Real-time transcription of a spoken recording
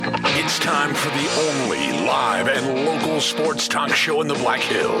It's time for the only live and local sports talk show in the Black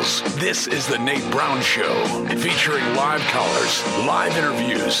Hills. This is the Nate Brown Show, featuring live callers, live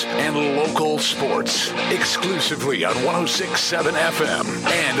interviews, and local sports. Exclusively on 106.7 FM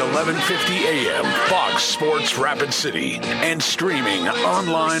and 1150 AM, Fox Sports Rapid City. And streaming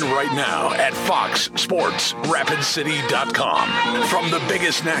online right now at foxsportsrapidcity.com. From the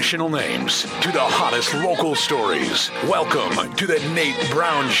biggest national names to the hottest local stories, welcome to the Nate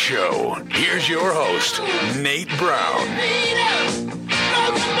Brown Show. Here's your host, Nate Brown.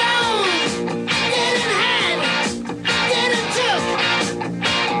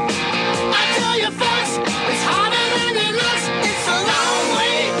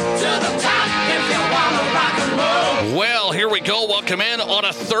 Well, here we go. Welcome in on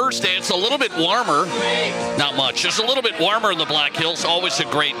a Thursday. It's a little bit warmer. Not much. Just a little bit warmer in the Black Hills. Always a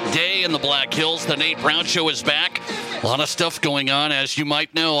great day in the Black Hills. The Nate Brown Show is back. A lot of stuff going on, as you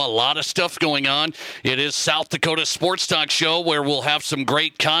might know, a lot of stuff going on. It is South Dakota Sports Talk Show, where we'll have some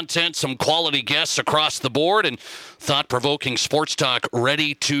great content, some quality guests across the board, and thought-provoking sports talk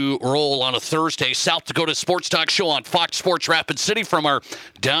ready to roll on a Thursday. South Dakota Sports Talk Show on Fox Sports Rapid City from our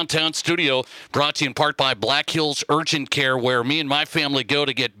downtown studio, brought to you in part by Black Hills Urgent Care, where me and my family go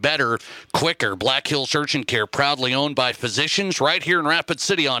to get better, quicker. Black Hills Urgent Care, proudly owned by physicians right here in Rapid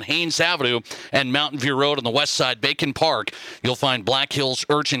City on Haynes Avenue and Mountain View Road on the west side, Bacon Park. You'll find Black Hills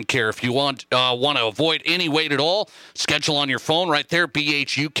Urgent Care. If you want to avoid any wait at all, schedule on your phone right there,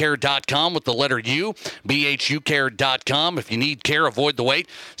 bhucare.com with the letter U, bhucare.com. If you need care, avoid the wait.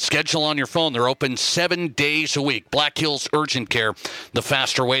 Schedule on your phone. They're open 7 days a week. Black Hills Urgent Care, the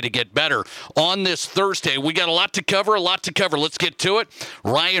faster way to get better. On this Thursday, we got a lot to cover. Let's get to it.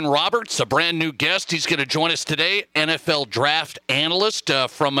 Ryan Roberts, a brand new guest. He's going to join us today, NFL Draft Analyst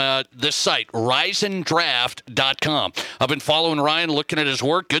from this site, risendraft.com. I've been following Ryan, looking at his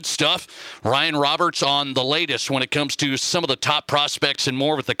work. Good stuff. Ryan Roberts on the latest when it comes to some of the top prospects and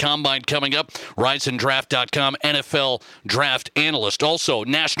more with the Combine coming up. risendraft.com, NFL Draft Analyst. Also,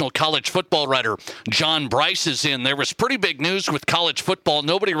 National College Football writer John Brice is in. There was pretty big news with college football.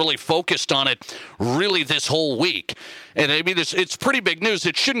 Nobody really focused on it really this whole week. And I mean, it's pretty big news.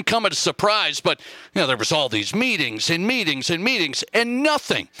 It shouldn't come as a surprise, but there was all these meetings and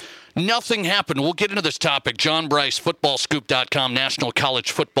nothing happened. We'll get into this topic. John Brice, footballscoop.com, National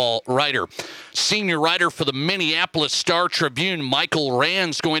College Football writer. Senior writer for the Minneapolis Star Tribune, Michael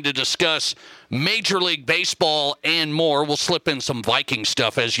Rand's going to discuss Major League Baseball and more. We'll slip in some Viking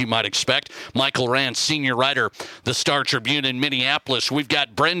stuff, as you might expect. Michael Rand, senior writer, the Star Tribune in Minneapolis. We've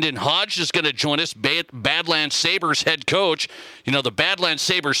got Brendan Hodge is going to join us, Badlands Sabres head coach. The Badlands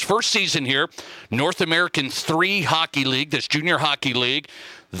Sabres' first season here, North American 3 Hockey League, this junior hockey league.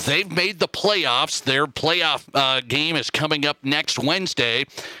 They've made the playoffs. Their playoff game is coming up next Wednesday.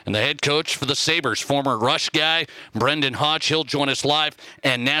 And the head coach for the Sabres, former Rush guy, Brendan Hodge, he'll join us live.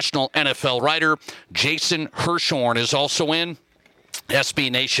 And national NFL writer Jason Hirschhorn is also in.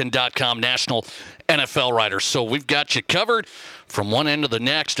 SBNation.com, national NFL writer. So we've got you covered from one end to the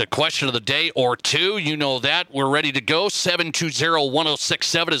next. A question of the day or two. You know that. We're ready to go.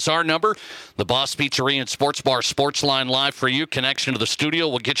 720-1067 is our number. The Boss Pizzeria and Sports Bar Sports Line live for you. Connection to the studio.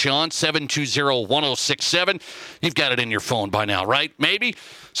 We'll get you on. 720-1067. You've got it in your phone by now, right? Maybe.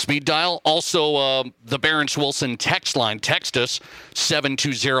 Speed dial. Also, the Barron's Wilson text line. Text us,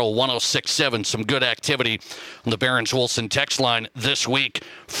 720-1067. Some good activity on the Barron's Wilson text line this week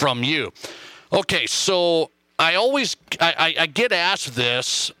from you. Okay, so I get asked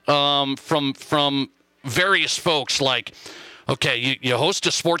this from various folks, like, okay, you host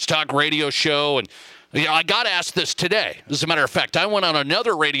a sports talk radio show, and I got asked this today. As a matter of fact, I went on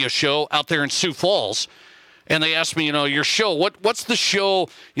another radio show out there in Sioux Falls, and they asked me, your show, what's the show,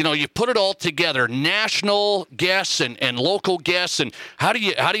 you put it all together, national guests and local guests, and how do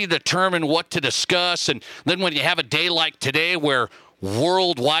you determine what to discuss? And then when you have a day like today where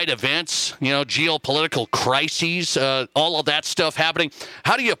worldwide events, geopolitical crises, all of that stuff happening,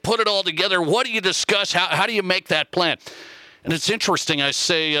 how do you put it all together? What do you discuss? How do you make that plan? And it's interesting. I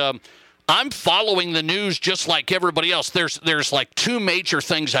say, I'm following the news just like everybody else. There's like two major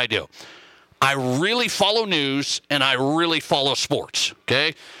things I do. I really follow news, and I really follow sports,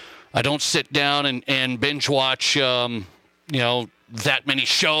 okay? I don't sit down and binge watch, that many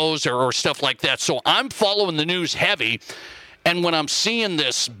shows or stuff like that. So I'm following the news heavy. And when I'm seeing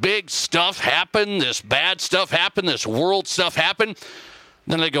this big stuff happen, this bad stuff happen, this world stuff happen,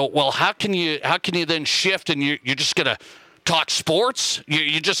 then I go, well, how can you then shift and you're just going to talk sports?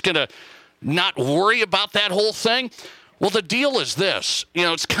 You're just going to not worry about that whole thing? Well, the deal is this.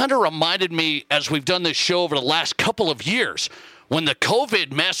 It's kind of reminded me as we've done this show over the last couple of years. when the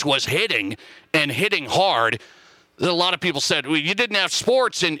COVID mess was hitting and hitting hard, a lot of people said, well, you didn't have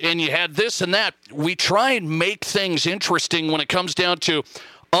sports and you had this and that. We try and make things interesting when it comes down to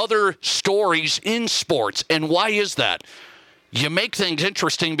other stories in sports. And why is that? You make things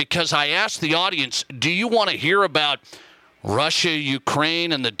interesting because I asked the audience, do you want to hear about Russia,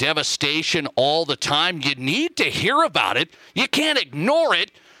 Ukraine, and the devastation all the time? You need to hear about it. You can't ignore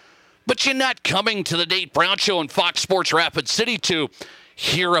it. But you're not coming to the Nate Brown Show and Fox Sports Rapid City to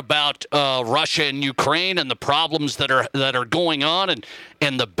hear about Russia and Ukraine and the problems that are going on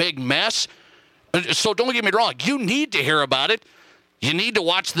and the big mess. So don't get me wrong. You need to hear about it. You need to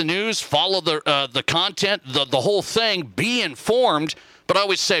watch the news, follow the content, the whole thing, be informed. But I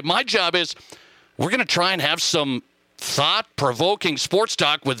always say my job is we're going to try and have some thought-provoking sports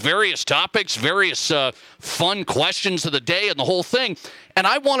talk with various topics, various fun questions of the day and the whole thing. And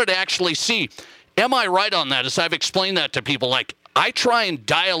I wanted to actually see, am I right on that as I've explained that to people? Like, I try and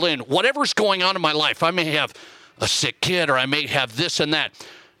dial in whatever's going on in my life. I may have a sick kid or I may have this and that.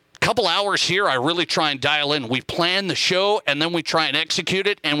 Couple hours here, I really try and dial in. We plan the show, and then we try and execute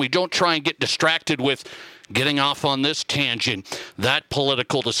it, and we don't try and get distracted with getting off on this tangent, that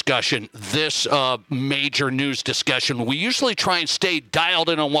political discussion, this major news discussion. We usually try and stay dialed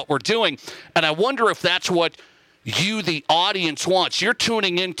in on what we're doing, and I wonder if that's what you, the audience, wants. You're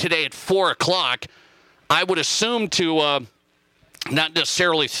tuning in today at 4 o'clock. I would assume to not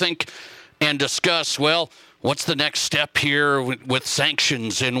necessarily think and discuss, well, what's the next step here with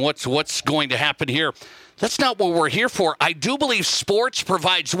sanctions and what's going to happen here? That's not what we're here for. I do believe sports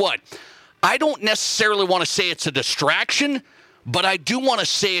provides what? I don't necessarily want to say it's a distraction, but I do want to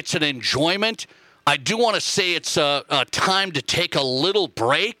say it's an enjoyment. I do want to say it's a time to take a little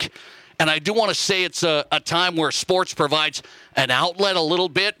break. And I do want to say it's a time where sports provides an outlet a little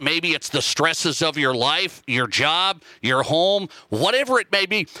bit. Maybe it's the stresses of your life, your job, your home, whatever it may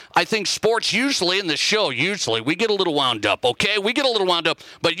be. I think sports usually in this show, we get a little wound up, okay? We get a little wound up.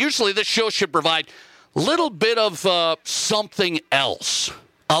 But usually this show should provide a little bit of something else.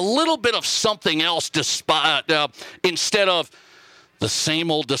 A little bit of something else instead of the same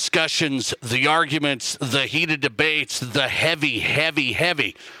old discussions, the arguments, the heated debates, the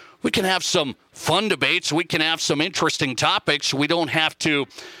heavy. We can have some fun debates. We can have some interesting topics. We don't have to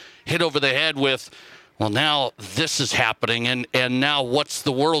hit over the head with, well, now this is happening, and now what's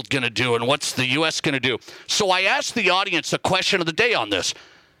the world going to do, and what's the U.S. going to do? So I asked the audience a question of the day on this.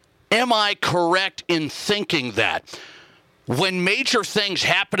 Am I correct in thinking that when major things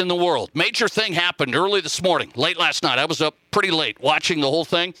happen in the world, major thing happened early this morning, late last night, I was up pretty late watching the whole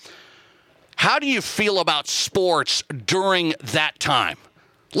thing. How do you feel about sports during that time?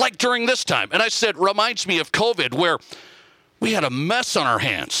 Like during this time. And I said, reminds me of COVID, where we had a mess on our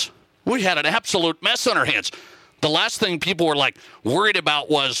hands. We had an absolute mess on our hands. The last thing people were worried about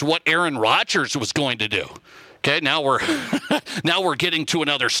was what Aaron Rodgers was going to do. Okay, now we're getting to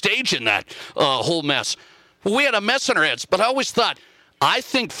another stage in that whole mess. We had a mess on our heads, but I always thought, I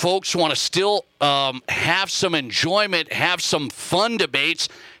think folks want to still have some enjoyment, have some fun debates,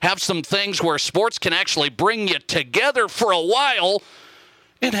 have some things where sports can actually bring you together for a while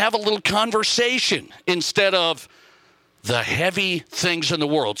and have a little conversation instead of the heavy things in the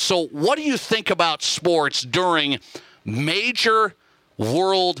world. So what do you think about sports during major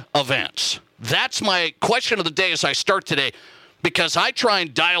world events? That's my question of the day as I start today, because I try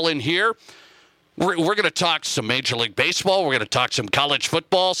and dial in here. We're going to talk some Major League Baseball. We're going to talk some college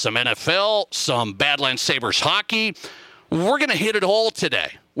football, some NFL, some Badlands Sabres hockey. We're going to hit it all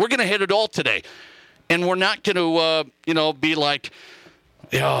today. And we're not going to, be like,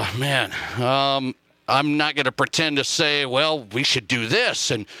 oh, man, I'm not going to pretend to say, well, we should do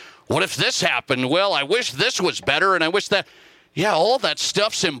this. And what if this happened? Well, I wish this was better, and I wish that. Yeah, all that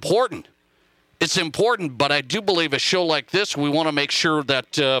stuff's important. It's important, but I do believe a show like this, we want to make sure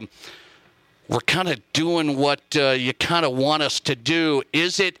that we're kind of doing what you kind of want us to do.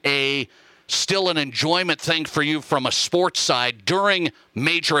 Is it still an enjoyment thing for you from a sports side during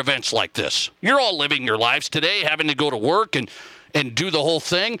major events like this? You're all living your lives today, having to go to work and do the whole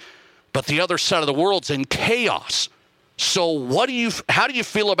thing, but the other side of the world's in chaos. So how do you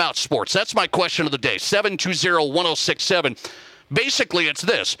feel about sports? That's my question of the day, 720-1067. Basically, it's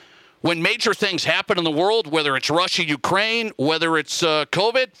this. When major things happen in the world, whether it's Russia, Ukraine, whether it's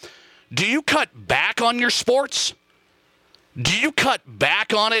COVID, do you cut back on your sports? Do you cut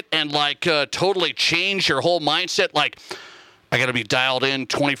back on it and totally change your whole mindset? I got to be dialed in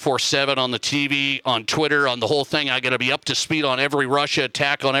 24/7 on the TV, on Twitter, on the whole thing. I got to be up to speed on every Russia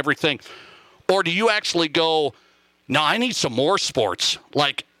attack, on everything. Or do you actually go, no, I need some more sports.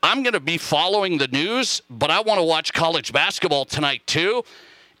 I'm going to be following the news, but I want to watch college basketball tonight too.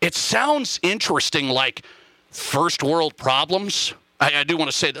 It sounds interesting, like first world problems. I do want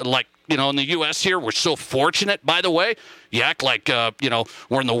to say that, like, in the U.S. here, we're so fortunate, by the way. You act like,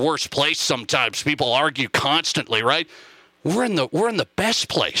 we're in the worst place sometimes. People argue constantly, right? We're in the best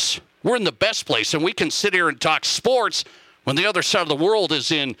place. We're in the best place, and we can sit here and talk sports when the other side of the world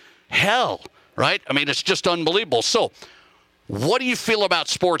is in hell, right? I mean, it's just unbelievable. So what do you feel about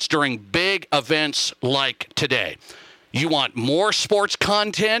sports during big events like today? You want more sports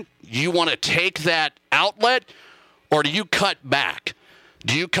content? You want to take that outlet? Or do you cut back?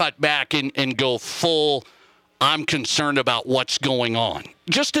 Do you cut back and go full, I'm concerned about what's going on?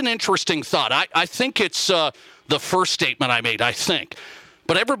 Just an interesting thought. I think it's the first statement I made, I think.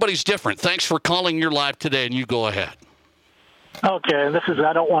 But everybody's different. Thanks for calling. You're live today, and you go ahead. Okay,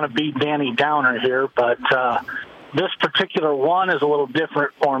 I don't want to be Danny Downer here, but this particular one is a little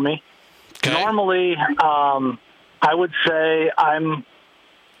different for me. Okay. Normally, I would say I'm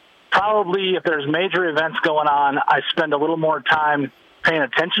probably, if there's major events going on, I spend a little more time paying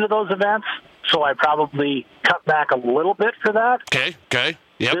attention to those events, so I probably cut back a little bit for that. Okay,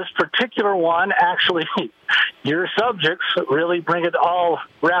 yep. This particular one, actually, your subjects really bring it all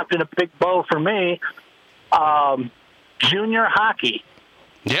wrapped in a big bow for me. Junior hockey.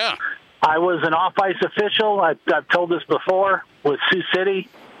 Yeah. I was an off-ice official, I've told this before, with Sioux City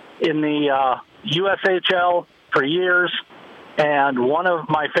in the USHL for years, and one of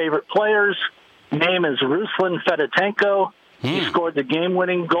my favorite players' name is Ruslan Fedotenko. He scored the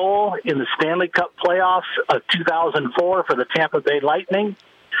game-winning goal in the Stanley Cup playoffs of 2004 for the Tampa Bay Lightning.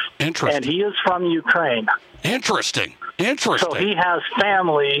 Interesting. And he is from Ukraine. Interesting. So he has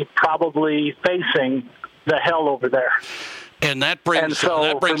family probably facing the hell over there. And that brings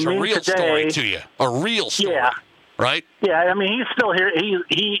a real story to you. A real story. Yeah. Right? Yeah, I mean, he's still here.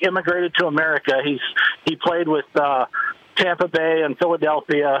 He immigrated to America. He played with Tampa Bay and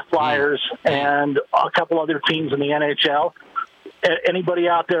Philadelphia Flyers and a couple other teams in the NHL. Anybody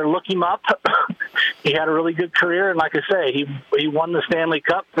out there, look him up. He had a really good career, and like I say, he won the Stanley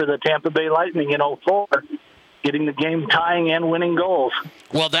Cup for the Tampa Bay Lightning in 2004, getting the game tying and winning goals.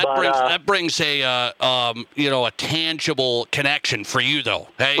 Well, that brings a tangible connection for you, though.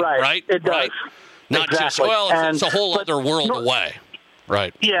 Hey, right? It does. Right? Not exactly. It's a whole other world away.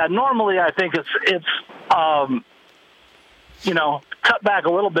 Right. Yeah, normally I think it's cut back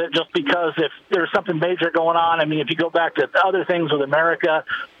a little bit just because if there's something major going on, I mean, if you go back to other things with America,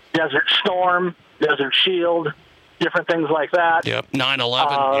 Desert Storm, Desert Shield, different things like that. Yep,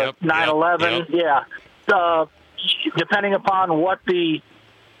 9/11. 9/11, yeah. Depending upon what the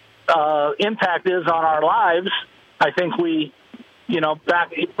impact is on our lives, I think we,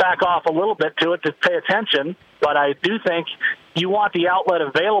 back off a little bit to it to pay attention. But I do think you want the outlet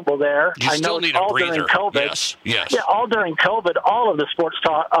available there. You still need a breather. During COVID. Yes. Yeah, all during COVID, all of the sports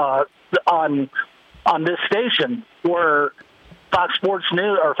talk on this station were Fox Sports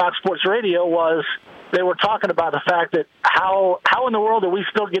News or Fox Sports Radio was. They were talking about the fact that how in the world are we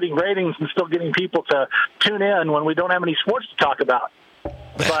still getting ratings and still getting people to tune in when we don't have any sports to talk about?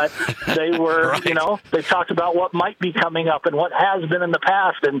 But they were, right. They talked about what might be coming up and what has been in the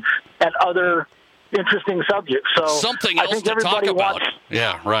past and other interesting subjects. So something else I think to everybody talk about. Wants,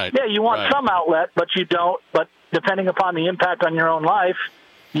 yeah, right. Yeah, you want some outlet, but you don't. But depending upon the impact on your own life,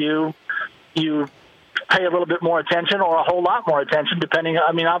 you pay a little bit more attention or a whole lot more attention, depending.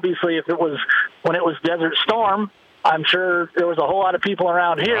 I mean, obviously, when it was Desert Storm, I'm sure there was a whole lot of people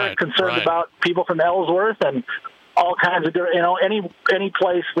around here concerned about people from Ellsworth and all kinds of different, any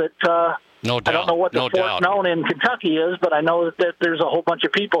place that. No doubt. I don't know what the fort known in Kentucky is, but I know that there's a whole bunch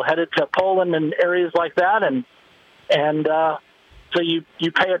of people headed to Poland and areas like that, and so you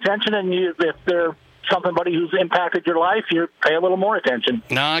pay attention, and if they're somebody who's impacted your life, you pay a little more attention.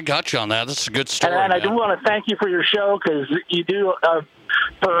 No, I got you on that. That's a good story. And I do want to thank you for your show because you do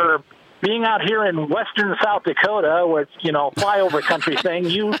for being out here in western South Dakota, where it's flyover country thing.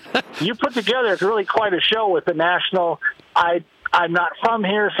 You put together really quite a show with the national. I'm not from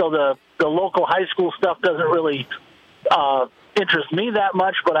here, so the local high school stuff doesn't really interest me that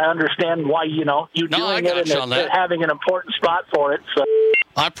much, but I understand why you doing it and having an important spot for it. So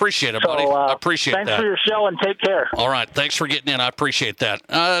I appreciate it, buddy. I appreciate that. Thanks for your show and take care. All right, thanks for getting in. I appreciate that.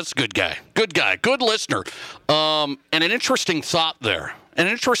 That's a good guy, good listener, and an interesting thought there. An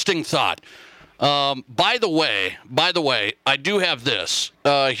interesting thought. By the way, I do have this.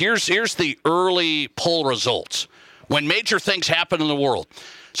 Here's the early poll results when major things happen in the world.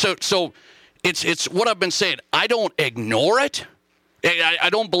 So it's what I've been saying. I don't ignore it. I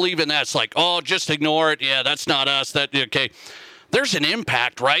don't believe in that. It's like, oh, just ignore it. Yeah, that's not us. Okay. there's an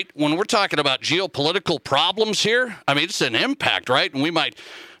impact, right? When we're talking about geopolitical problems here, I mean, it's an impact, right? And we might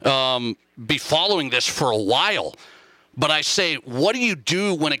be following this for a while. But I say, what do you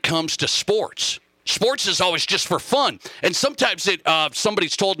do when it comes to sports? Sports is always just for fun. And sometimes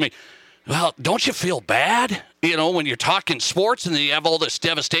somebody's told me, well, don't you feel bad, when you're talking sports and then you have all this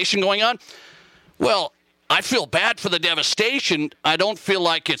devastation going on? Well, I feel bad for the devastation. I don't feel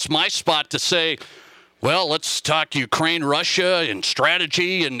like it's my spot to say, well, let's talk Ukraine, Russia, and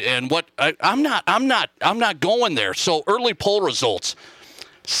strategy and what. I'm not going there. So early poll results,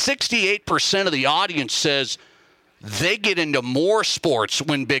 68% of the audience says they get into more sports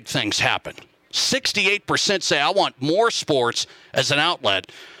when big things happen. 68% say I want more sports as an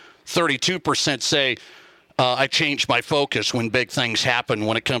outlet. 32% say I change my focus when big things happen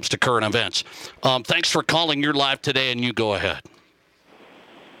when it comes to current events. Thanks for calling. You're live today, and you go ahead.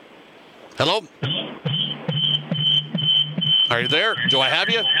 Hello? Are you there? Do I have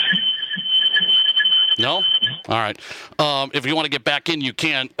you? No? All right. If you want to get back in, you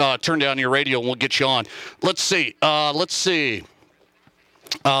can. Turn down your radio, and we'll get you on. Let's see.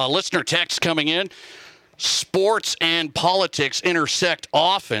 Listener text coming in. Sports and politics intersect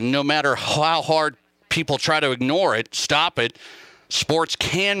often, no matter how hard people try to ignore it, stop it. Sports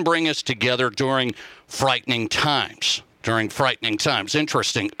can bring us together during frightening times.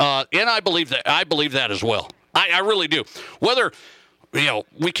 Interesting. And I believe that as well. I really do. Whether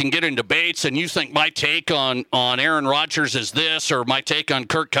we can get in debates and you think my take on Aaron Rodgers is this or my take on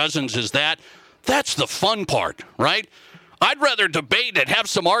Kirk Cousins is that, that's the fun part, right? I'd rather debate and have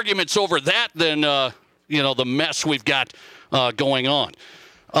some arguments over that than the mess we've got going on.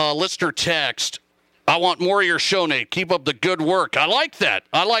 Listener text, I want more of your show, Nate. Keep up the good work. I like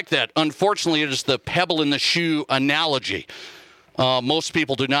that. Unfortunately, it is the pebble in the shoe analogy. Most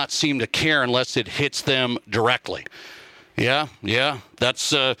people do not seem to care unless it hits them directly. Yeah,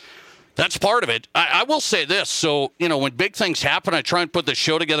 that's part of it. I will say this. So, when big things happen, I try and put the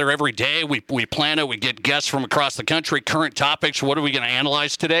show together every day. We plan it. We get guests from across the country, current topics. What are we going to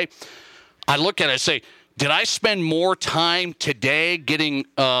analyze today? I look at it, I say, did I spend more time today getting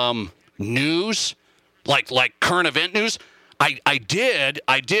news, like current event news? I did,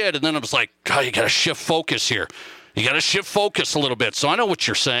 and then I was like, God, you got to shift focus here. You got to shift focus a little bit. So I know what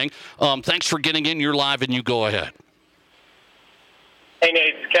you're saying. Thanks for getting in. You're live, and you go ahead. Hey,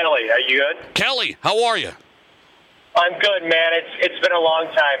 Nate, it's Kelly. Are you good? Kelly, how are you? I'm good, man. It's been a long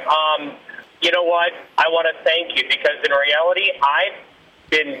time. You know what? I want to thank you because in reality, I've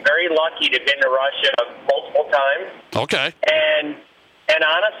been very lucky to have been to Russia multiple times. Okay. And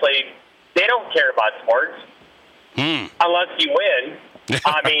honestly, they don't care about sports unless you win.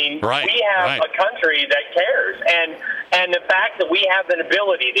 I mean, right, we have a country that cares. And the fact that we have an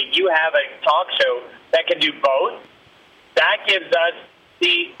ability, that you have a talk show that can do both, that gives us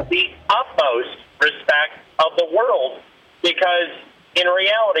the utmost respect of the world because in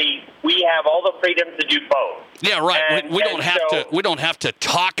reality, we have all the freedom to do both. Yeah, right. We don't have to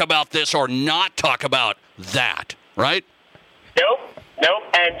talk about this or not talk about that, right? Nope.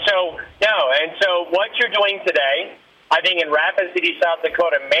 And so what you're doing today, I think in Rapid City, South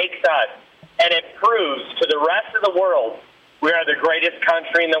Dakota, makes us, and it proves to the rest of the world, we are the greatest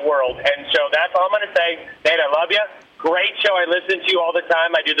country in the world. And so that's all I'm going to say. Nate, I love you. Great show. I listen to you all the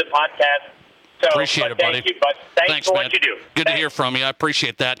time. I do the podcast. So, appreciate it, buddy. Thank you, but thanks for man. what you do. Good to hear from you. I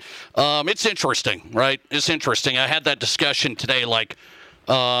appreciate that. It's interesting, right? It's interesting. I had that discussion today.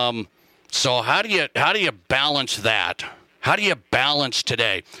 So how do you balance that? How do you balance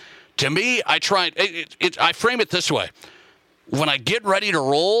today? To me, I frame it this way: when I get ready to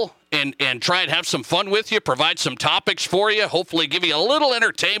roll and try and have some fun with you, provide some topics for you, hopefully give you a little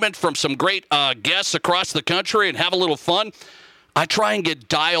entertainment from some great guests across the country, and have a little fun. I try and get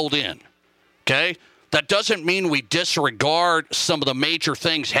dialed in. Okay? That doesn't mean we disregard some of the major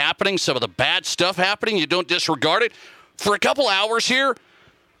things happening, some of the bad stuff happening. You don't disregard it. For a couple hours here,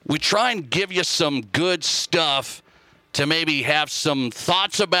 we try and give you some good stuff to maybe have some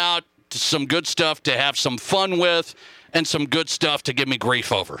thoughts about, some good stuff to have some fun with, and some good stuff to give me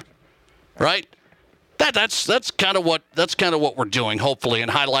grief over. Right? That's kind of what we're doing, hopefully, and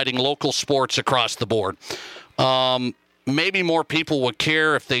highlighting local sports across the board. Maybe more people would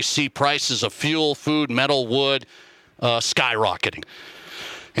care if they see prices of fuel, food, metal, wood skyrocketing.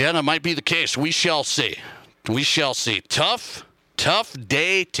 Yeah, that might be the case. We shall see. Tough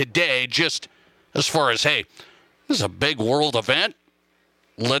day today, just as far as, hey, this is a big world event.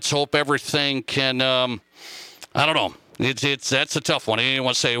 Let's hope everything can, I don't know. That's a tough one. You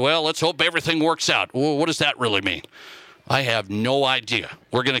want to say, well, let's hope everything works out. Well, what does that really mean? I have no idea.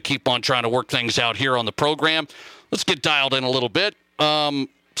 We're going to keep on trying to work things out here on the program. Let's get dialed in a little bit.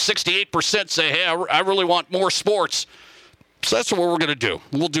 68% say, hey, I really want more sports. So that's what we're going to do.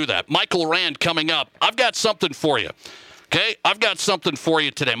 We'll do that. Michael Rand coming up. I've got something for you. Okay? I've got something for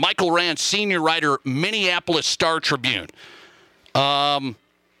you today. Michael Rand, senior writer, Minneapolis Star-Tribune.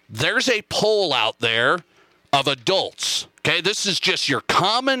 There's a poll out there of adults. Okay? This is just your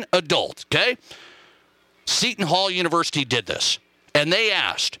common adult. Okay? Seton Hall University did this. And they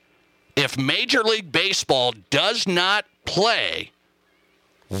asked, if Major League Baseball does not play,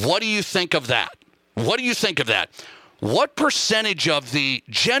 what do you think of that? What do you think of that? What percentage of the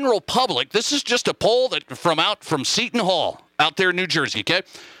general public, this is just a poll that from Seton Hall out there in New Jersey, okay?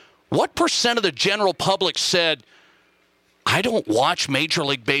 What percent of the general public said, I don't watch Major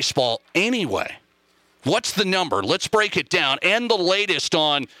League Baseball anyway? What's the number? Let's break it down. And the latest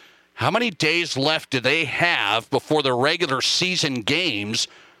on how many days left do they have before the regular season games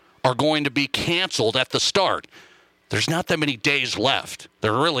are going to be canceled at the start? There's not that many days left.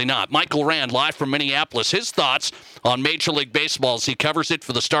 They're really not. Michael Rand, live from Minneapolis. His thoughts on Major League Baseball as he covers it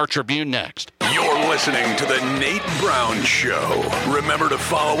for the Star-Tribune next. You're listening to The Nate Brown Show. Remember to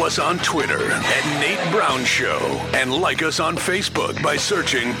follow us on Twitter at Nate Brown Show and like us on Facebook by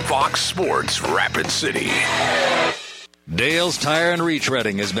searching Fox Sports Rapid City. Dale's Tire and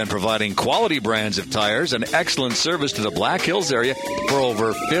Retreading has been providing quality brands of tires and excellent service to the Black Hills area for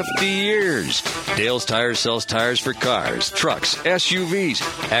over 50 years. Dale's Tires sells tires for cars, trucks,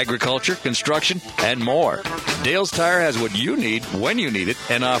 SUVs, agriculture, construction, and more. Dale's Tire has what you need when you need it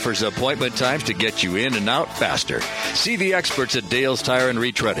and offers appointment times to get you in and out faster. See the experts at Dale's Tire and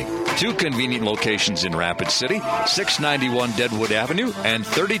Retreading. 2 convenient locations in Rapid City, 691 Deadwood Avenue and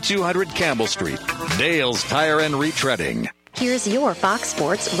 3200 Campbell Street. Dale's Tire and Retreading. Here's your Fox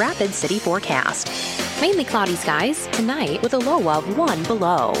Sports Rapid City forecast. Mainly cloudy skies tonight with a low of 1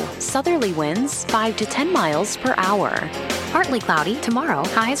 below. Southerly winds 5 to 10 miles per hour. Partly cloudy tomorrow,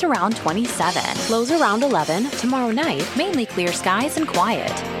 highs around 27. Lows around 11. Tomorrow night, mainly clear skies and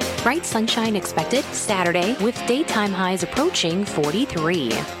quiet. Bright sunshine expected Saturday with daytime highs approaching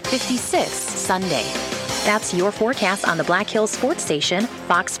 43. 56 Sunday. That's your forecast on the Black Hills Sports Station,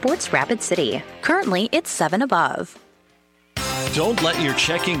 Fox Sports Rapid City. Currently, it's 7 above. Don't let your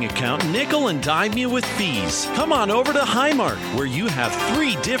checking account nickel and dime you with fees. Come on over to Highmark, where you have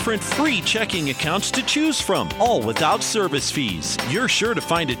 3 different free checking accounts to choose from, all without service fees. You're sure to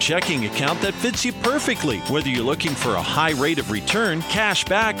find a checking account that fits you perfectly. Whether you're looking for a high rate of return, cash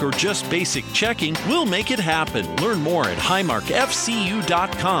back, or just basic checking, we'll make it happen. Learn more at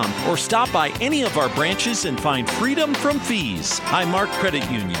highmarkfcu.com or stop by any of our branches and find freedom from fees. Highmark Credit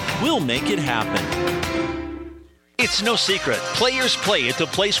Union. We'll make it happen. It's no secret. Players play at the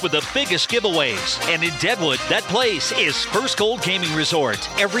place with the biggest giveaways. And in Deadwood, that place is First Gold Gaming Resort.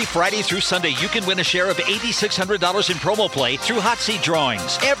 Every Friday through Sunday, you can win a share of $8,600 in promo play through hot seat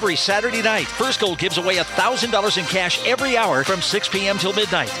drawings. Every Saturday night, First Gold gives away $1,000 in cash every hour from 6 p.m. till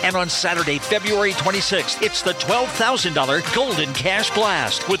midnight. And on Saturday, February 26th, it's the $12,000 Golden Cash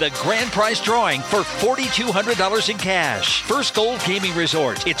Blast with a grand prize drawing for $4,200 in cash. First Gold Gaming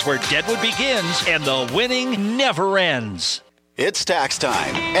Resort. It's where Deadwood begins and the winning never ends. It's tax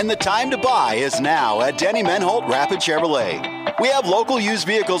time, and the time to buy is now at Denny Menholt Rapid Chevrolet. We have local used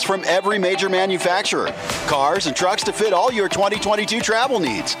vehicles from every major manufacturer, cars and trucks to fit all your 2022 travel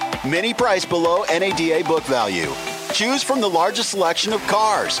needs. Many priced below NADA book value. Choose from the largest selection of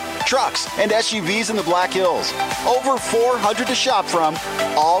cars, trucks, and SUVs in the Black Hills. Over 400 to shop from,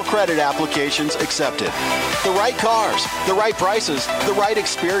 all credit applications accepted. The right cars, the right prices, the right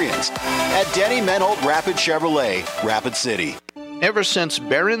experience. At Denny Menholt Rapid Chevrolet, Rapid City. Ever since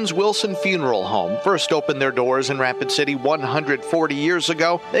Barron's Wilson Funeral Home first opened their doors in Rapid City 140 years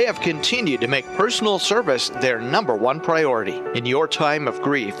ago, they have continued to make personal service their #1 priority. In your time of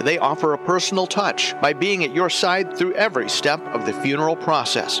grief, they offer a personal touch by being at your side through every step of the funeral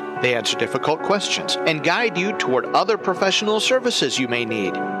process. They answer difficult questions and guide you toward other professional services you may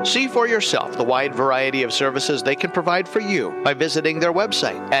need. See for yourself the wide variety of services they can provide for you by visiting their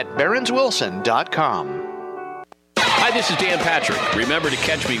website at barronswilson.com. Hi, this is Dan Patrick. Remember to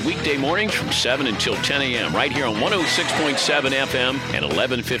catch me weekday mornings from 7 until 10 a.m. right here on 106.7 FM and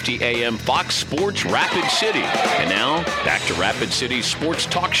 1150 a.m. Fox Sports Rapid City. And now, back to Rapid City's sports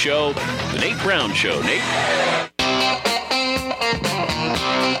talk show, The Nate Brown Show. Nate?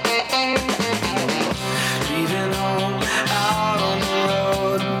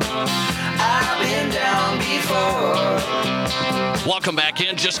 Welcome back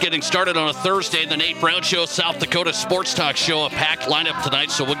in. Just getting started on a Thursday. The Nate Brown Show, South Dakota Sports Talk Show. A packed lineup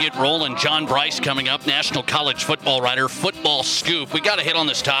tonight, so we'll get rolling. John Brice coming up, national college football writer, Football Scoop. We got to hit on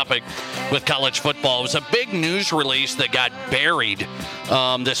this topic with college football. It was a big news release that got buried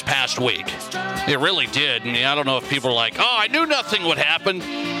this past week. It really did. And I don't know if people are like, I knew nothing would happen.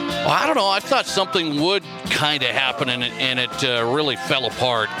 Well, I don't know. I thought something would kind of happen, and it really fell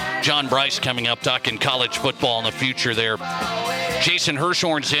apart. John Brice coming up, talking college football in the future there. Jason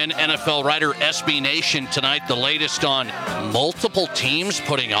Hirschhorn's in, NFL writer, SB Nation tonight. The latest on multiple teams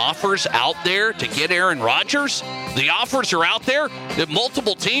putting offers out there to get Aaron Rodgers. The offers are out there. If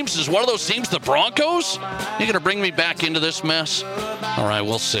multiple teams is one of those teams, the Broncos. You going to bring me back into this mess? All right,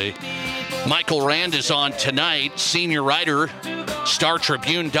 we'll see. Michael Rand is on tonight, senior writer,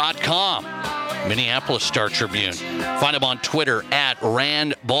 StarTribune.com. Minneapolis Star Tribune. Find him on Twitter at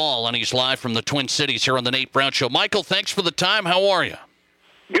RandBall, and he's live from the Twin Cities here on the Nate Brown Show. Michael, thanks for the time. How are you?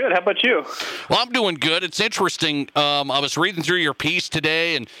 Good. How about you? Well, I'm doing good. It's interesting. I was reading through your piece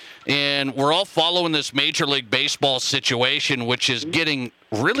today, and we're all following this Major League Baseball situation, which is getting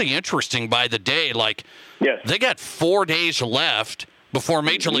really interesting by the day. Like, yes. They got 4 days left before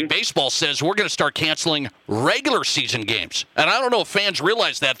Major League Baseball says we're going to start canceling regular season games. And I don't know if fans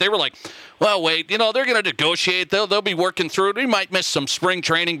realize that. They were like, well, wait, they're going to negotiate. They'll be working through it. We might miss some spring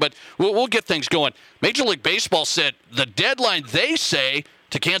training, but we'll get things going. Major League Baseball said the deadline, they say,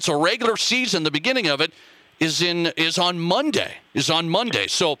 to cancel regular season, the beginning of it, is on Monday.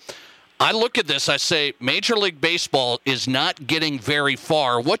 So I look at this, I say, Major League Baseball is not getting very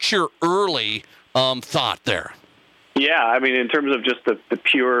far. What's your early thought there? Yeah, I mean, in terms of just the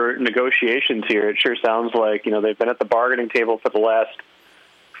pure negotiations here, it sure sounds like, they've been at the bargaining table for the last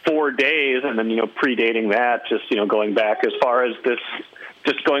 4 days, and then, predating that, just, going back as far as this,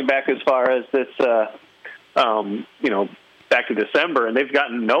 back to December, and they've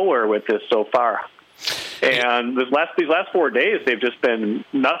gotten nowhere with this so far. And these last 4 days, they've just been,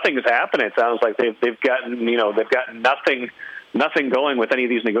 nothing is happening. It sounds like they've gotten nothing going with any of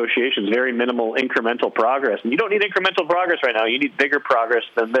these negotiations, very minimal incremental progress. And you don't need incremental progress right now. You need bigger progress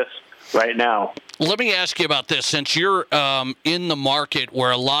than this right now. Let me ask you about this. Since you're in the market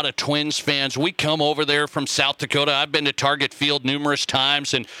where a lot of Twins fans, we come over there from South Dakota. I've been to Target Field numerous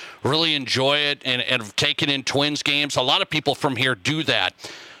times and really enjoy it and have taken in Twins games. A lot of people from here do that.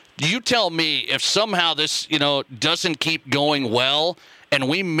 You tell me if somehow this, doesn't keep going well and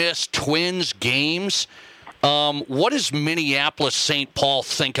we miss Twins games, what does Minneapolis St. Paul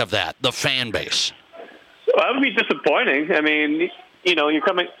think of that, the fan base? Well, that would be disappointing. I mean, you're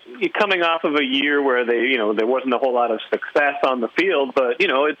coming off of a year where there wasn't a whole lot of success on the field, but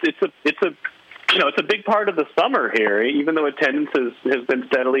it's a big part of the summer here. Even though attendance has been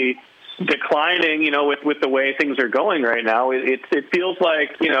steadily declining, with the way things are going right now, it feels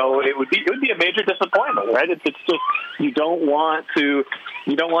like it would be a major disappointment, right? It's just you don't want to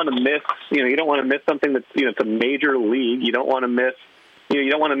miss something that's it's a major league. You don't want to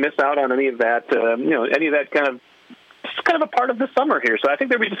miss out on any of that it's kind of a part of the summer here. So I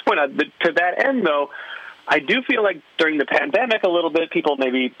think they'd be disappointed. To that end, though, I do feel like during the pandemic a little bit, people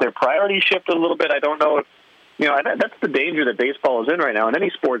maybe their priorities shifted a little bit. I don't know if that's the danger that baseball is in right now, and any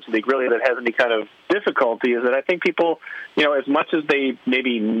sports league really that has any kind of difficulty, is that I think people, as much as they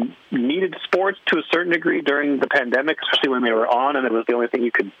maybe needed sports to a certain degree during the pandemic, especially when they were on and it was the only thing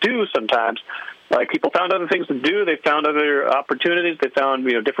you could do sometimes, like people found other things to do, they found other opportunities, they found,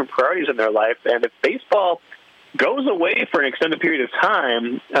 different priorities in their life. And if baseball goes away for an extended period of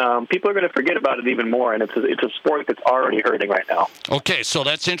time, people are going to forget about it even more, and it's a sport that's already hurting right now. Okay, so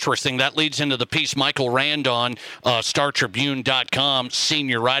that's interesting. That leads into the piece Michael Rand on StarTribune.com,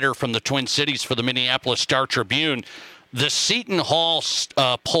 senior writer from the Twin Cities for the Minneapolis Star Tribune. The Seton Hall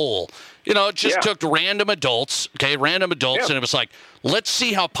poll, it just took random adults, and it was like, let's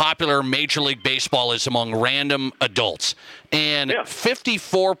see how popular Major League Baseball is among random adults. And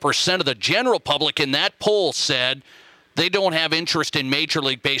 54% of the general public in that poll said they don't have interest in Major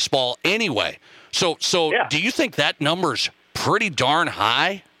League Baseball anyway. So do you think that number's pretty darn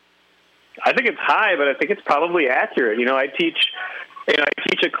high? I think it's high, but I think it's probably accurate. I teach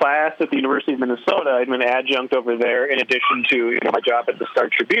a class at the University of Minnesota. I'm an adjunct over there in addition to my job at the Star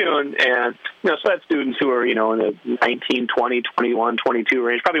Tribune. And, so that's students who are, in the 19, 20, 21, 22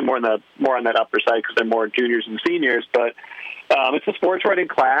 range, probably more on that upper side because they're more juniors and seniors. But it's a sports writing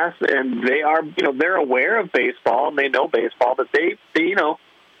class, and they are, they're aware of baseball and they know baseball, but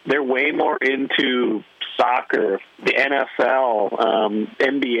they're way more into soccer, the NFL,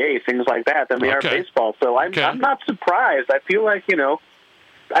 NBA, things like that than they are baseball. So I'm not surprised. I feel like,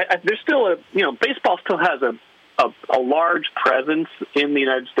 there's still baseball still has a a large presence in the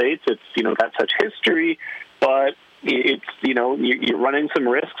United States. It's, got such history, but it's, you're running some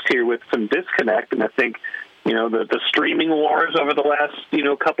risks here with some disconnect. And I think, the streaming wars over the last,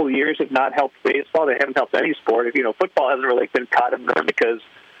 couple of years have not helped baseball. They haven't helped any sport. Football hasn't really been caught in them because,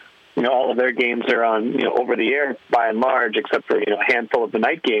 all of their games are on, over the air by and large, except for, a handful of the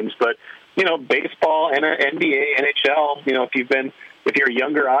night games. But, baseball and NBA, NHL, if you're a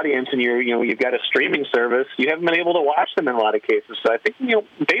younger audience and you've got a streaming service, you haven't been able to watch them in a lot of cases. So I think,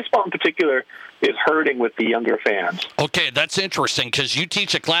 baseball in particular is hurting with the younger fans. Okay, that's interesting because you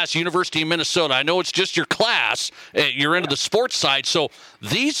teach a class, University of Minnesota. I know it's just your class. You're into the sports side. So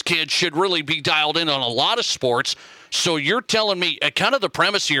these kids should really be dialed in on a lot of sports. So you're telling me kind of the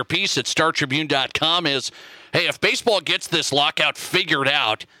premise of your piece at StarTribune.com is, hey, if baseball gets this lockout figured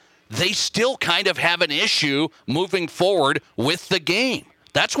out, they still kind of have an issue moving forward with the game.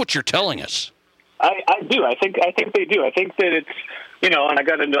 That's what you're telling us. I do. I think they do. I think that it's, and I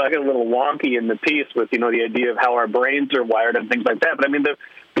got a little wonky in the piece with, the idea of how our brains are wired and things like that. But I mean,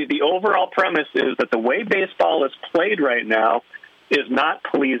 the overall premise is that the way baseball is played right now is not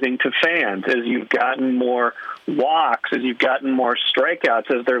pleasing to fans. As you've gotten more walks, as you've gotten more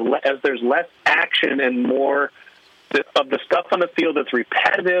strikeouts, as there's less action and more of the stuff on the field that's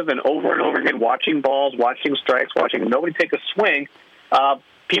repetitive and over again, watching balls, watching strikes, watching nobody take a swing,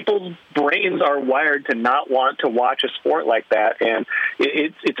 people's brains are wired to not want to watch a sport like that. And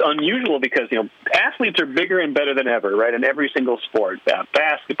it's unusual because, athletes are bigger and better than ever, right, in every single sport.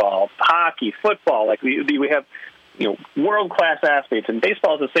 Basketball, hockey, football. Like we have, world-class athletes. And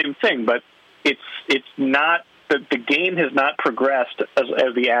baseball is the same thing, but it's not – the game has not progressed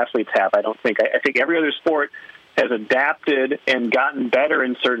as the athletes have, I don't think. I think every other sport – has adapted and gotten better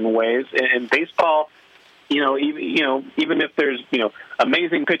in certain ways. And baseball, even if there's,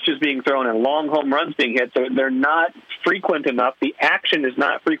 amazing pitches being thrown and long home runs being hit, they're not frequent enough. The action is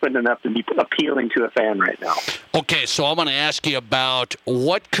not frequent enough to be appealing to a fan right now. Okay, so I'm going to ask you about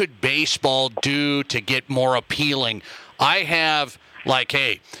what could baseball do to get more appealing? I have,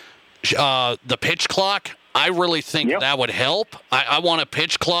 the pitch clock. I really think that would help. I want a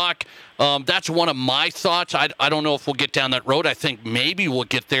pitch clock. That's one of my thoughts. I don't know if we'll get down that road. I think maybe we'll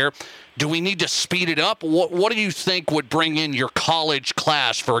get there. Do we need to speed it up? What do you think would bring in your college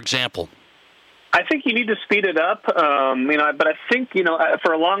class, for example? I think you need to speed it up. But I think,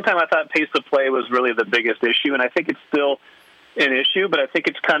 for a long time I thought pace of play was really the biggest issue, and I think it's still an issue, but I think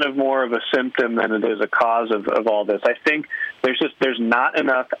it's kind of more of a symptom than it is a cause of all this. I think there's not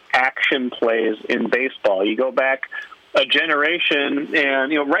enough action plays in baseball. You go back a generation,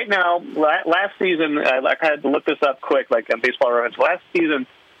 and right now, last season, I had to look this up quick, on Baseball Reference. Last season,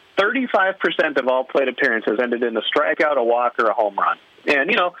 35% of all plate appearances ended in a strikeout, a walk, or a home run. And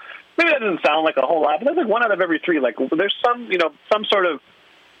maybe that doesn't sound like a whole lot, but that's one out of every three. There's some sort of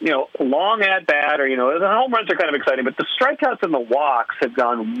long at bat, or the home runs are kind of exciting, but the strikeouts and the walks have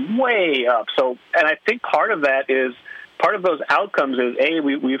gone way up. So, and I think part of those outcomes is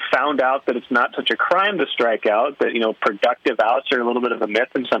we've found out that it's not such a crime to strike out, that productive outs are a little bit of a myth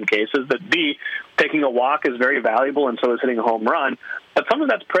in some cases, that B, taking a walk is very valuable, and so is hitting a home run. But some of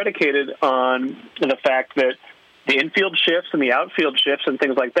that's predicated on the fact that the infield shifts and the outfield shifts and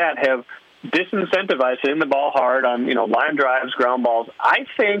things like that have disincentivized hitting the ball hard on line drives, ground balls. I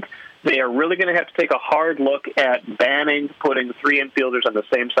think they are really going to have to take a hard look at banning putting three infielders on the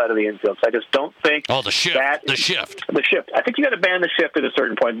same side of the infield. So I just don't think the shift. I think you got to ban the shift at a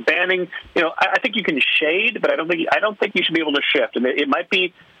certain point. Banning, I think you can shade, but I don't think you should be able to shift. And it might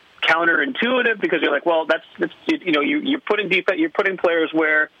be counterintuitive because you're like, well, you're putting players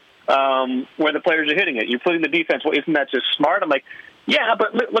where the players are hitting it. You're putting the defense. Well, isn't that just smart? I'm like, yeah,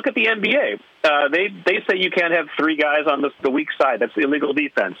 but look at the NBA. They say you can't have three guys on the weak side. That's illegal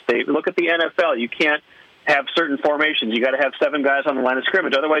defense. They look at the NFL. You can't have certain formations. You got to have 7 guys on the line of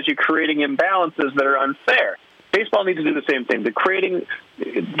scrimmage. Otherwise, you're creating imbalances that are unfair. Baseball needs to do the same thing.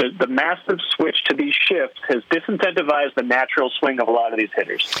 The massive switch to these shifts has disincentivized the natural swing of a lot of these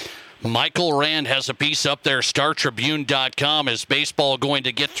hitters. Michael Rand has a piece up there, StarTribune.com. Is baseball going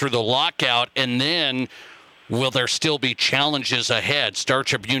to get through the lockout, and then will there still be challenges ahead?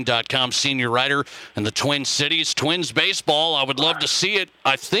 StarTribune.com senior writer in the Twin Cities. Twins baseball, I would love to see it.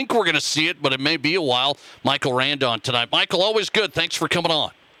 I think we're going to see it, but it may be a while. Michael Rand on tonight. Michael, always good. Thanks for coming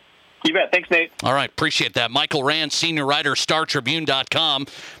on. You bet. Thanks, Nate. All right. Appreciate that. Michael Rand, senior writer, StarTribune.com,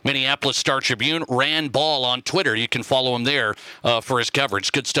 Minneapolis Star Tribune. Rand Ball on Twitter. You can follow him there for his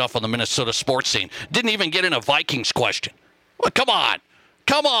coverage. Good stuff on the Minnesota sports scene. Didn't even get in a Vikings question. Well, come on.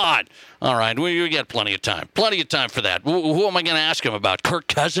 All right. We got plenty of time. Plenty of time for that. Who am I going to ask him about? Kirk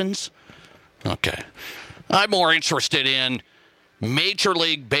Cousins? Okay. I'm more interested in Major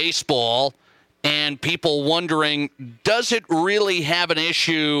League Baseball and people wondering, does it really have an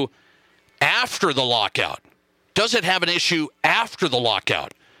issue after the lockout? Does it have an issue after the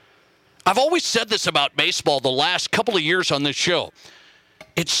lockout? I've always said this about baseball the last couple of years on this show.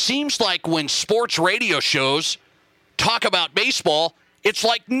 It seems like when sports radio shows talk about baseball, it's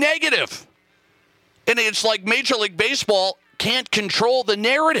like negative. And it's like Major League Baseball can't control the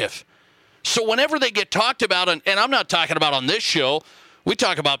narrative. So whenever they get talked about, and I'm not talking about on this show, we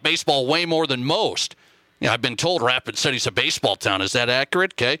talk about baseball way more than most. I've been told Rapid City's a baseball town. Is that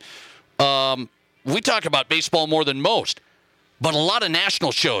accurate? Okay. We talk about baseball more than most. But a lot of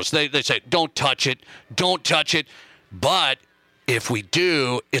national shows, they say, don't touch it, don't touch it. But if we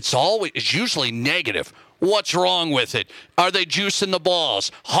do, it's usually negative. What's wrong with it? Are they juicing the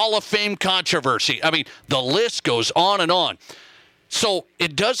balls? Hall of Fame controversy. I mean, the list goes on and on. So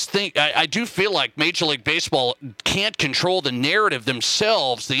it does I do feel like Major League Baseball can't control the narrative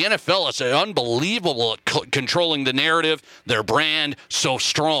themselves. The NFL is unbelievable at controlling the narrative, their brand, so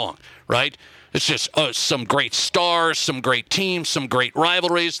strong, right? It's just some great stars, some great teams, some great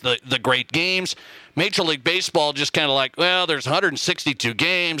rivalries, the great games. Major League Baseball just kind of like, well, there's 162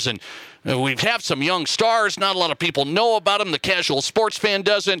 games, and we have some young stars. Not a lot of people know about them. The casual sports fan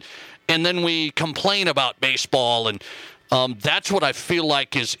doesn't. And then we complain about baseball, and that's what I feel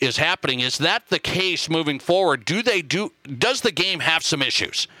like is happening. Is that the case moving forward? Does the game have some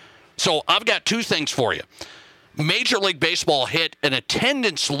issues? So I've got two things for you. Major League Baseball hit an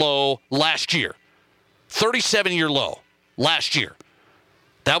attendance low last year, 37-year low last year.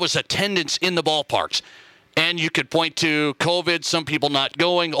 That was attendance in the ballparks. And you could point to COVID, some people not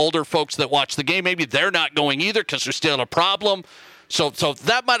going, older folks that watch the game, maybe they're not going either because there's still a problem. So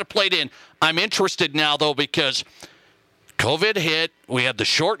that might have played in. I'm interested now, though, because COVID hit. We had the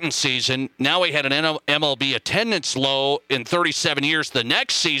shortened season. Now we had an MLB attendance low in 37 years. The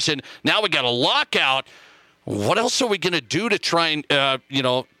next season, now we got a lockout. What else are we going to do to try and,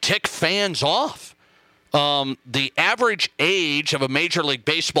 tick fans off? The average age of a Major League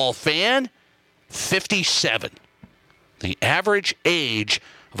Baseball fan, 57. The average age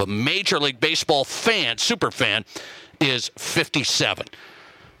of a Major League Baseball fan, super fan, is 57.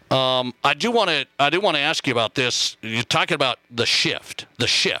 I do want to ask you about this. You're talking about the shift,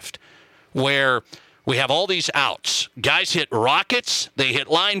 where we have all these outs. Guys hit rockets, they hit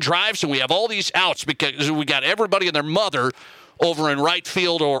line drives, and we have all these outs because we got everybody and their mother over in right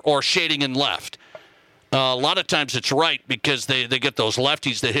field or shading in left. A lot of times it's right because they get those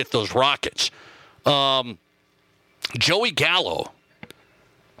lefties that hit those rockets. Joey Gallo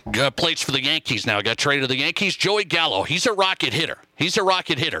plays for the Yankees now. Got traded to the Yankees. Joey Gallo, he's a rocket hitter.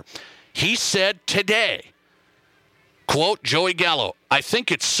 He said today, quote, Joey Gallo, I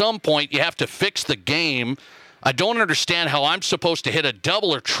think at some point you have to fix the game. I don't understand how I'm supposed to hit a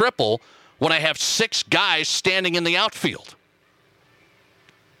double or triple when I have 6 guys standing in the outfield.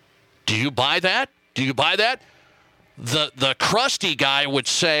 Do you buy that? The crusty guy would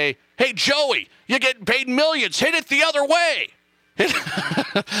say, hey, Joey, you're getting paid millions. Hit it the other way.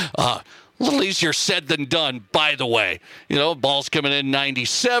 A little easier said than done, by the way. Ball's coming in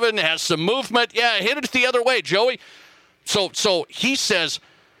 97, has some movement. Yeah, hit it the other way, Joey. So he says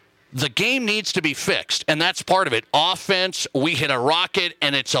the game needs to be fixed, and that's part of it. Offense, we hit a rocket,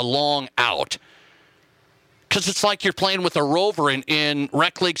 and it's a long out. Because it's like you're playing with a rover in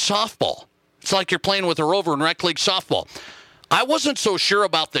rec league softball. I wasn't so sure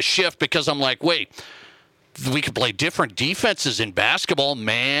about the shift because I'm like, wait, we could play different defenses in basketball,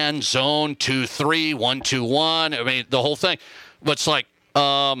 man, zone, 2-3, 1-2-1. I mean, the whole thing. But it's like,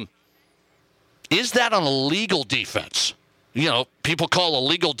 is that an illegal defense? People call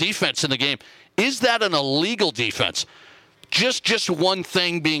illegal defense in the game. Is that an illegal defense? Just one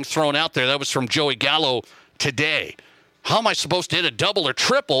thing being thrown out there. That was from Joey Gallo today. How am I supposed to hit a double or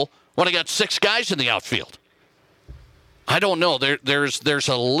triple when I got 6 guys in the outfield? I don't know. There's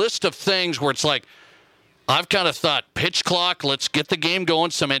a list of things where it's like, I've kind of thought pitch clock, let's get the game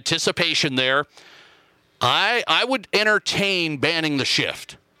going, some anticipation there. I would entertain banning the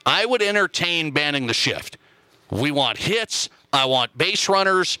shift. We want hits. I want base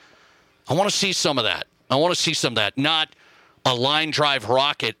runners. I want to see some of that. Not a line drive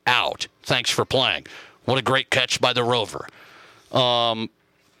rocket out. Thanks for playing. What a great catch by the Rover.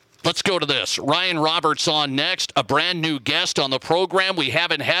 Let's go to this. Ryan Roberts on next, a brand new guest on the program. We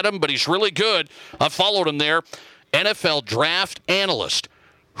haven't had him, but he's really good. I followed him there. NFL Draft Analyst.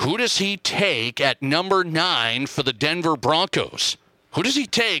 Who does he take at number 9 for the Denver Broncos? Who does he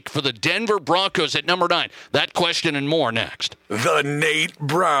take for the Denver Broncos at number 9? That question and more next. The Nate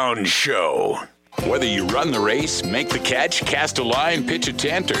Brown Show. Whether you run the race, make the catch, cast a line, pitch a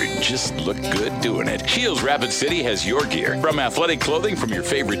tent, or just look good doing it, Shields Rapid City has your gear. From athletic clothing from your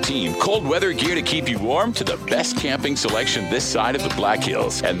favorite team, cold weather gear to keep you warm, to the best camping selection this side of the Black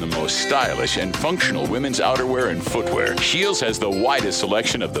Hills, and the most stylish and functional women's outerwear and footwear. Shields has the widest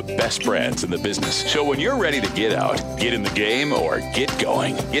selection of the best brands in the business. So when you're ready to get out, get in the game, or get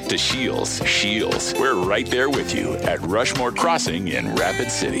going, get to Shields. Shields. We're right there with you at Rushmore Crossing in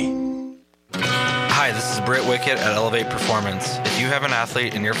Rapid City. Hi, this is Britt Wickett at Elevate Performance. If you have an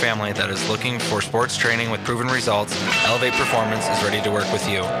athlete in your family that is looking for sports training with proven results, Elevate Performance is ready to work with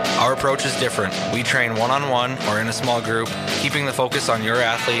you. Our approach is different. We train one-on-one or in a small group, keeping the focus on your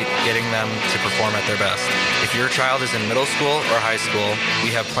athlete, getting them to perform at their best. If your child is in middle school or high school, we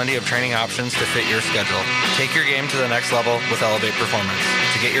have plenty of training options to fit your schedule. Take your game to the next level with Elevate Performance.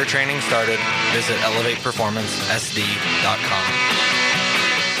 To get your training started, visit elevateperformancesd.com.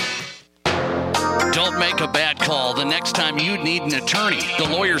 Don't make a bad call the next time you need an attorney. The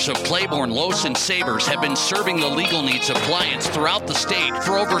lawyers of Claiborne, Lowson, Sabers have been serving the legal needs of clients throughout the state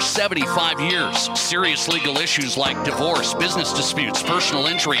for over 75 years. Serious legal issues like divorce, business disputes, personal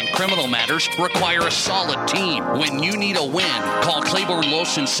injury, and criminal matters require a solid team. When you need a win, call Claiborne,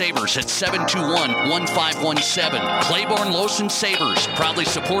 Lowson, Sabers at 721-1517. Claiborne, Lowson, Sabers, proudly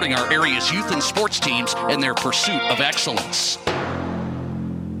supporting our area's youth and sports teams in their pursuit of excellence.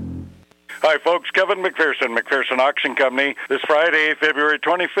 Hi, folks. Kevin McPherson Auction Company. This Friday, February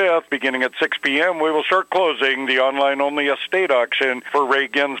 25th, beginning at 6 p.m., we will start closing the online-only estate auction for Ray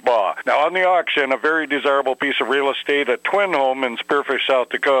Ginsbaugh. Now, on the auction, a very desirable piece of real estate, a twin home in Spearfish, South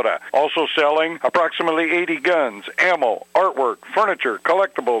Dakota. Also selling approximately 80 guns, ammo, artwork, furniture,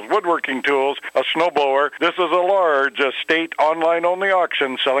 collectibles, woodworking tools, a snowblower. This is a large estate online-only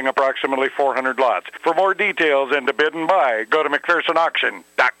auction selling approximately 400 lots. For more details and to bid and buy, go to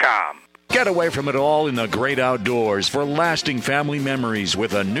McPhersonAuction.com. Get away from it all in the great outdoors for lasting family memories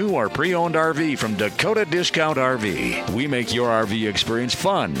with a new or pre-owned RV from Dakota Discount RV. We make your RV experience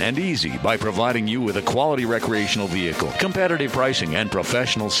fun and easy by providing you with a quality recreational vehicle, competitive pricing, and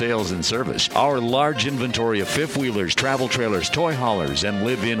professional sales and service. Our large inventory of fifth-wheelers, travel trailers, toy haulers, and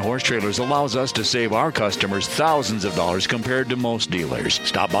live-in horse trailers allows us to save our customers thousands of dollars compared to most dealers.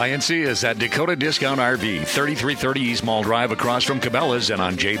 Stop by and see us at Dakota Discount RV, 3330 East Mall Drive across from Cabela's and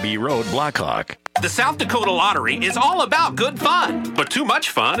on JB Road, Blackhawk. The South Dakota Lottery is all about good fun, but too much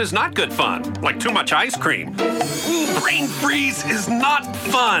fun is not good fun, like too much ice cream. Brain freeze is not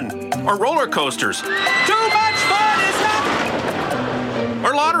fun. Or roller coasters. Too much fun is not...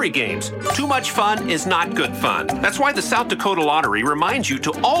 Or lottery games. Too much fun is not good fun. That's why the South Dakota Lottery reminds you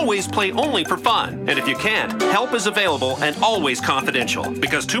to always play only for fun. And if you can't, help is available and always confidential.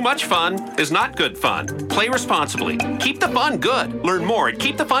 Because too much fun is not good fun. Play responsibly. Keep the fun good. Learn more at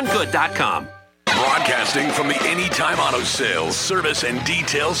keepthefungood.com. Broadcasting from the Anytime Auto Sales, Service, and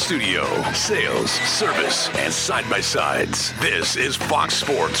Detail Studio. Sales, service, and side-by-sides. This is Fox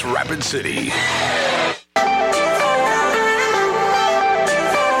Sports Rapid City.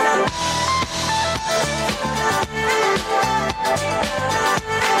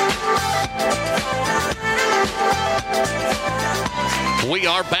 We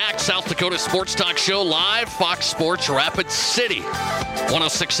are back. South Dakota Sports Talk Show live. Fox Sports Rapid City.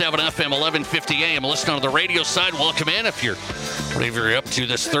 106.7 FM, 1150 AM. Listen on the radio side. Welcome in if you're whatever you're up to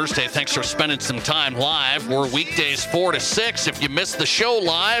this Thursday. Thanks for spending some time live. We're weekdays 4 to 6. If you missed the show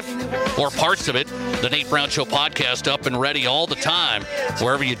live or parts of it, the Nate Brown Show podcast up and ready all the time.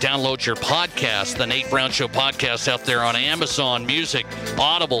 Wherever you download your podcast, the Nate Brown Show podcast out there on Amazon Music,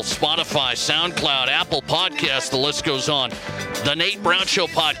 Audible, Spotify, SoundCloud, Apple Podcasts, the list goes on. The Nate Brown Show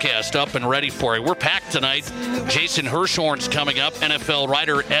podcast up and ready for you. We're packed tonight. Jason Hirschhorn's coming up, NFL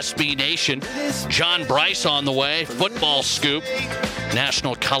writer, SB Nation. John Brice on the way, football scoop.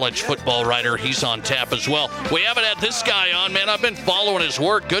 National college football writer, he's on tap as well. We haven't had this guy on, man. I've been following his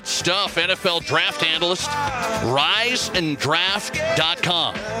work. Good stuff. NFL draft analyst,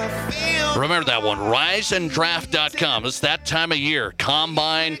 riseanddraft.com. Remember that one, riseanddraft.com. It's that time of year.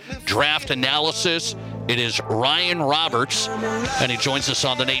 Combine, draft analysis. It is Ryan Roberts, and he joins us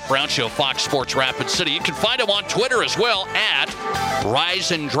on the Nate Brown Show, Fox Sports Rapid City. You can find him on Twitter as well, at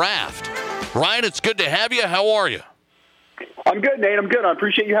Rise and Draft. Ryan, it's good to have you. How are you? I'm good, Nate. I'm good. I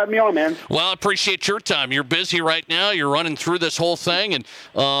appreciate you having me on, man. Well, I appreciate your time. You're busy right now. You're running through this whole thing, and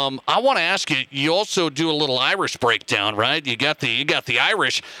I want to ask you. You also do a little Irish breakdown, right? You got the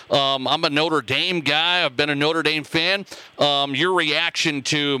Irish. I'm a Notre Dame guy. I've been a Notre Dame fan. Your reaction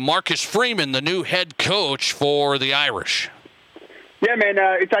to Marcus Freeman, the new head coach for the Irish? Yeah, man,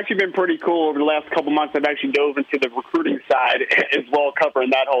 it's actually been pretty cool over the last couple months. I've actually dove into the recruiting side as well,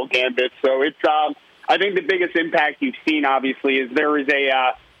 covering that whole gambit. So it's, I think the biggest impact you've seen, obviously, is there's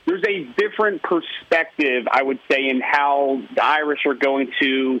a different perspective, I would say, in how the Irish are going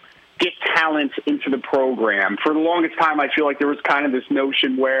to get talent into the program. For the longest time, I feel like there was kind of this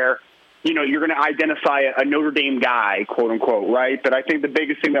notion where, you're going to identify a Notre Dame guy, quote unquote, right? But I think the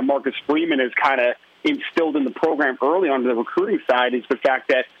biggest thing that Marcus Freeman has kind of instilled in the program early on the recruiting side is the fact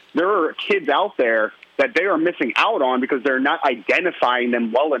that there are kids out there that they are missing out on because they're not identifying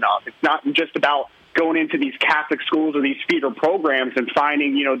them well enough. It's not just about going into these Catholic schools or these feeder programs and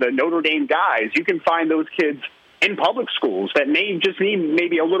finding, the Notre Dame guys. You can find those kids in public schools that may just need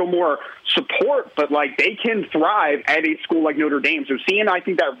maybe a little more support, but they can thrive at a school like Notre Dame. So seeing, I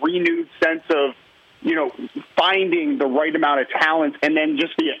think, that renewed sense of, finding the right amount of talent and then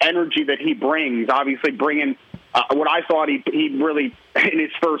just the energy that he brings, obviously bringing what I thought he really, in his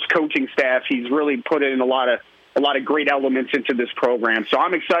first coaching staff, he's really put in a lot of great elements into this program. So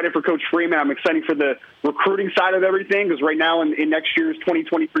I'm excited for Coach Freeman. I'm excited for the recruiting side of everything because right now in next year's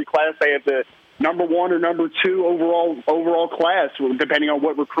 2023 class, they have the number 1 or number 2 overall class, depending on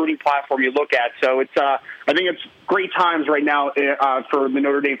what recruiting platform you look at. So it's I think it's great times right now for the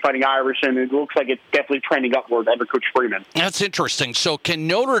Notre Dame Fighting Irish, and it looks like it's definitely trending upward under Coach Freeman. That's interesting. So can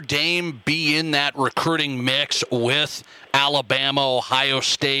Notre Dame be in that recruiting mix with Alabama, Ohio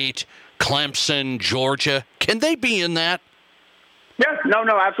State, Clemson, Georgia? Can they be in that? Yes,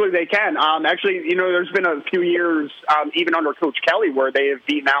 no, absolutely they can. Actually, there's been a few years, even under Coach Kelly, where they have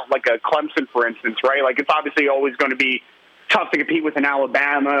beaten out like a Clemson, for instance, right? Like it's obviously always going to be tough to compete with an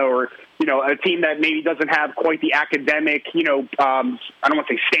Alabama or, a team that maybe doesn't have quite the academic, I don't want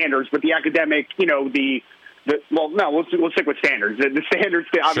to say standards, but the academic, we'll stick with standards. The standards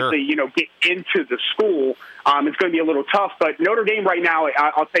to obviously, get into the school, it's going to be a little tough. But Notre Dame right now,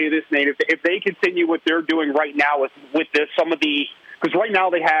 I'll tell you this, Nate, if they continue what they're doing right now with some of the, because right now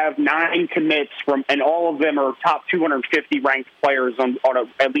they have 9 commits and all of them are top 250 ranked players on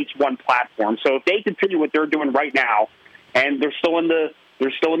at least one platform. So if they continue what they're doing right now, and they're still in the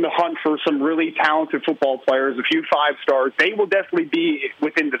hunt for some really talented football players, a few 5-stars, they will definitely be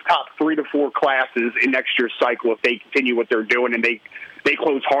within the top 3 to 4 classes in next year's cycle if they continue what they're doing and they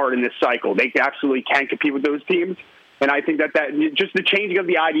close hard in this cycle. They absolutely can compete with those teams. And I think that just the changing of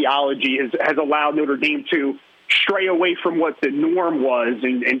the ideology has allowed Notre Dame to stray away from what the norm was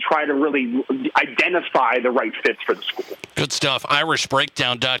and try to really identify the right fits for the school. Good stuff.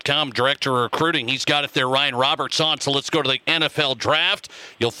 IrishBreakdown.com, Director of Recruiting. He's got it there. Ryan Roberts on. So let's go to the NFL Draft.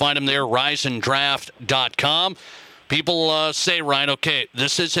 You'll find him there, RiseandDraft.com. People say, Ryan, okay,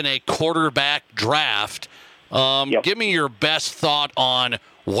 this isn't a quarterback draft. Give me your best thought on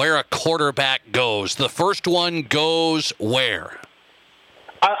where a quarterback goes. The first one goes where?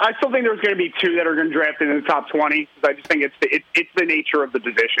 I still think there's going to be 2 that are going to draft in the top 20. I just think it's the nature of the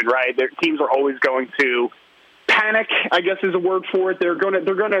position, right? Their teams are always going to panic, I guess is a word for it. They're going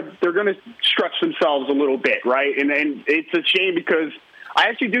to stretch themselves a little bit, right? And it's a shame because I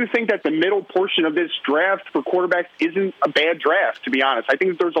actually do think that the middle portion of this draft for quarterbacks isn't a bad draft, to be honest. I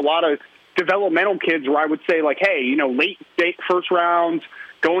think that there's a lot of developmental kids where I would say, late first round,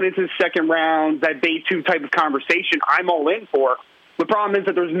 going into the second round, that day 2 type of conversation, I'm all in for. The problem is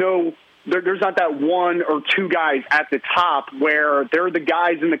that there's not that 1 or 2 guys at the top where they're the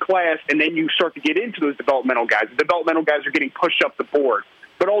guys in the class, and then you start to get into those developmental guys. The developmental guys are getting pushed up the board.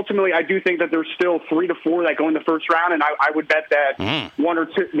 But ultimately, I do think that there's still 3 to 4 that go in the first round, and I would bet that one or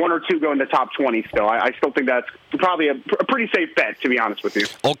two go in the top 20 still. I still think that's probably a pretty safe bet, to be honest with you.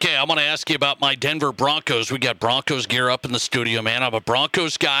 Okay, I want to ask you about my Denver Broncos. We got Broncos gear up in the studio, man. I'm a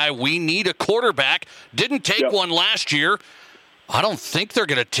Broncos guy. We need a quarterback. Didn't take one last year. I don't think they're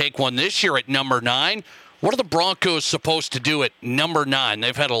going to take one this year at number 9. What are the Broncos supposed to do at number 9?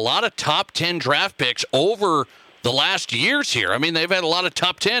 They've had a lot of top 10 draft picks over the last years here. I mean, they've had a lot of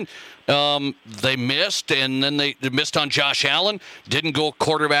top 10. They missed, and then they missed on Josh Allen. Didn't go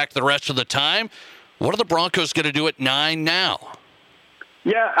quarterback the rest of the time. What are the Broncos going to do at 9 now?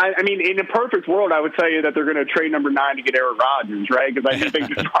 Yeah, I mean, in a perfect world, I would tell you that they're going to trade number 9 to get Aaron Rodgers, right? Because I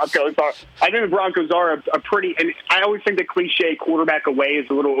think the Broncos are a pretty, and I always think the cliche quarterback away is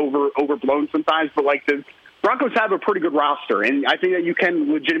a little overblown sometimes, but the Broncos have a pretty good roster, and I think that you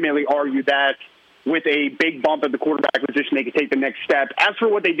can legitimately argue that with a big bump at the quarterback position, they could take the next step. As for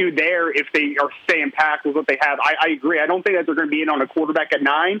what they do there, if they are staying packed with what they have, I agree. I don't think that they're going to be in on a quarterback at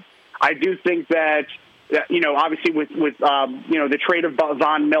 9. I do think that, obviously with the trade of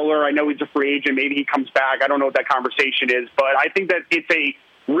Von Miller, I know he's a free agent. Maybe he comes back. I don't know what that conversation is. But I think that it's a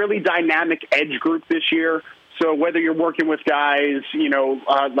really dynamic edge group this year. So whether you're working with guys,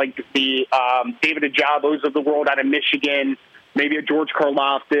 like the David Ajabos of the world out of Michigan, maybe a George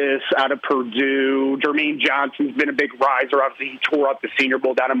Karlaftis out of Purdue, Jermaine Johnson's been a big riser. Obviously, he tore up the Senior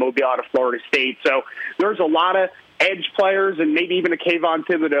Bowl down in Mobile out of Florida State. So there's a lot of edge players, and maybe even a Kayvon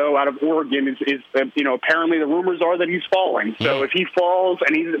Thibodeau out of Oregon is apparently the rumors are that he's falling. So if he falls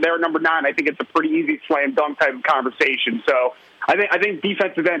and he's there at number 9, I think it's a pretty easy slam dunk type of conversation. So I think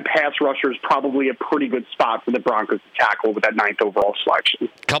defensive end pass rusher is probably a pretty good spot for the Broncos to tackle with that 9th overall selection.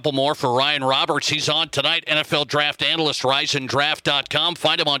 Couple more for Ryan Roberts. He's on tonight, NFL Draft Analyst, RiseandDraft.com.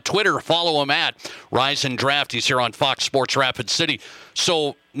 Find him on Twitter. Follow him at Rise and Draft. He's here on Fox Sports Rapid City.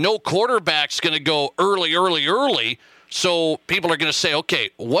 So no quarterback's going to go early. So people are going to say, okay,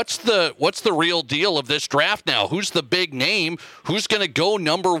 what's the real deal of this draft now? Who's the big name? Who's going to go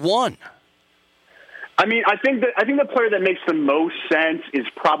number 1? I mean, I think the player that makes the most sense is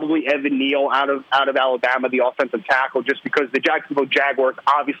probably Evan Neal out of Alabama, the offensive tackle, just because the Jacksonville Jaguars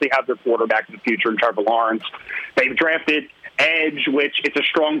obviously have their quarterback in the future in Trevor Lawrence. They've drafted edge, which it's a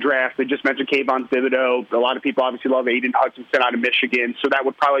strong draft. They just mentioned Kayvon Thibodeau. A lot of people obviously love Aiden Hutchinson out of Michigan, so that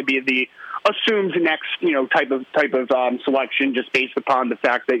would probably be the assumed next type of selection, just based upon the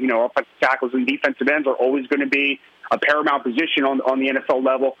fact that offensive tackles and defensive ends are always going to be a paramount position on the NFL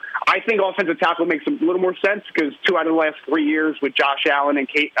level. I think offensive tackle makes a little more sense because 2 out of the last 3 years with Josh Allen and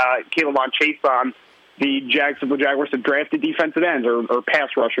Caleb on Chason, the Jacksonville Jaguars have drafted defensive ends or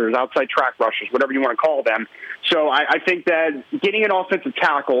pass rushers, outside track rushers, whatever you want to call them. So I think that getting an offensive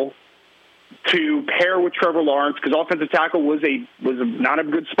tackle to pair with Trevor Lawrence, because offensive tackle was not a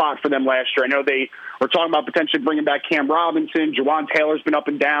good spot for them last year. I know they were talking about potentially bringing back Cam Robinson. Jawan Taylor's been up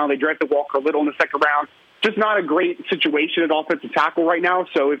and down. They drafted Walker Little in the 2nd round. Just not a great situation at offensive tackle right now.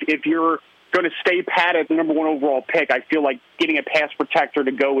 So if you're going to stay pat at the number 1 overall pick, I feel like getting a pass protector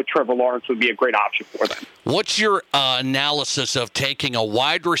to go with Trevor Lawrence would be a great option for them. What's your analysis of taking a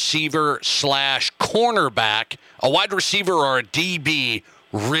wide receiver / cornerback, a wide receiver or a DB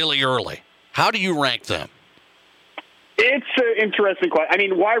really early? How do you rank them? It's an interesting question. I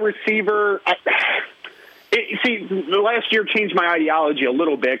mean, wide receiver... the last year changed my ideology a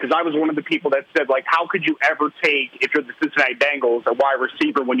little bit because I was one of the people that said, like, how could you ever take, if you're the Cincinnati Bengals, a wide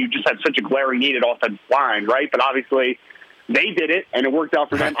receiver when you just had such a glaring need at offensive line, right? But obviously they did it, and it worked out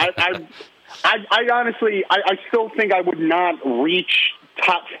for them. I honestly still think I would not reach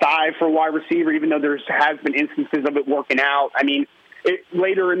top 5 for wide receiver, even though there has been instances of it working out. I mean,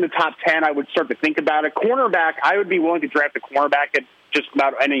 later in the top 10, I would start to think about it. Cornerback, I would be willing to draft a cornerback at just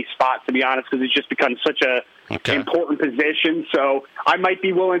about any spot, to be honest, because it's just become such a important position. So I might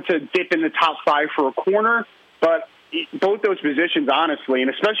be willing to dip in the top 5 for a corner, but both those positions, honestly,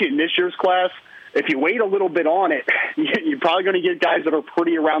 and especially in this year's class, if you wait a little bit on it, you're probably going to get guys that are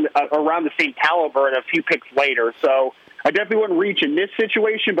pretty around the same caliber and a few picks later. So I definitely wouldn't reach in this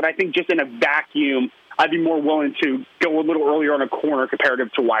situation, but I think just in a vacuum, I'd be more willing to go a little earlier on a corner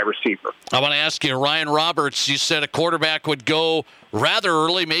comparative to wide receiver. I want to ask you, Ryan Roberts, you said a quarterback would go rather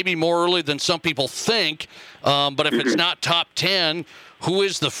early, maybe more early than some people think. But if it's not top 10, who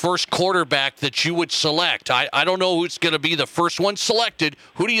is the first quarterback that you would select? I don't know who's going to be the first one selected.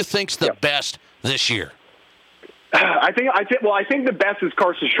 Who do you think's the best this year? I think the best is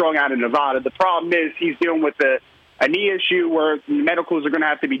Carson Strong out of Nevada. The problem is he's dealing with a knee issue where medicals are going to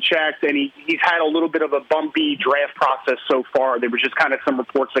have to be checked, and he's had a little bit of a bumpy draft process so far. There was just kind of some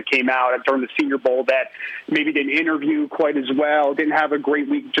reports that came out during the Senior Bowl that maybe didn't interview quite as well, didn't have a great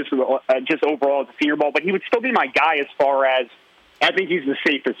week just overall at the Senior Bowl, but he would still be my guy as far as I think he's the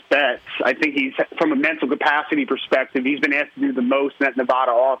safest bet. I think he's, from a mental capacity perspective, he's been asked to do the most in that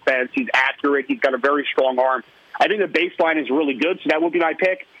Nevada offense. He's accurate. He's got a very strong arm. I think the baseline is really good, so that would be my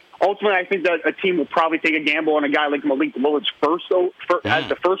pick. Ultimately, I think that a team will probably take a gamble on a guy like Malik Willis as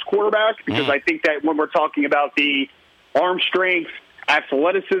the first quarterback, because I think that when we're talking about the arm strength,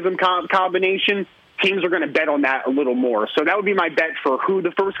 athleticism combination, teams are going to bet on that a little more. So that would be my bet for who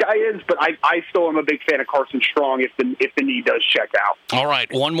the first guy is, but I still am a big fan of Carson Strong if the knee does check out. All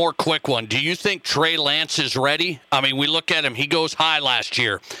right, one more quick one. Do you think Trey Lance is ready? I mean, we look at him. He goes high last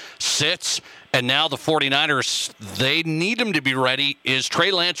year, sits, and now the 49ers, they need him to be ready. Is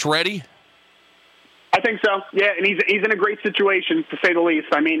Trey Lance ready? I think so, yeah, and he's in a great situation, to say the least.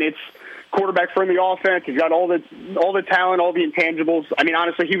 I mean, it's quarterback-friendly offense. He's got all the talent, all the intangibles. I mean,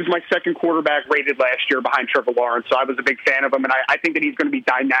 honestly, he was my second quarterback rated last year behind Trevor Lawrence, so I was a big fan of him, and I think that he's going to be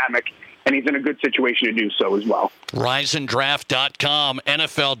dynamic, and he's in a good situation to do so as well. RiseandDraft.com,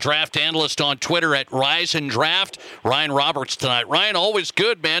 NFL Draft Analyst on Twitter at RiseandDraft. Ryan Roberts tonight. Ryan, always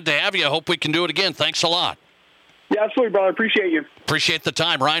good, man, to have you. I hope we can do it again. Thanks a lot. Yeah, absolutely, brother. Appreciate you. Appreciate the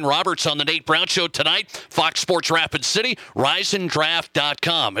time. Ryan Roberts on the Nate Brown Show tonight. Fox Sports Rapid City,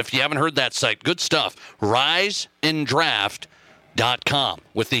 riseanddraft.com. If you haven't heard that site, good stuff. riseanddraft.com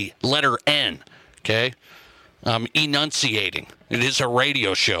with the letter N. Okay? I'm enunciating. It is a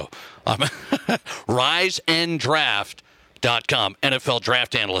radio show. riseanddraft.com. NFL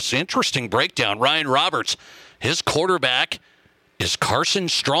Draft Analyst. Interesting breakdown. Ryan Roberts, his quarterback is Carson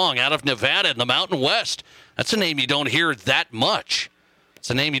Strong out of Nevada in the Mountain West. That's a name you don't hear that much. It's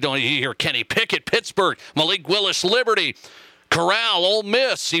a name you don't hear. Kenny Pickett, Pittsburgh, Malik Willis, Liberty, Corral, Ole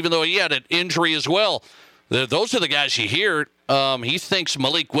Miss, even though he had an injury as well. Those are the guys you hear. He thinks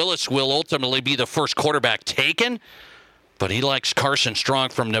Malik Willis will ultimately be the first quarterback taken, but he likes Carson Strong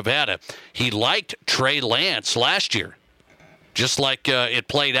from Nevada. He liked Trey Lance last year, just like it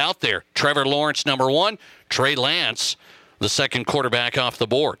played out there. Trevor Lawrence, number one. Trey Lance, the second quarterback off the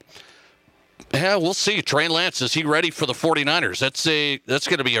board. Yeah, we'll see. Trey Lance, is he ready for the 49ers? That's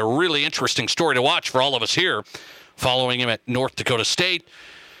going to be a really interesting story to watch for all of us here, following him at North Dakota State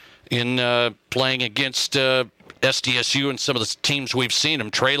in playing against SDSU and some of the teams we've seen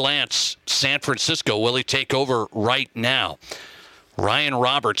him. Trey Lance, San Francisco, will he take over right now? Ryan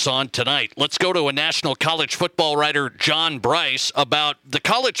Roberts on tonight. Let's go to a national college football writer, John Brice, about the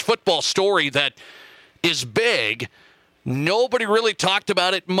college football story that is big. Nobody really talked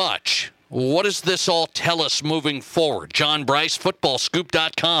about it much. What does this all tell us moving forward? John Brice,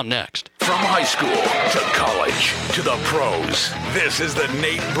 footballscoop.com next. From high school to college to the pros, this is the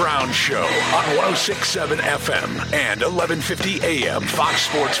Nate Brown Show on 106.7 FM and 1150 AM Fox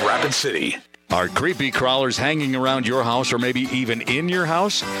Sports Rapid City. Are creepy crawlers hanging around your house or maybe even in your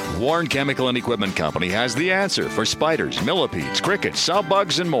house? Warren Chemical and Equipment Company has the answer for spiders, millipedes, crickets, sow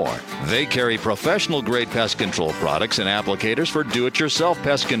bugs, and more. They carry professional-grade pest control products and applicators for do-it-yourself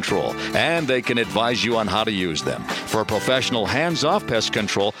pest control, and they can advise you on how to use them. For professional hands-off pest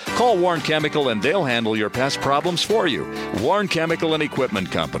control, call Warren Chemical and they'll handle your pest problems for you. Warren Chemical and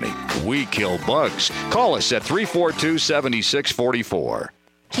Equipment Company. We kill bugs. Call us at 342-7644.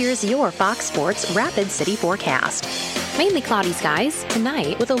 Here's your Fox Sports Rapid City forecast. Mainly cloudy skies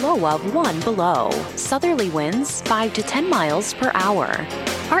tonight with a low of 1 below. Southerly winds 5 to 10 miles per hour.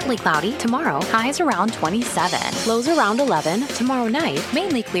 Partly cloudy tomorrow, highs around 27. Lows around 11. Tomorrow night,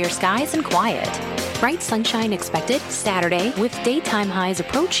 mainly clear skies and quiet. Bright sunshine expected Saturday with daytime highs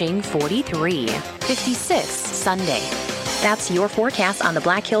approaching 43. 56 Sunday. That's your forecast on the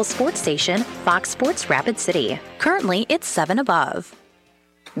Black Hills Sports Station, Fox Sports Rapid City. Currently, it's 7 above.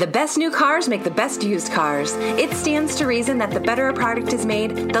 The best new cars make the best used cars. It stands to reason that the better a product is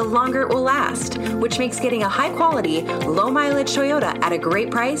made, the longer it will last, which makes getting a high-quality, low-mileage Toyota at a great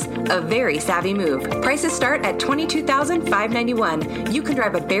price a very savvy move. Prices start at $22,591. You can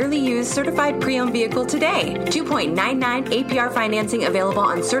drive a barely used certified pre-owned vehicle today. 2.99 APR financing available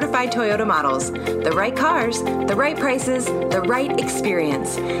on certified Toyota models. The right cars, the right prices, the right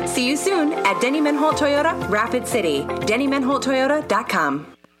experience. See you soon at Denny Menholt Toyota, Rapid City. DennyMenholtToyota.com.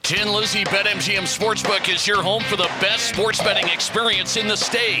 Tin Lizzie BetMGM Sportsbook is your home for the best sports betting experience in the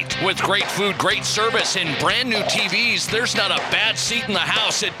state. With great food, great service, and brand new TVs, there's not a bad seat in the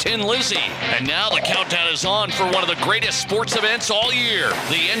house at Tin Lizzie. And now the countdown is on for one of the greatest sports events all year,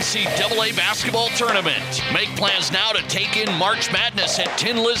 the NCAA Basketball Tournament. Make plans now to take in March Madness at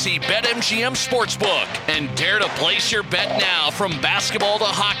Tin Lizzie BetMGM Sportsbook. And dare to place your bet now from basketball to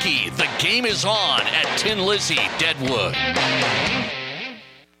hockey. The game is on at Tin Lizzie Deadwood.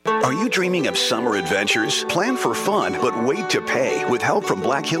 Are you dreaming of summer adventures? Plan for fun, but wait to pay with help from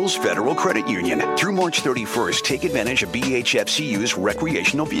Black Hills Federal Credit Union. Through March 31st, take advantage of BHFCU's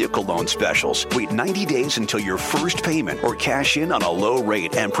recreational vehicle loan specials. Wait 90 days until your first payment or cash in on a low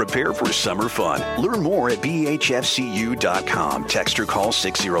rate and prepare for summer fun. Learn more at BHFCU.com. Text or call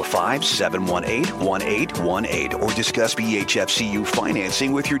 605-718-1818 or discuss BHFCU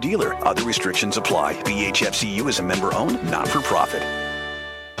financing with your dealer. Other restrictions apply. BHFCU is a member-owned, not-for-profit.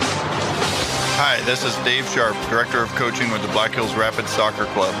 Hi, this is Dave Sharp, Director of Coaching with the Black Hills Rapids Soccer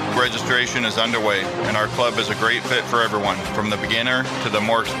Club. Registration is underway, and our club is a great fit for everyone, from the beginner to the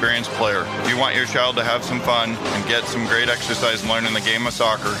more experienced player. If you want your child to have some fun and get some great exercise learning the game of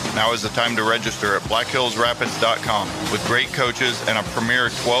soccer, now is the time to register at blackhillsrapids.com. With great coaches and a premier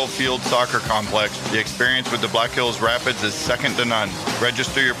 12-field soccer complex, the experience with the Black Hills Rapids is second to none.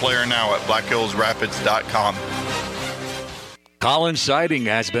 Register your player now at blackhillsrapids.com. Collins Siding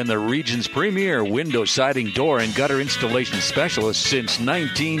has been the region's premier window siding, door, and gutter installation specialist since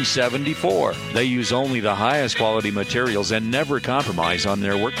 1974. They use only the highest quality materials and never compromise on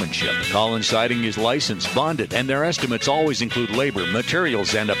their workmanship. Collins Siding is licensed, bonded, and their estimates always include labor,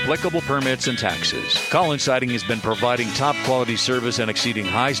 materials, and applicable permits and taxes. Collins Siding has been providing top quality service and exceeding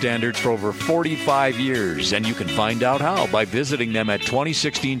high standards for over 45 years, and you can find out how by visiting them at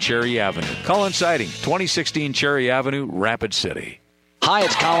 2016 Cherry Avenue. Collins Siding, 2016 Cherry Avenue, Rapid City. Hi,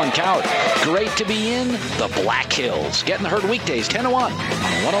 it's Colin Coward. Great to be in the Black Hills. Getting the herd weekdays 10 to 1 on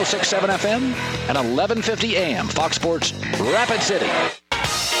 106.7 FM and 1150 AM. Fox Sports Rapid City.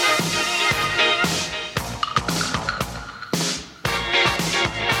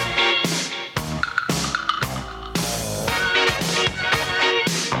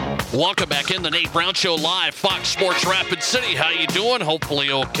 Welcome back in the Nate Brown Show live, Fox Sports Rapid City. How you doing?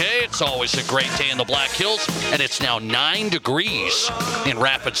 Hopefully okay. It's always a great day in the Black Hills, and it's now 9 degrees in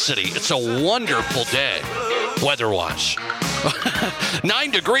Rapid City. It's a wonderful day, weather-wise.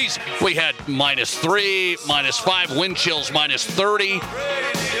 9 degrees. We had -3, -5, wind chills -30.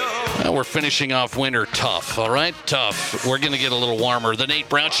 We're finishing off winter tough, all right? Tough. We're going to get a little warmer. The Nate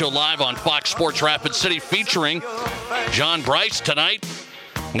Brown Show live on Fox Sports Rapid City featuring John Brice tonight.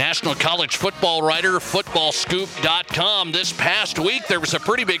 National college football writer, footballscoop.com. This past week, there was a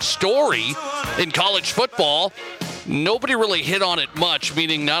pretty big story in college football. Nobody really hit on it much,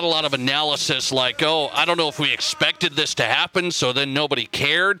 meaning not a lot of analysis like, oh, I don't know if we expected this to happen, so then nobody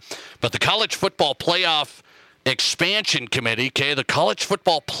cared. But the College Football Playoff Expansion Committee, okay, the College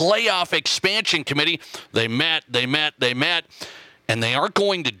Football Playoff Expansion Committee, they met. And they aren't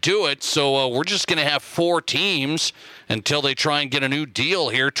going to do it, so we're just going to have 4 teams until they try and get a new deal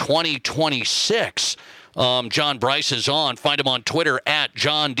here, 2026. John Brice is on. Find him on Twitter at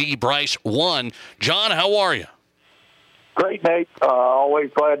JohnDBrice1. John, how are you? Great, Nate.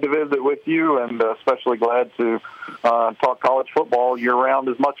 Always glad to visit with you, and especially glad to talk college football year-round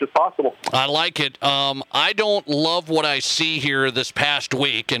as much as possible. I like it. I don't love what I see here this past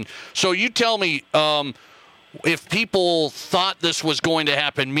week, and so you tell me if people thought this was going to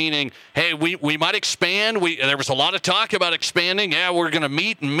happen, meaning, hey, we might expand. There was a lot of talk about expanding. Yeah, we're going to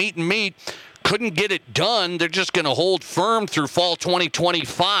meet. Couldn't get it done. They're just going to hold firm through fall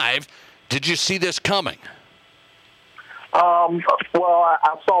 2025. Did you see this coming? Well,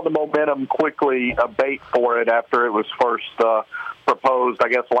 I saw the momentum quickly abate for it after it was first proposed, I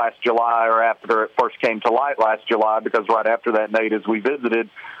guess, last July, or after it first came to light last July, because right after that, Nate, as we visited,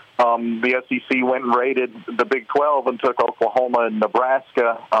 the SEC went and raided the Big 12 and took Oklahoma and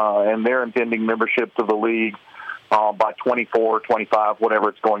Nebraska and their impending membership to the league by 24, 25, whatever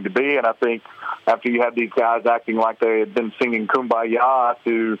it's going to be. And I think after you had these guys acting like they had been singing Kumbaya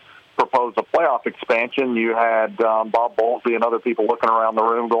to propose a playoff expansion, you had Bob Bowlesby and other people looking around the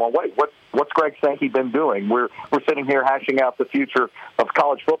room going, wait, what's Greg Sankey been doing? We're sitting here hashing out the future of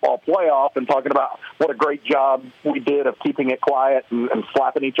college football playoff and talking about what a great job we did of keeping it quiet and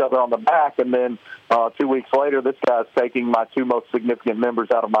slapping each other on the back. And then 2 weeks later, this guy's taking my 2 most significant members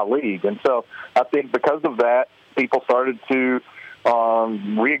out of my league. And so I think because of that, people started to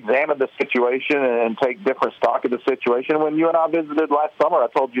re-examine the situation and take different stock of the situation. When you and I visited last summer, I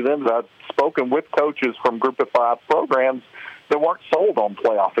told you then that I'd spoken with coaches from Group of 5 programs that weren't sold on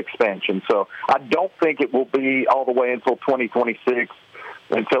playoff expansion. So I don't think it will be all the way until 2026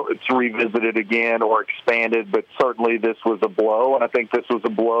 until it's revisited again or expanded, but certainly this was a blow, and I think this was a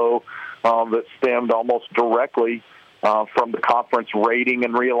blow that stemmed almost directly from the conference rating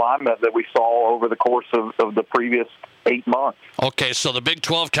and realignment that we saw over the course of the previous 8 months. Okay, so the Big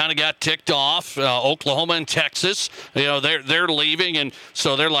 12 kind of got ticked off. Oklahoma and Texas, they're leaving, and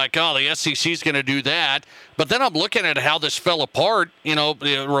so they're like, oh, the SEC's going to do that. But then I'm looking at how this fell apart.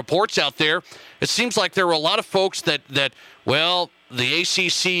 Reports out there. It seems like there were a lot of folks that well, the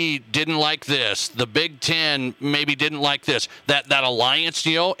ACC didn't like this. The Big Ten maybe didn't like this. That alliance,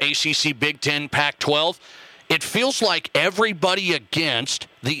 ACC, Big Ten, Pac-12. It feels like everybody against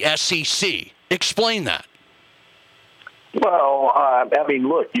the SEC. Explain that. Well,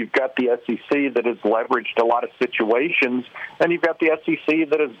 look, you've got the SEC that has leveraged a lot of situations, and you've got the SEC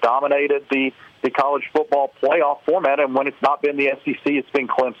that has dominated the college football playoff format, and when it's not been the SEC, it's been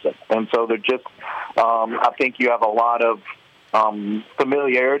Clemson. And so they're just, I think you have a lot of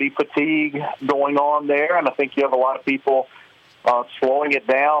familiarity fatigue going on there, and I think you have a lot of people slowing it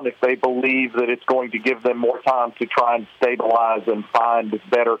down if they believe that it's going to give them more time to try and stabilize and find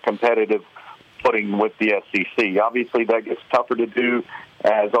better competitive footing with the SEC. Obviously, that gets tougher to do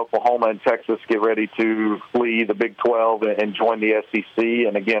as Oklahoma and Texas get ready to flee the Big 12 and join the SEC.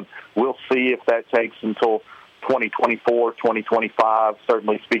 And again, we'll see if that takes until 2024, 2025,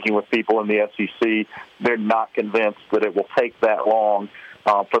 certainly speaking with people in the SEC, they're not convinced that it will take that long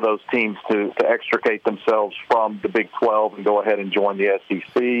for those teams to extricate themselves from the Big 12 and go ahead and join the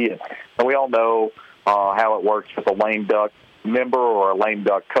SEC. And we all know how it works with a lame duck member or a lame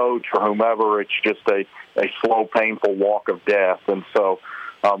duck coach or whomever. It's just a slow, painful walk of death. And so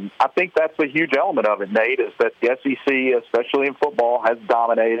I think that's a huge element of it, Nate, is that the SEC, especially in football, has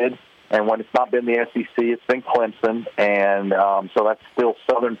dominated. And when it's not been the SEC, it's been Clemson. And so that's still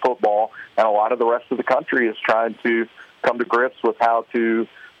Southern football. And a lot of the rest of the country is trying to come to grips with how to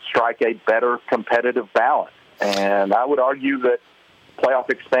strike a better competitive balance. And I would argue that playoff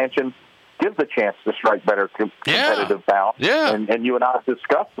expansion gives a chance to strike better competitive balance. Yeah. And you and I have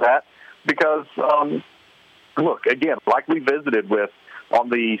discussed that because, look, again, like we visited with on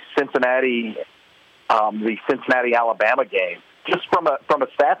the Cincinnati Alabama game, just from a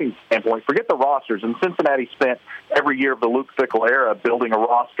staffing standpoint, forget the rosters. And Cincinnati spent every year of the Luke Fickell era building a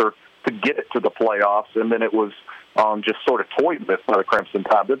roster to get it to the playoffs, and then it was just sort of toyed with by the Crimson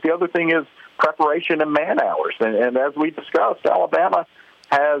Tide. But the other thing is preparation and man hours. And as we discussed, Alabama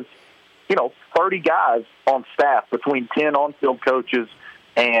has 30 guys on staff between 10 on-field coaches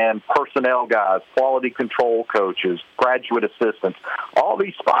and personnel guys, quality control coaches, graduate assistants, all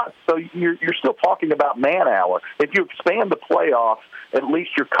these spots. So you're still talking about man hour. If you expand the playoffs, at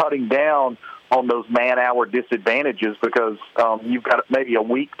least you're cutting down on those man hour disadvantages because you've got maybe a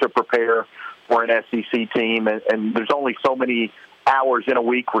week to prepare for an SEC team, and there's only so many hours in a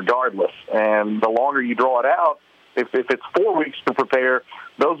week regardless. And the longer you draw it out, if it's 4 weeks to prepare,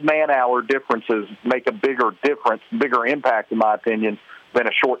 those man-hour differences make a bigger difference, bigger impact, in my opinion, than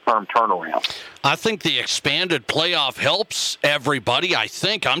a short-term turnaround. I think the expanded playoff helps everybody. I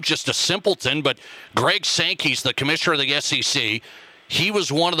think I'm just a simpleton, but Greg Sankey's the commissioner of the SEC. He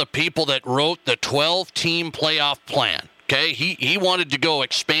was one of the people that wrote the 12-team playoff plan. Okay, he wanted to go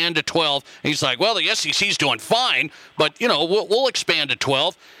expand to 12. He's like, well, the SEC's doing fine, but, we'll expand to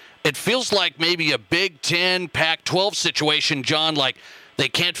 12. It feels like maybe a Big Ten, Pac-12 situation, John, like they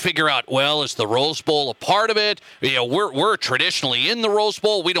can't figure out, well, is the Rose Bowl a part of it? We're traditionally in the Rose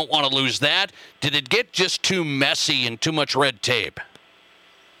Bowl. We don't want to lose that. Did it get just too messy and too much red tape?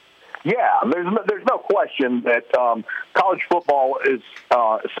 Yeah, there's no question that college football is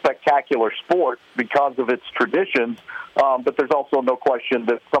a spectacular sport because of its traditions, but there's also no question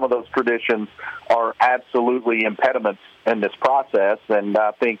that some of those traditions are absolutely impediments in this process, and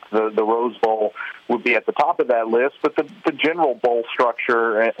I think the Rose Bowl would be at the top of that list, but the general bowl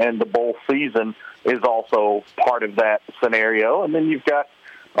structure and the bowl season is also part of that scenario, and then you've got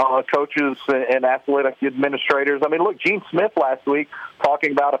coaches and athletic administrators. I mean, look, Gene Smith last week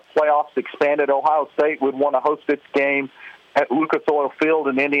talking about if playoffs expanded, Ohio State would want to host its game at Lucas Oil Field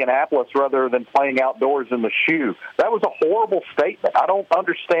in Indianapolis rather than playing outdoors in the shoe. That was a horrible statement. I don't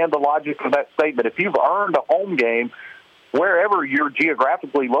understand the logic of that statement. If you've earned a home game, wherever you're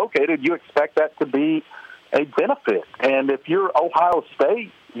geographically located, you expect that to be a benefit. And if you're Ohio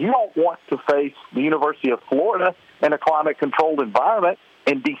State, you don't want to face the University of Florida in a climate-controlled environment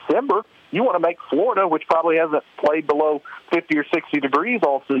in December. You want to make Florida, which probably hasn't played below 50 or 60 degrees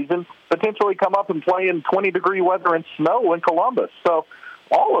all season, potentially come up and play in 20-degree weather and snow in Columbus. So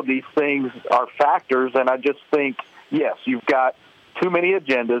all of these things are factors, and I just think, yes, you've got too many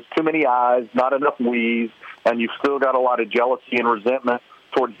agendas, too many eyes, not enough we's, and you've still got a lot of jealousy and resentment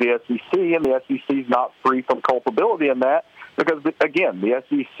towards the SEC, and the SEC is not free from culpability in that because, again, the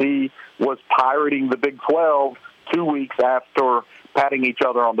SEC was pirating the Big 12 2 weeks after patting each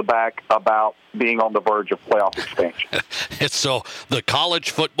other on the back about being on the verge of playoff expansion. So the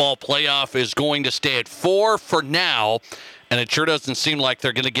college football playoff is going to stay at 4 for now, and it sure doesn't seem like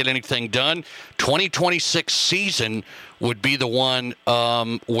they're going to get anything done. 2026 season would be the one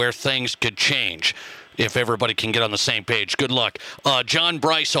where things could change if everybody can get on the same page. Good luck. John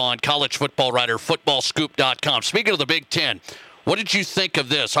Brice on, college football writer, footballscoop.com. Speaking of the Big Ten, what did you think of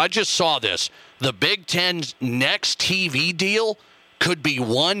this? I just saw this. The Big Ten's next TV deal could be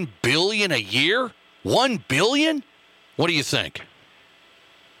 $1 billion a year. $1 billion? What do you think?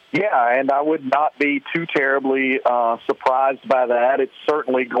 Yeah, and I would not be too terribly surprised by that. It's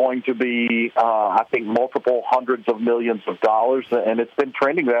certainly going to be, I think, multiple hundreds of millions of dollars, and it's been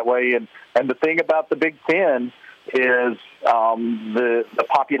trending that way. And the thing about the Big Ten is the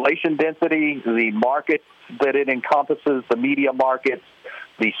population density, the market that it encompasses, the media markets,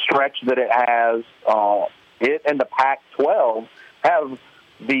 the stretch that it has. It and the Pac-12 have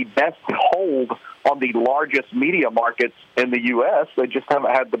the best hold on the largest media markets in the U.S. They just haven't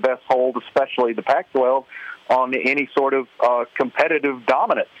had the best hold, especially the Pac-12, on any sort of competitive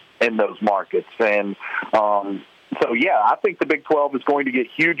dominance in those markets. And so, yeah, I think the Big 12 is going to get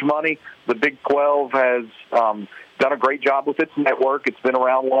huge money. The Big 12 has done a great job with its network. It's been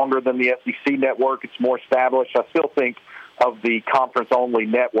around longer than the SEC network. It's more established. I still think of the conference-only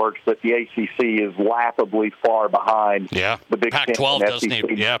networks that the ACC is laughably far behind. Yeah, the Big Pac-12 Ten doesn't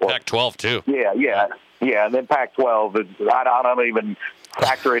even. Yeah, Pac-12 too. Yeah, and then Pac-12 is I don't even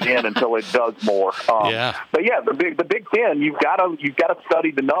factor it in until it does more. But yeah, the Big Ten, you've got to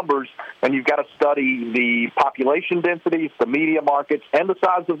study the numbers, and you've got to study the population densities, the media markets, and the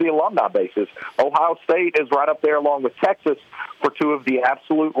size of the alumni bases. Ohio State is right up there along with Texas for two of the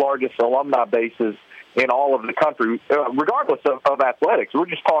absolute largest alumni bases in all of the country, regardless of athletics. We're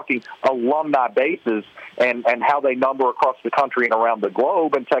just talking alumni bases and how they number across the country and around the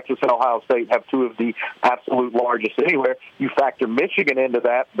globe. And Texas and Ohio State have two of the absolute largest anywhere. You factor Michigan into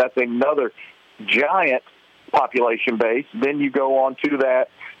that, that's another giant population base. Then you go on to that,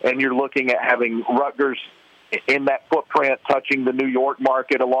 and you're looking at having Rutgers in that footprint, touching the New York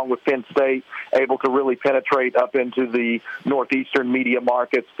market along with Penn State, able to really penetrate up into the northeastern media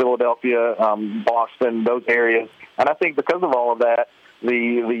markets, Philadelphia, Boston, those areas. And I think because of all of that,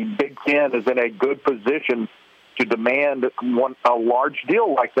 the Big Ten is in a good position to demand a large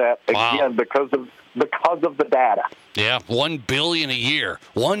deal like that, again, because of the data. Yeah, $1 billion a year.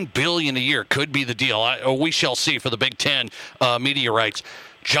 $1 billion a year could be the deal. We shall see for the Big Ten media rights.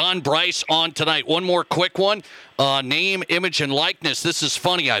 John Brice on tonight. One more quick one. Name, image, and likeness. This is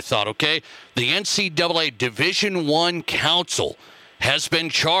funny, I thought, okay? The NCAA Division I Council has been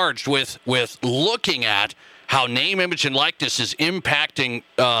charged with looking at how name, image, and likeness is impacting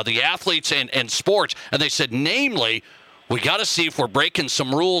the athletes and sports. And they said, namely, we got to see if we're breaking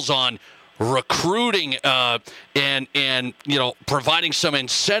some rules on recruiting and providing some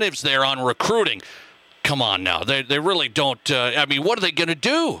incentives there on recruiting. Come on now. They really don't. I mean, what are they going to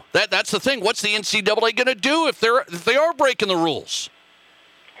do? That's the thing. What's the NCAA going to do if they are breaking the rules?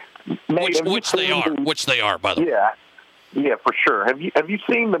 Which they are, by the way. Yeah, for sure. Have you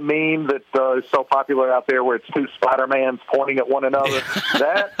seen the meme that is so popular out there where it's two Spider-Mans pointing at one another?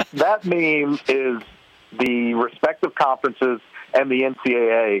 that meme is the respective conferences and the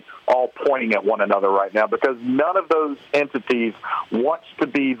NCAA all pointing at one another right now, because none of those entities wants to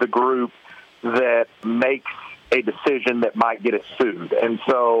be the group that makes a decision that might get us sued. And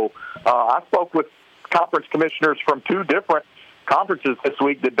so I spoke with conference commissioners from two different conferences this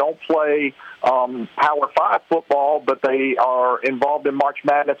week that don't play Power 5 football, but they are involved in March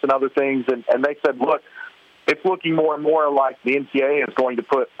Madness and other things. And they said, look, it's looking more and more like the NCAA is going to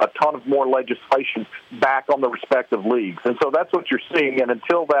put a ton of more legislation back on the respective leagues. And so that's what you're seeing. And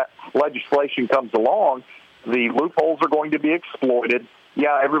until that legislation comes along, the loopholes are going to be exploited.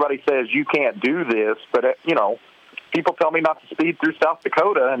 Yeah, everybody says you can't do this, but, people tell me not to speed through South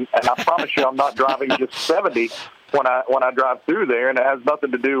Dakota, and I promise you I'm not driving just 70 when I drive through there, and it has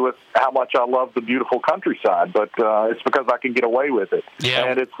nothing to do with how much I love the beautiful countryside, but it's because I can get away with it. Yeah.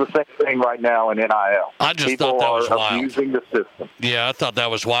 And it's the same thing right now in NIL. I just thought that was wild. Abusing the system. Yeah, I thought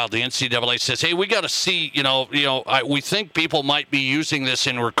that was wild. The NCAA says, hey, we got to see, we think people might be using this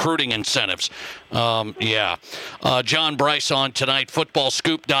in recruiting incentives. John Brice on tonight,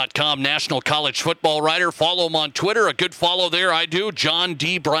 footballscoop.com, national college football writer. Follow him on Twitter. A good follow there, I do. John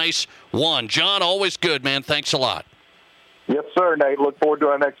D. Brice 1. John, always good, man. Thanks a lot. Yes, sir, Nate. Look forward to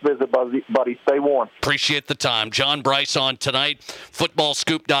our next visit, buddy. Stay warm. Appreciate the time. John Brice on tonight,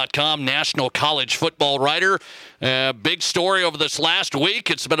 footballscoop.com, national college football writer. Big story over this last week.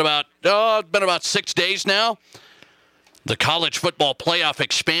 It's been about 6 days now. The College Football Playoff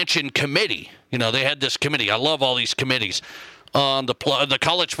Expansion Committee. They had this committee. I love all these committees. The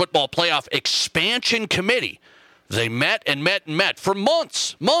College Football Playoff Expansion Committee. They met for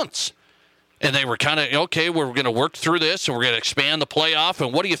months. And they were kind of, okay, we're going to work through this, and we're going to expand the playoff.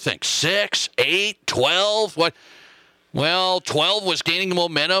 And what do you think, 6, 8, 12? What? Well, 12 was gaining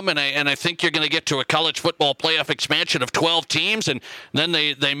momentum, and I think you're going to get to a college football playoff expansion of 12 teams. And then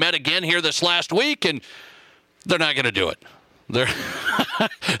they met again here this last week, and they're not going to do it.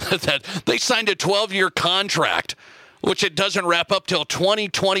 They signed a 12-year contract, which it doesn't wrap up till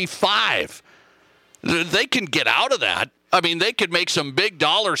 2025. They can get out of that. I mean, they could make some big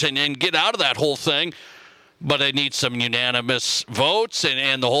dollars and get out of that whole thing, but they need some unanimous votes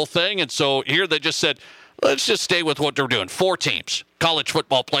and the whole thing. And so here they just said, let's just stay with what they're doing. 4 teams. College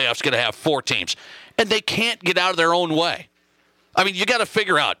football playoffs going to have 4 teams. And they can't get out of their own way. I mean, you got to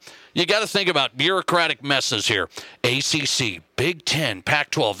figure out. You got to think about bureaucratic messes here. ACC, Big Ten,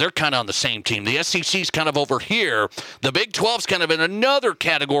 Pac-12, they're kind of on the same team. The SEC's kind of over here. The Big 12's kind of in another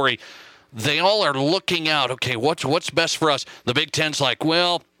category. they all are looking out. Okay, what's best for us? The Big Ten's like,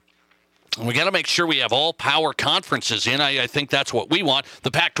 well, we got to make sure we have all power conferences in. I think that's what we want.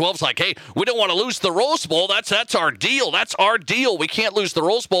 The Pac-12's like, hey, we don't want to lose the Rose Bowl. That's our deal. That's our deal. We can't lose the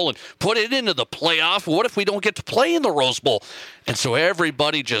Rose Bowl and put it into the playoff. What if we don't get to play in the Rose Bowl? And so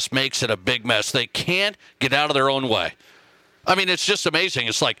everybody just makes it a big mess. They can't get out of their own way. I mean, it's just amazing.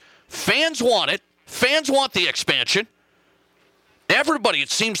 It's like fans want it. Fans want the expansion. Everybody, it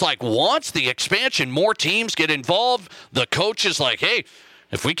seems like, wants the expansion. More teams get involved. The coach is like, hey,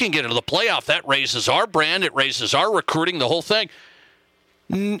 if we can get into the playoff, that raises our brand. It raises our recruiting, the whole thing.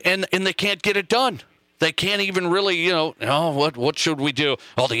 And they can't get it done. They can't even really, what should we do?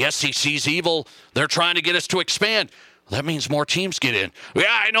 Oh, the SEC's evil. They're trying to get us to expand. That means more teams get in. Yeah,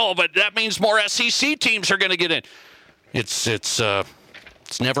 I know, but that means more SEC teams are going to get in. It's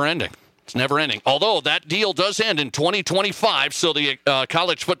never ending. It's never ending. Although that deal does end in 2025, so the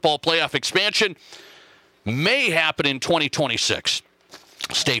college football playoff expansion may happen in 2026.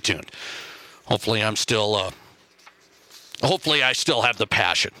 Stay tuned. Hopefully I still have the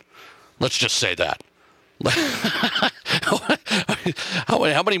passion. Let's just say that.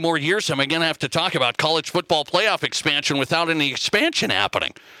 How many more years am I going to have to talk about college football playoff expansion without any expansion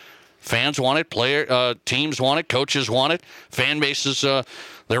happening? Fans want it, teams want it, coaches want it, fan bases,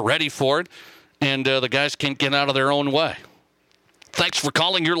 they're ready for it, and the guys can't get out of their own way. Thanks for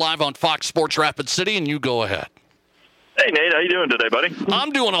calling. You're live on Fox Sports Rapid City, and you go ahead. Hey, Nate, how you doing today, buddy?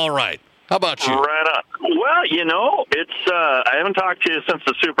 I'm doing all right. How about you? Right on. Well, it's I haven't talked to you since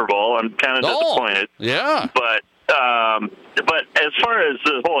the Super Bowl. I'm kind of disappointed. Yeah. But as far as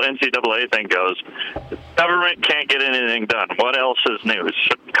the whole NCAA thing goes, government can't get anything done. What else is news?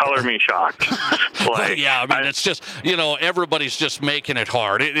 Color me shocked. Yeah, I mean, it's just, everybody's just making it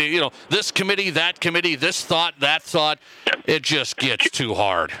hard. This committee, that committee, this thought, that thought, it just gets too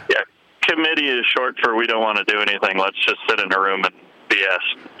hard. Yeah. Committee is short for we don't want to do anything. Let's just sit in a room and BS.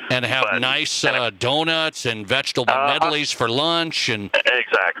 And have nice donuts and vegetable medleys for lunch. And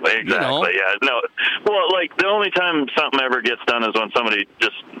Exactly. Yeah. No. Well, the only time something ever gets done is when somebody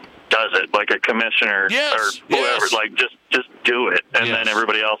just does it, like a commissioner or whoever. Just do it, and then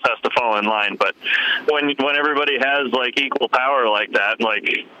everybody else has to fall in line. But when everybody has equal power like that,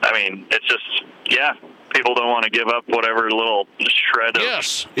 it's just people don't want to give up whatever little shred of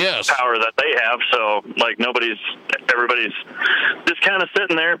power that they have. So, everybody's just kind of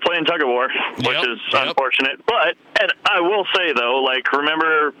sitting there playing tug of war, which is unfortunate. But, and I will say though,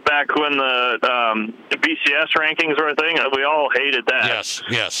 remember back when the BCS rankings were a thing? We all hated that.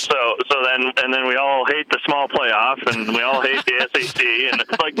 Yes. So then we all hate the small playoff, and we all hate the SEC, and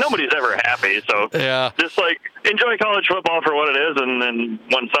it's nobody's ever happy. So just enjoy college football for what it is, and then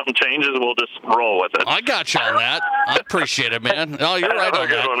when something changes, we'll just roll with it. I got you on that. I appreciate it, man. Oh, you're right on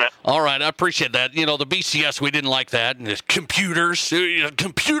that. One, all right, I appreciate that. The BCS, we didn't like that. And the computers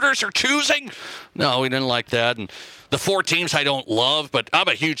are choosing. No, we didn't like that. And the 4 teams I don't love, but I'm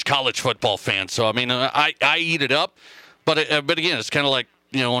a huge college football fan. So, I mean, I eat it up. But again, it's kind of like,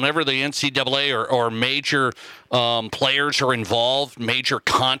 whenever the NCAA or major players are involved, major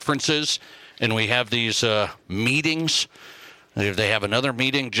conferences, and we have these meetings, they have another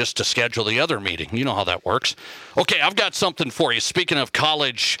meeting just to schedule the other meeting. You know how that works. Okay, I've got something for you. Speaking of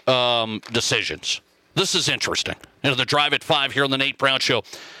college decisions, this is interesting. The Drive at 5 here on the Nate Brown Show.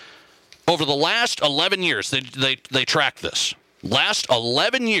 Over the last 11 years, they tracked this. Last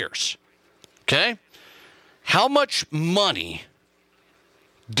 11 years, okay? How much money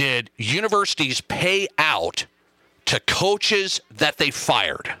did universities pay out to coaches that they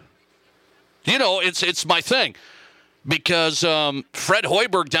fired? It's my thing. Because Fred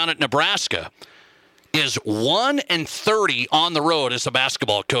Hoiberg down at Nebraska is 1-30 on the road as a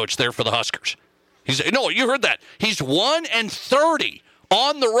basketball coach there for the Huskers. You heard that. He's 1-30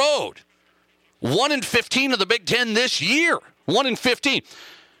 on the road. 1-15 of the Big Ten this year. 1-15.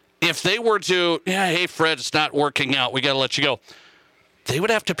 If they were to, hey, Fred, it's not working out, we got to let you go, they would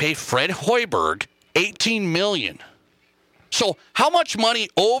have to pay Fred Hoiberg $18 million. So how much money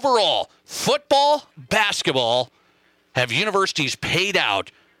overall, football, basketball, have universities paid out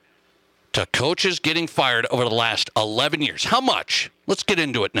to coaches getting fired over the last 11 years? How much? Let's get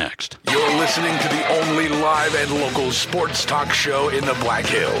into it next. You're listening to the only live and local sports talk show in the Black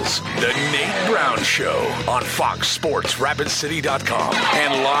Hills. The Nate Brown Show on FoxSportsRapidCity.com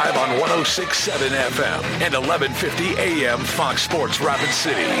and live on 106.7 FM and 1150 AM Fox Sports Rapid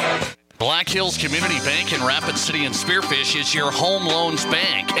City. Black Hills Community Bank in Rapid City and Spearfish is your home loans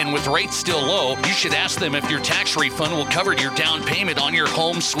bank. And with rates still low, you should ask them if your tax refund will cover your down payment on your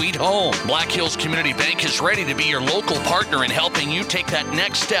home sweet home. Black Hills Community Bank is ready to be your local partner in helping you take that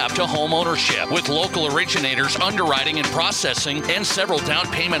next step to home ownership. With local originators, underwriting and processing, and several down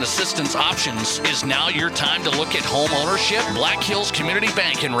payment assistance options, is now your time to look at home ownership? Black Hills Community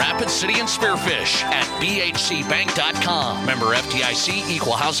Bank in Rapid City and Spearfish at bhcbank.com. Member FDIC,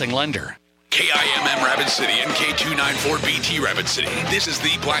 equal housing lender. KIMM Rapid City and K294BT Rapid City. This is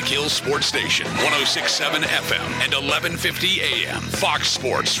the Black Hills Sports Station, 106.7 FM and 1150 AM. Fox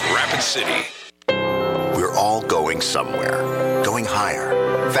Sports Rapid City. We're all going somewhere. Going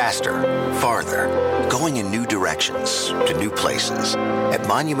higher, faster, farther. Going in new directions, to new places. At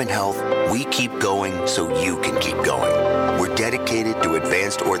Monument Health, we keep going so you can keep going. We're dedicated to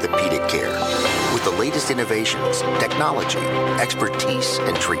advanced orthopedic care with the latest innovations, technology, expertise,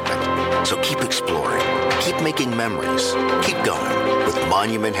 and treatment. So keep exploring, keep making memories, keep going with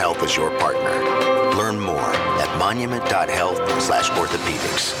Monument Health as your partner. Learn more at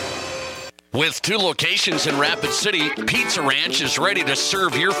monument.health/orthopedics. With 2 locations in Rapid City, Pizza Ranch is ready to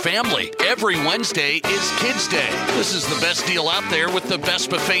serve your family. Every Wednesday is Kids Day. This is the best deal out there with the best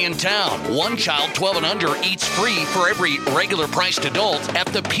buffet in town. One child 12 and under eats free for every regular priced adult at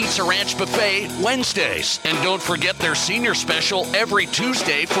the Pizza Ranch Buffet Wednesdays. And don't forget their senior special every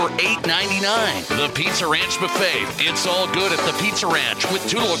Tuesday for $8.99. The Pizza Ranch Buffet. It's all good at the Pizza Ranch with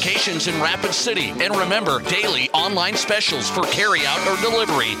 2 locations in Rapid City. And remember, daily online specials for carryout or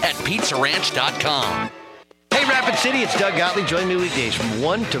delivery at PizzaRanch.com. Hey, Rapid City, it's Doug Gottlieb. Join me weekdays from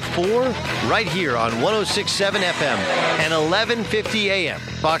 1 to 4 right here on 106.7 FM and 1150 AM.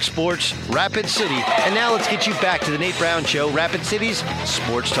 Fox Sports, Rapid City. And now let's get you back to the Nate Brown Show, Rapid City's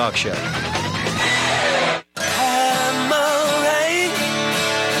sports talk show. I'm alright.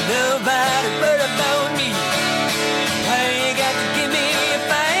 Nobody but about me. Why you got to give me a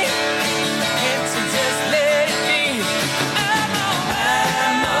fight? Can't you just let it be?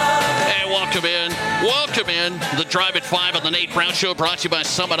 I'm alright. Hey, welcome in. Welcome in. The Drive at 5 on the Nate Brown Show, brought to you by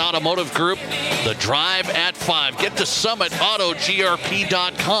Summit Automotive Group. The Drive at 5. Get to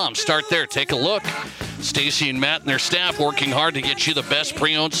summitautogrp.com. Start there. Take a look. Stacy and Matt and their staff working hard to get you the best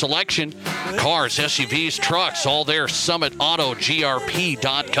pre-owned selection. Cars, SUVs, trucks, all there.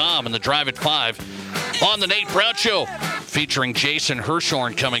 summitautogrp.com. And the Drive at 5 on the Nate Brown Show, featuring Jason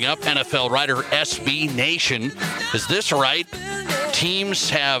Hirschhorn coming up. NFL writer SB Nation. Is this right? Teams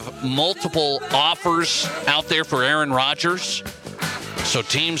have multiple offers out there for Aaron Rodgers. So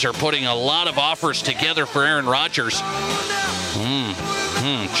teams are putting a lot of offers together for Aaron Rodgers.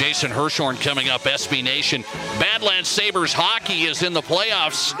 Jason Hirschhorn coming up, SB Nation. Badlands Sabres hockey is in the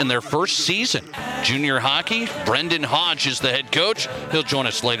playoffs in their first season. Junior hockey, Brendan Hodge is the head coach. He'll join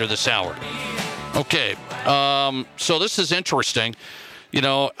us later this hour. Okay, so this is interesting. You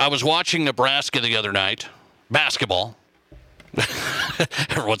know, I was watching Nebraska the other night, basketball.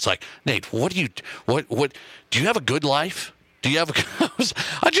 Everyone's like, Nate, what do you have a good life? Do you have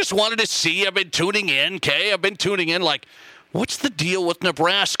I just wanted to see. I've been tuning in, okay? I've been tuning in like, what's the deal with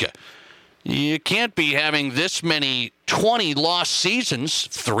Nebraska? You can't be having this many 20-loss seasons,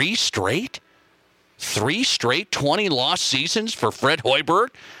 3 straight 20-loss seasons for Fred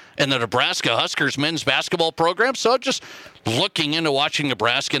Hoiberg and the Nebraska Huskers men's basketball program. So just looking into watching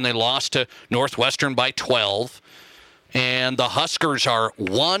Nebraska, and they lost to Northwestern by 12. And the Huskers are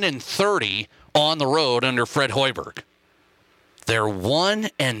 1-30 on the road under Fred Hoiberg. They're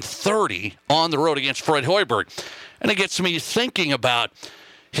 1-30 on the road against Fred Hoiberg. And it gets me thinking about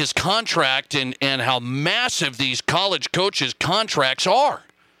his contract and how massive these college coaches' contracts are.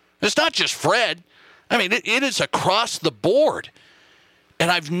 It's not just Fred. I mean, it is across the board.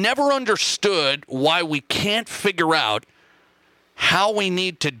 And I've never understood why we can't figure out how we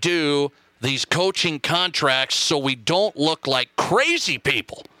need to do these coaching contracts so we don't look like crazy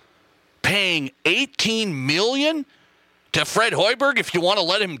people. Paying $18 million to Fred Hoiberg if you want to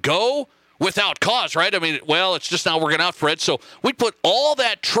let him go without cause, right? I mean, well, it's just not working out, Fred. So we put all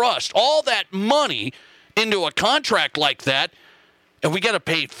that trust, all that money into a contract like that, and we got to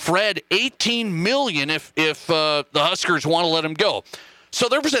pay Fred $18 million if the Huskers want to let him go. So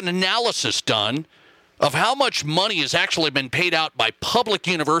there was an analysis done of how much money has actually been paid out by public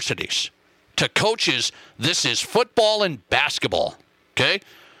universities to coaches. This is football and basketball, okay?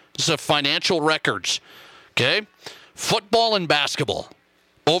 This is financial records, okay? Football and basketball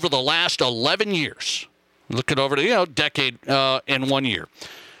over the last 11 years. Look at over the decade and 1 year.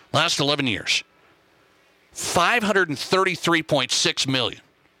 Last 11 years. $533.6 million.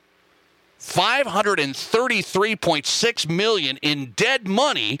 $533.6 million in dead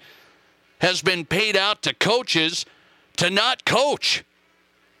money has been paid out to coaches to not coach.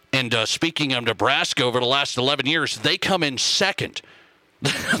 And speaking of Nebraska, over the last 11 years, they come in second.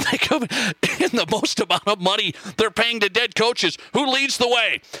 They come in the most amount of money they're paying to dead coaches. Who leads the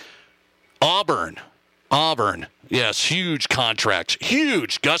way? Auburn. Yes, huge contracts.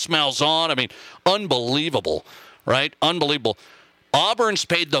 Huge. Gus Malzahn. I mean, unbelievable, right? Unbelievable. Auburn's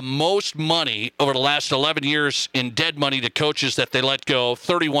paid the most money over the last 11 years in dead money to coaches that they let go,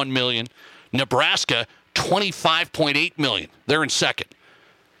 $31 million. Nebraska, $25.8 million. They're in second.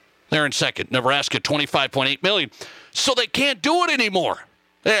 Nebraska, $25.8 million. So they can't do it anymore.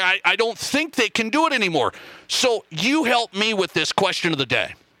 I don't think they can do it anymore. So you help me with this question of the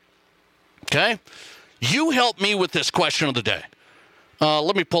day. Okay? You help me with this question of the day.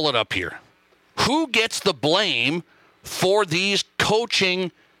 Let me pull it up here. Who gets the blame for these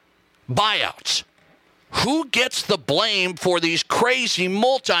coaching buyouts? Who gets the blame for these crazy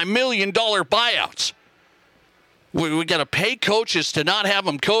multi-million-dollar buyouts? We got to pay coaches to not have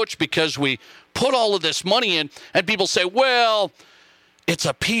them coach because we put all of this money in, and people say, well, it's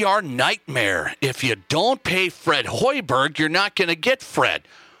a PR nightmare. If you don't pay Fred Hoiberg, you're not going to get Fred.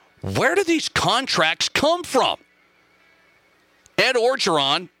 Where do these contracts come from? Ed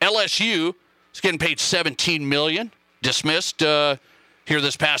Orgeron, LSU, is getting paid $17 million, dismissed here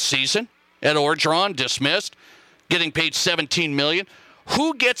this past season. Ed Orgeron, dismissed, getting paid $17 million.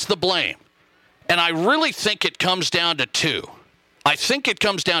 Who gets the blame? And I really think it comes down to two.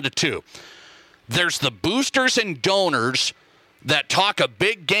 There's the boosters and donors that talk a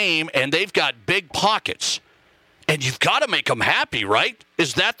big game, and they've got big pockets. And you've got to make them happy, right?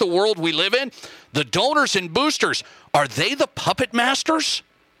 Is that the world we live in? The donors and boosters, are they the puppet masters?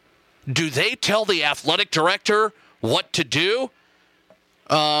 Do they tell the athletic director what to do?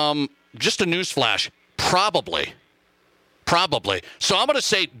 Just a newsflash. Probably. So I'm going to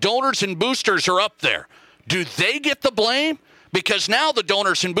say donors and boosters are up there. Do they get the blame? Because now the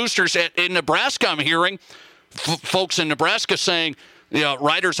donors and boosters in Nebraska, I'm hearing folks in Nebraska saying,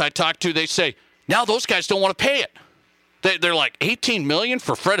 writers I talk to, they say, now those guys don't want to pay it. They're like, $18 million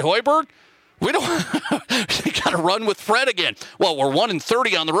for Fred Hoiberg? We don't. We got to run with Fred again. Well, we're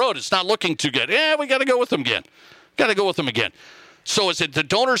 1-30 on the road. It's not looking too good. Yeah, we got to go with them again. So is it the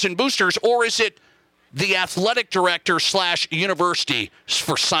donors and boosters, or is it the athletic director / university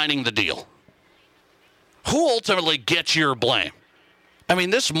for signing the deal? Who ultimately gets your blame? I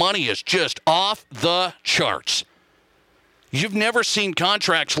mean, this money is just off the charts. You've never seen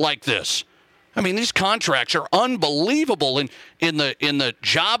contracts like this. I mean, these contracts are unbelievable in the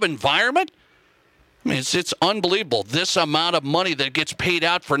job environment. I mean, it's unbelievable. This amount of money that gets paid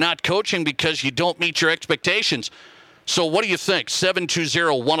out for not coaching because you don't meet your expectations. So what do you think?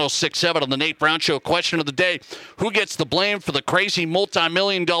 720-1067 on the Nate Brown Show. Question of the day. Who gets the blame for the crazy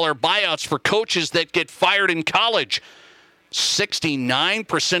multi-million-dollar buyouts for coaches that get fired in college?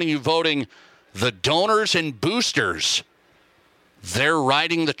 69% of you voting the donors and boosters. They're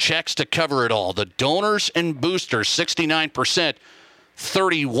writing the checks to cover it all. The donors and boosters, 69%.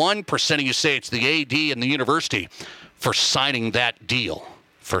 31% of you say it's the AD and the university for signing that deal.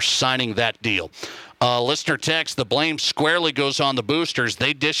 Listener text, the blame squarely goes on the boosters.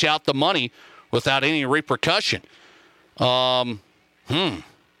 They dish out the money without any repercussion. Oh,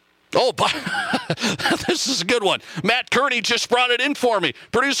 this is a good one. Matt Kearney just brought it in for me.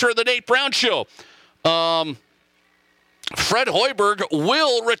 Producer of the Nate Brown Show. Fred Hoiberg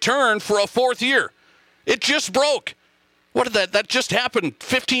will return for a fourth year. It just broke. What did that just happened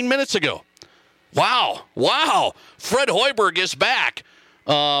 15 minutes ago. Wow. Fred Hoiberg is back.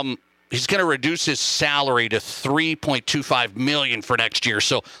 He's going to reduce his salary to $3.25 million for next year.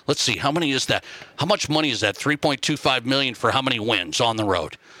 So let's see, how many is that? How much money is that? $3.25 million for how many wins on the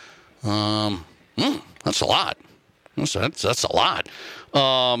road? That's a lot. That's a lot.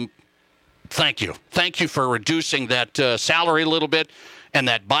 Thank you for reducing that salary a little bit, and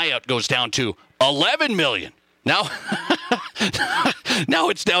that buyout goes down to $11 million. Now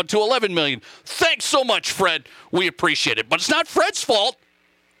it's down to $11 million. Thanks so much, Fred. We appreciate it. But it's not Fred's fault.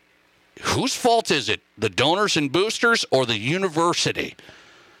 Whose fault is it? The donors and boosters or the university?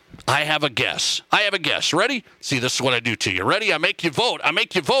 I have a guess. Ready? See, this is what I do to you. Ready? I make you vote.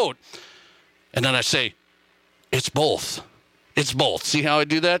 And then I say, it's both. See how I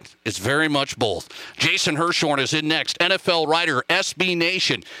do that? It's very much both. Jason Hirschhorn is in next. NFL writer, SB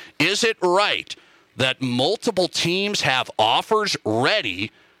Nation. Is it right that multiple teams have offers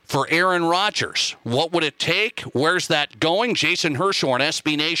ready for Aaron Rodgers? What would it take? Where's that going? Jason Hirschhorn,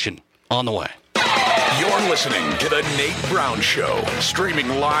 SB Nation, on the way. You're listening to The Nate Brown Show, streaming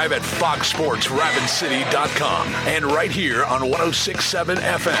live at foxsportsrapidcity.com and right here on 106.7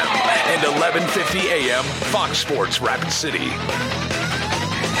 FM and 1150 AM Fox Sports Rapid City.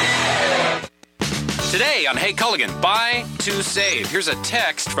 Today on Hey Culligan, buy to save. Here's a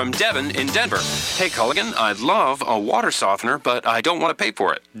text from Devin in Denver. Hey Culligan, I'd love a water softener, but I don't want to pay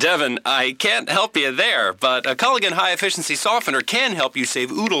for it. Devin, I can't help you there, but a Culligan high-efficiency softener can help you save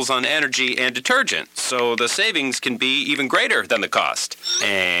oodles on energy and detergent, so the savings can be even greater than the cost.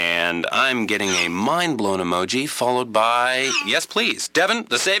 And I'm getting a mind-blown emoji followed by, yes please. Devin,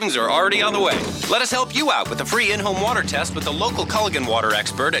 the savings are already on the way. Let us help you out with a free in-home water test with the local Culligan water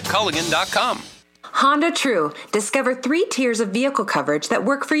expert at Culligan.com. Honda True. Discover 3 tiers of vehicle coverage that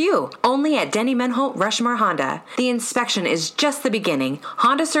work for you. Only at Denny Menholt Rushmore Honda. The inspection is just the beginning.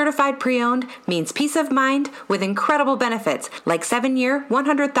 Honda certified pre-owned means peace of mind with incredible benefits like 7-year,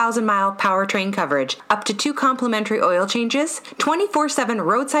 100,000-mile powertrain coverage, up to 2 complimentary oil changes, 24/7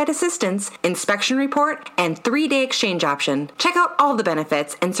 roadside assistance, inspection report, and 3-day exchange option. Check out all the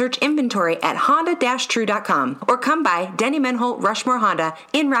benefits and search inventory at honda-true.com or come by Denny Menholt Rushmore Honda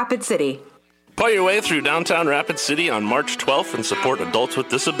in Rapid City. Play your way through downtown Rapid City on March 12th and support adults with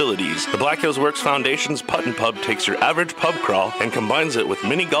disabilities. The Black Hills Works Foundation's Putt and Pub takes your average pub crawl and combines it with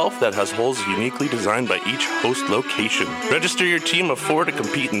mini golf that has holes uniquely designed by each host location. Register your team of 4 to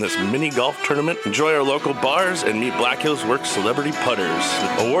compete in this mini golf tournament. Enjoy our local bars and meet Black Hills Works celebrity putters.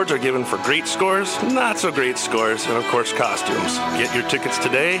 Awards are given for great scores, not so great scores, and of course costumes. Get your tickets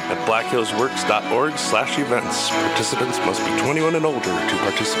today at blackhillsworks.org/events. Participants must be 21 and older to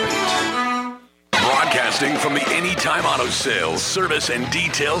participate. Broadcasting from the Anytime Auto Sales, Service, and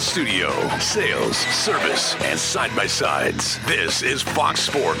Detail Studio. Sales, service, and side-by-sides. This is Fox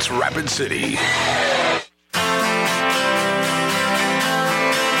Sports Rapid City.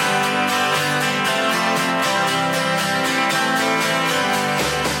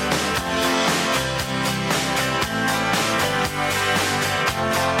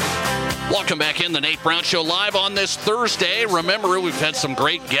 Welcome back in the Nate Brown Show live on this Thursday. Remember, we've had some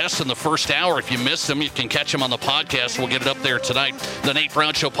great guests in the first hour. If you missed them, you can catch them on the podcast. We'll get it up there tonight. The Nate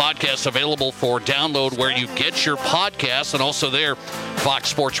Brown Show podcast available for download where you get your podcasts, and also there,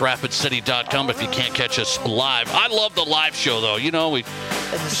 foxsportsrapidcity.com if you can't catch us live. I love the live show, though. You know, we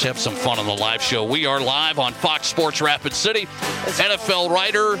just have some fun on the live show. We are live on Fox Sports Rapid City. NFL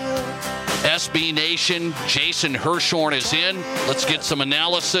writer, SB Nation, Jason Hirschhorn is in. Let's get some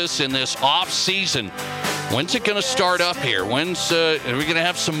analysis in this off season. When's it going to start up here? When's are we going to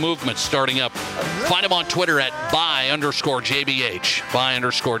have some movement starting up? Find him on Twitter at @by_JBH.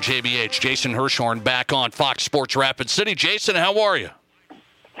 @by_JBH. Jason Hirschhorn back on Fox Sports Rapid City. Jason, how are you?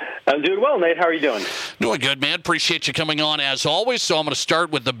 I'm doing well, Nate. How are you doing? Doing good, man. Appreciate you coming on as always. So I'm going to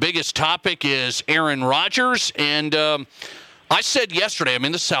start with the biggest topic is Aaron Rodgers. And I said yesterday, I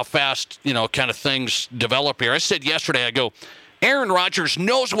mean, this is how fast, kind of things develop here. I said yesterday, I go, Aaron Rodgers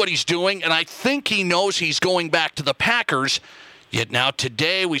knows what he's doing, and I think he knows he's going back to the Packers. Yet now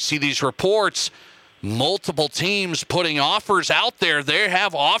today we see these reports, multiple teams putting offers out there. They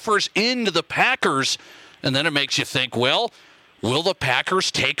have offers into the Packers, and then it makes you think, well, will the Packers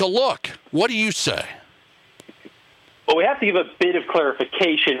take a look? What do you say? Well, we have to give a bit of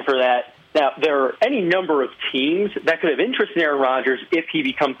clarification for that. Now, there are any number of teams that could have interest in Aaron Rodgers if he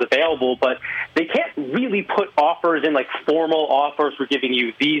becomes available, but they can't really put offers in, like formal offers for giving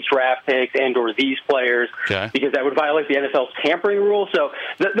you these draft picks and or these players, because that would violate the NFL's tampering rule. So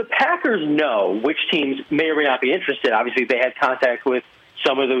the Packers know which teams may or may not be interested. Obviously, they had contact with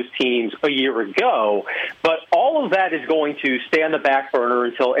some of those teams a year ago, but all of that is going to stay on the back burner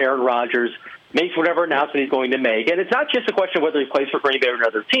until Aaron Rodgers makes whatever announcement he's going to make. And it's not just a question of whether he plays for Green Bay or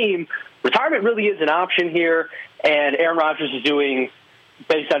another team. Retirement really is an option here, and Aaron Rodgers is doing,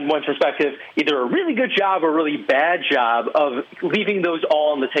 based on one perspective, either a really good job or a really bad job of leaving those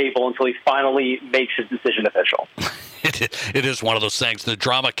all on the table until he finally makes his decision official. It is one of those things. The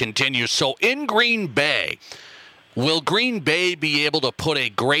drama continues. So in Green Bay, will Green Bay be able to put a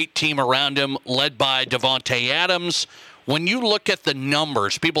great team around him led by Davante Adams? When you look at the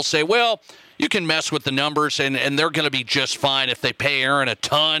numbers, people say, well, you can mess with the numbers, and they're going to be just fine. If they pay Aaron a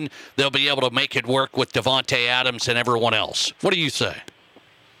ton, they'll be able to make it work with Davante Adams and everyone else. What do you say?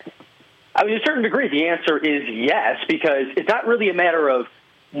 I mean, to a certain degree, the answer is yes, because it's not really a matter of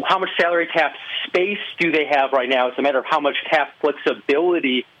how much salary cap space do they have right now. It's a matter of how much cap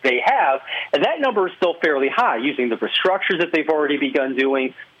flexibility they have, and that number is still fairly high, using the restructures that they've already begun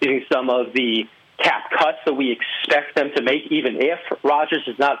doing, using some of the cap cuts that we expect them to make, even if Rodgers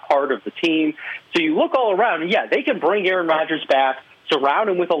is not part of the team. So you look all around, and yeah, they can bring Aaron Rodgers back, surround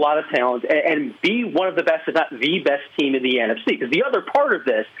him with a lot of talent, and be one of the best, if not the best team in the NFC. Because the other part of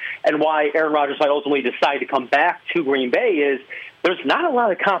this, and why Aaron Rodgers might ultimately decide to come back to Green Bay, is there's not a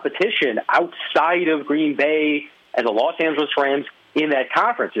lot of competition outside of Green Bay and the Los Angeles Rams in that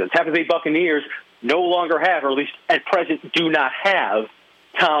conference. The Tampa Bay Buccaneers no longer have, or at least at present do not have,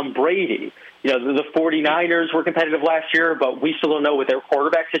 Tom Brady. The 49ers were competitive last year, but we still don't know what their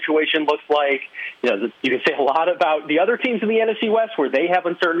quarterback situation looks like. You can say a lot about the other teams in the NFC West where they have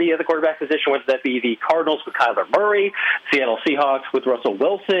uncertainty at the quarterback position, whether that be the Cardinals with Kyler Murray, Seattle Seahawks with Russell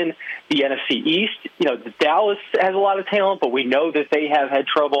Wilson, the NFC East. Dallas has a lot of talent, but we know that they have had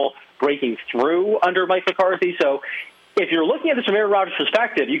trouble breaking through under Mike McCarthy. So if you're looking at this from Aaron Rodgers'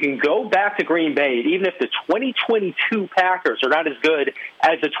 perspective, you can go back to Green Bay, and even if the 2022 Packers are not as good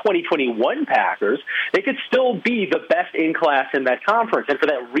as the 2021 Packers, they could still be the best in class in that conference. And for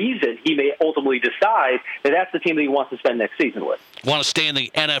that reason, he may ultimately decide that that's the team that he wants to spend next season with. Want to stay in the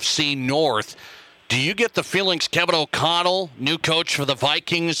NFC North. Do you get the feelings Kevin O'Connell, new coach for the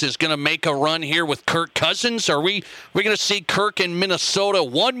Vikings, is going to make a run here with Kirk Cousins? Are we going to see Kirk in Minnesota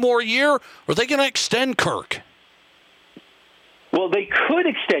one more year, or are they going to extend Kirk? Well, they could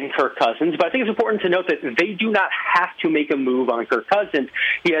extend Kirk Cousins, but I think it's important to note that they do not have to make a move on Kirk Cousins.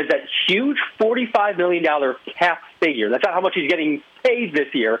 He has that huge $45 million cap figure. That's not how much he's getting paid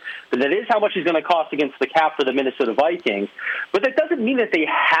this year, but that is how much he's going to cost against the cap for the Minnesota Vikings. But that doesn't mean that they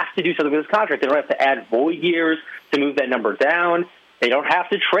have to do something with his contract. They don't have to add void years to move that number down. They don't have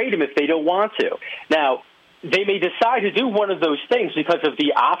to trade him if they don't want to. Now, they may decide to do one of those things because of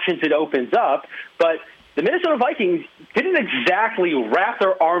the options it opens up, but the Minnesota Vikings didn't exactly wrap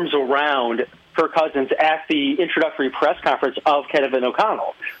their arms around Kirk Cousins at the introductory press conference of Kevin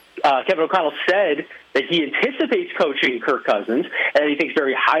O'Connell. Kevin O'Connell said that he anticipates coaching Kirk Cousins, and he thinks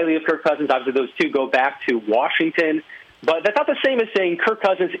very highly of Kirk Cousins. Obviously, those two go back to Washington. But that's not the same as saying Kirk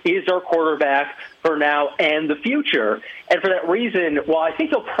Cousins is our quarterback for now and the future. And for that reason, while I think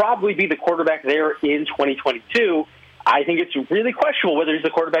he'll probably be the quarterback there in 2022, I think it's really questionable whether he's the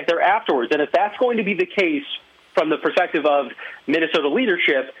quarterback there afterwards. And if that's going to be the case from the perspective of Minnesota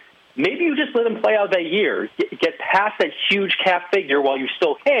leadership, maybe you just let him play out that year, get past that huge cap figure while you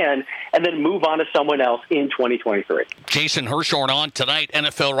still can, and then move on to someone else in 2023. Jason Hirschhorn on tonight,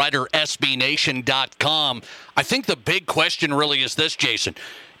 NFL writer, SBNation.com. I think the big question really is this, Jason.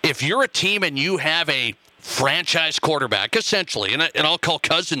 If you're a team and you have a franchise quarterback, essentially, and I'll call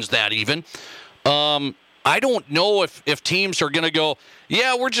Cousins that even, I don't know if teams are going to go,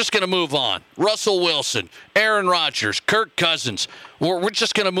 yeah, we're just going to move on. Russell Wilson, Aaron Rodgers, Kirk Cousins, we're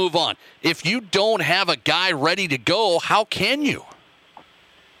just going to move on. If you don't have a guy ready to go, how can you?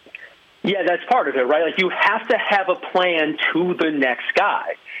 Yeah, that's part of it, right? Like, you have to have a plan to the next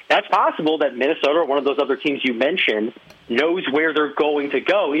guy. That's possible that Minnesota or one of those other teams you mentioned knows where they're going to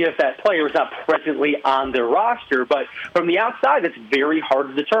go, even if that player is not presently on their roster. But from the outside, it's very hard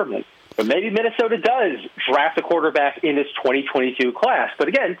to determine. But maybe Minnesota does draft a quarterback in this 2022 class. But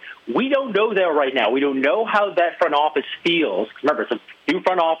again, we don't know that right now. We don't know how that front office feels. Remember, it's a new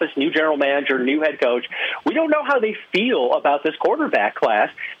front office, new general manager, new head coach. We don't know how they feel about this quarterback class.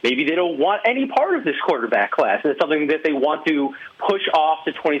 Maybe they don't want any part of this quarterback class. And it's something that they want to push off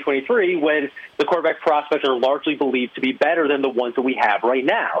to 2023 when the quarterback prospects are largely believed to be better than the ones that we have right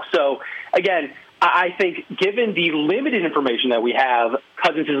now. So, again, I think given the limited information that we have,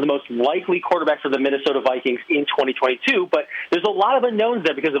 Cousins is the most likely quarterback for the Minnesota Vikings in 2022, but there's a lot of unknowns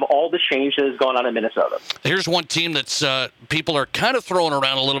there because of all the change that has gone on in Minnesota. Here's one team that's people are kind of throwing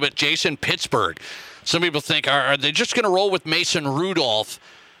around a little bit, Jason, Pittsburgh. Some people think, are they just going to roll with Mason Rudolph?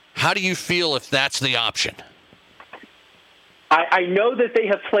 How do you feel if that's the option? I know that they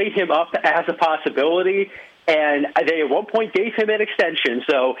have played him up as a possibility, and they at one point gave him an extension,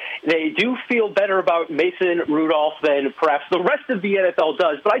 so they do feel better about Mason Rudolph than perhaps the rest of the NFL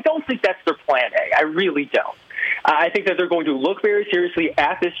does, but I don't think that's their plan A. I really don't. I think that they're going to look very seriously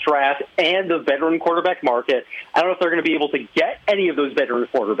at this draft and the veteran quarterback market. I don't know if they're going to be able to get any of those veteran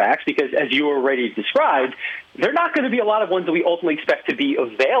quarterbacks because, as you already described, they're not going to be a lot of ones that we ultimately expect to be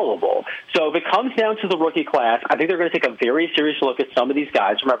available. So if it comes down to the rookie class, I think they're going to take a very serious look at some of these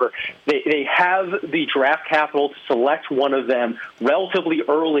guys. Remember, they have the draft capital to select one of them relatively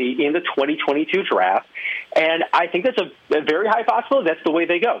early in the 2022 draft, and I think that's a very high possibility that's the way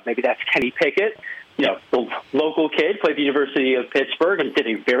they go. Maybe that's Kenny Pickett. You know, the local kid, played at the University of Pittsburgh and did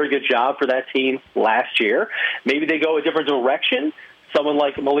a very good job for that team last year. Maybe they go a different direction. Someone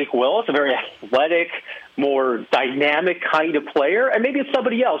like Malik Willis, a very athletic, more dynamic kind of player, and maybe it's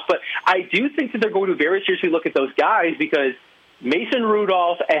somebody else. But I do think that they're going to very seriously look at those guys because Mason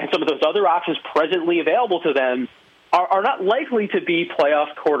Rudolph and some of those other options presently available to them are not likely to be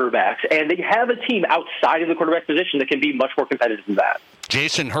playoff quarterbacks, and they have a team outside of the quarterback position that can be much more competitive than that.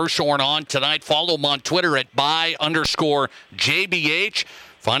 Jason Hirschhorn on tonight. Follow him on Twitter at @by_JBH.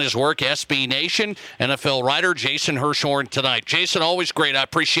 Find his work, SB Nation. NFL writer Jason Hirschhorn tonight. Jason, always great. I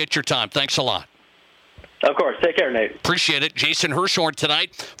appreciate your time. Thanks a lot. Of course. Take care, Nate. Appreciate it. Jason Hirschhorn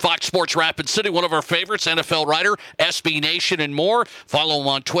tonight. Fox Sports Rapid City, one of our favorites, NFL writer, SB Nation, and more. Follow him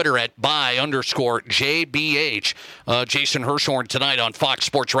on Twitter at @by_JBH. Jason Hirschhorn tonight on Fox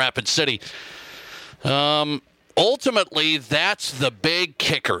Sports Rapid City. Ultimately, that's the big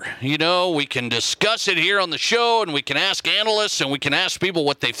kicker. You know, we can discuss it here on the show, and we can ask analysts, and we can ask people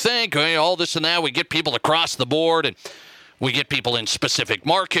what they think, all this and that. We get people across the board, and we get people in specific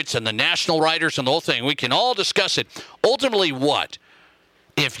markets and the national writers and the whole thing. We can all discuss it. Ultimately, what?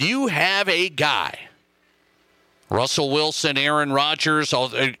 If you have a guy, Russell Wilson, Aaron Rodgers,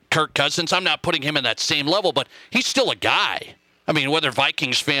 Kirk Cousins, I'm not putting him in that same level, but he's still a guy. I mean, whether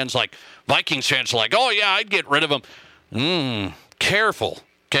Vikings fans are like, oh, yeah, I'd get rid of him. Careful,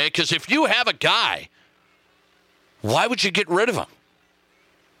 okay? Because if you have a guy, why would you get rid of him?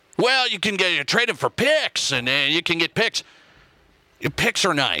 Well, you can trade him for picks, and you can get picks. Picks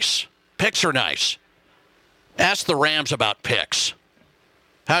are nice. Picks are nice. Ask the Rams about picks.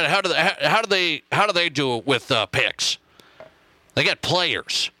 How do they do it with picks? They got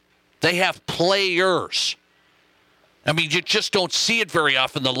players. They have players. I mean, you just don't see it very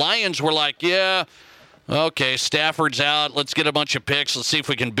often. The Lions were like, yeah, okay, Stafford's out. Let's get a bunch of picks. Let's see if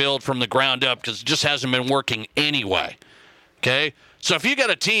we can build from the ground up, because it just hasn't been working anyway. Okay? So if you got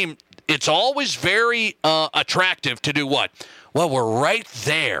a team, it's always very attractive to do what? Well, we're right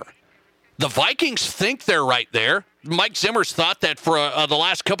there. The Vikings think they're right there. Mike Zimmer's thought that for the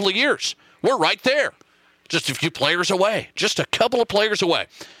last couple of years. We're right there. Just a few players away. Just a couple of players away.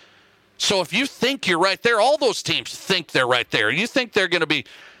 So if you think you're right there, all those teams think they're right there. You think they're going to be,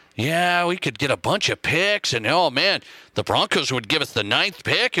 yeah, we could get a bunch of picks, and, oh, man, the Broncos would give us the 9th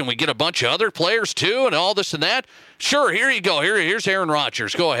pick, and we get a bunch of other players, too, and all this and that. Sure, here you go. Here's Aaron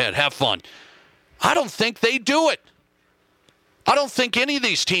Rodgers. Go ahead. Have fun. I don't think they do it. I don't think any of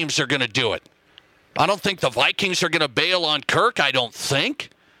these teams are going to do it. I don't think the Vikings are going to bail on Kirk. I don't think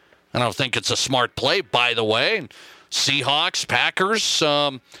it's a smart play, by the way. Seahawks, Packers,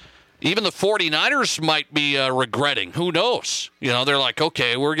 even the 49ers might be regretting. Who knows? You know, they're like,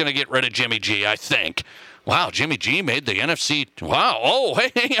 okay, we're going to get rid of Jimmy G, I think. Wow, Jimmy G made the NFC. Wow. Oh,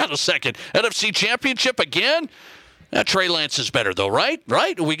 hey, hang on a second. NFC Championship again? Trey Lance is better, though, right?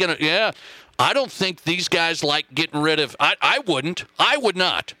 Right? Are we going to? Yeah. I don't think these guys like getting rid of. I wouldn't. I would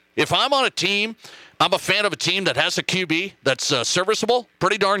not. If I'm on a team, I'm a fan of a team that has a QB that's serviceable,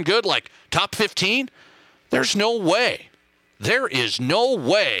 pretty darn good, like top 15. There's no way. There is no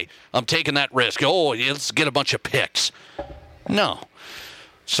way I'm taking that risk. Oh, let's get a bunch of picks. No.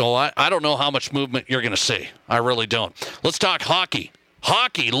 So I don't know how much movement you're going to see. I really don't. Let's talk hockey.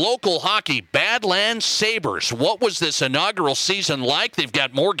 Hockey, local hockey, Badlands Sabres. What was this inaugural season like? They've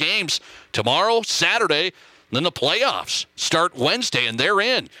got more games tomorrow, Saturday, then the playoffs start Wednesday, and they're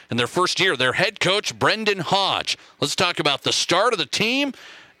in their first year. Their head coach, Brendan Hodge. Let's talk about the start of the team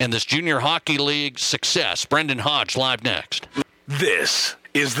and this Junior Hockey League success. Brendan Hodge live next. This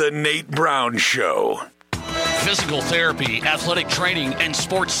is the Nate Brown Show. Physical therapy, athletic training, and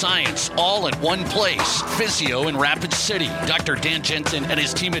sports science all in one place. Physio in Rapid City. Dr. Dan Jensen and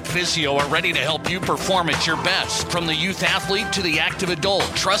his team at Physio are ready to help you perform at your best. From the youth athlete to the active adult,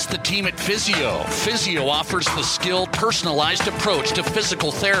 trust the team at Physio. Physio offers the skilled, personalized approach to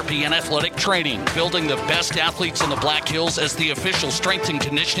physical therapy and athletic training, building the best athletes in the Black Hills as the official strength and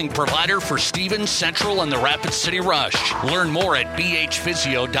conditioning provider for Stevens, Central, and the Rapid City Rush. Learn more at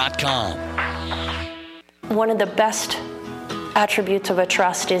bhphysio.com. One of the best attributes of a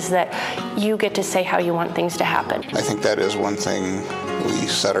trust is that you get to say how you want things to happen. I think that is one thing we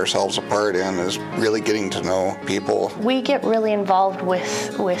set ourselves apart in, is really getting to know people. We get really involved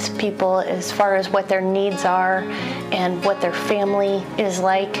with people as far as what their needs are and what their family is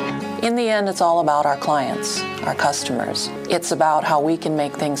like. In the end, it's all about our clients, our customers. It's about how we can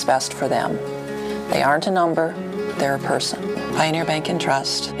make things best for them. They aren't a number, they're a person. Pioneer Bank and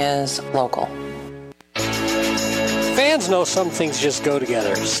Trust is local. Fans know some things just go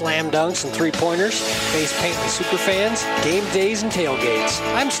together. Slam dunks and three-pointers, face paint and super fans, game days and tailgates.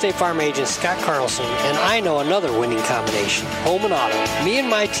 I'm State Farm agent Scott Carlson, and I know another winning combination, home and auto. Me and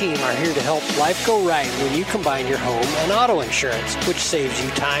my team are here to help life go right when you combine your home and auto insurance, which saves you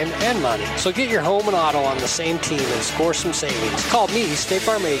time and money. So get your home and auto on the same team and score some savings. Call me, State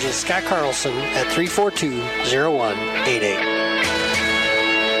Farm agent Scott Carlson, at 342-0188.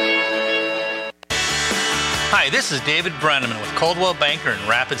 Hi, this is David Brenneman with Coldwell Banker in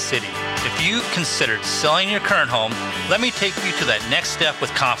Rapid City. If you considered selling your current home, let me take you to that next step with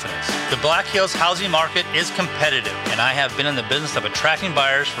confidence. The Black Hills housing market is competitive, and I have been in the business of attracting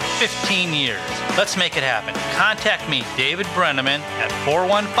buyers for 15 years. Let's make it happen. Contact me, David Brenneman, at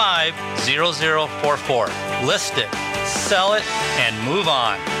 415-0044. List it, sell it, and move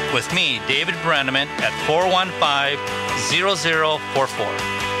on. With me, David Brenneman, at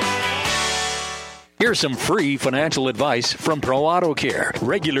 415-0044. Here's some free financial advice from Pro Auto Care.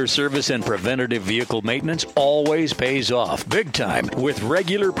 Regular service and preventative vehicle maintenance always pays off big time. With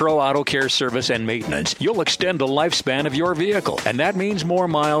regular Pro Auto Care service and maintenance, you'll extend the lifespan of your vehicle, and that means more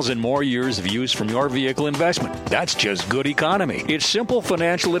miles and more years of use from your vehicle investment. That's just good economy. It's simple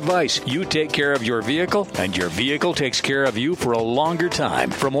financial advice. You take care of your vehicle, and your vehicle takes care of you for a longer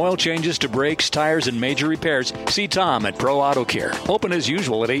time. From oil changes to brakes, tires, and major repairs, see Tom at Pro Auto Care. Open as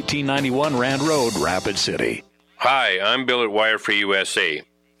usual at 1891 Rand Road, Rapid City. Hi, I'm Bill at Wire Free USA.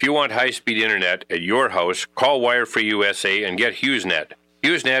 If you want high-speed internet at your house, call Wire Free USA and get HughesNet.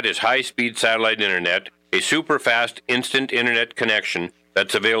 HughesNet is high-speed satellite internet, a super-fast instant internet connection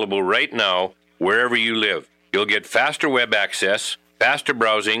that's available right now wherever you live. You'll get faster web access, faster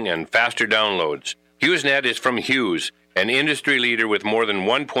browsing, and faster downloads. HughesNet is from Hughes, an industry leader with more than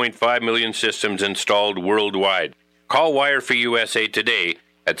 1.5 million systems installed worldwide. Call Wire Free USA today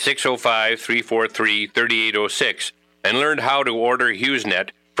at 605-343-3806 and learn how to order HughesNet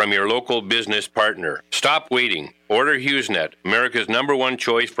from your local business partner. Stop waiting. Order HughesNet, America's #1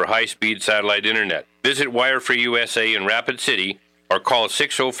 choice for high-speed satellite internet. Visit Wire Free USA in Rapid City or call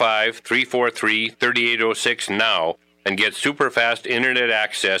 605-343-3806 now and get super-fast internet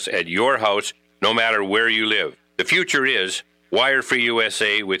access at your house no matter where you live. The future is Wire Free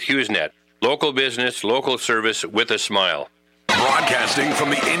USA with HughesNet. Local business, local service with a smile. Broadcasting from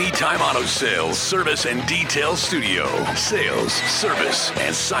the Anytime Auto Sales, Service, and Detail Studio. Sales, service,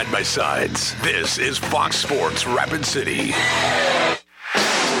 and side-by-sides. This is Fox Sports Rapid City.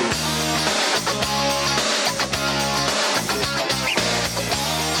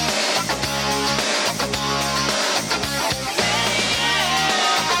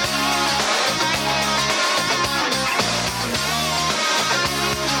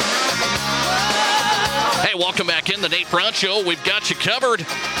 Welcome back in the Nate Brown Show. We've got you covered.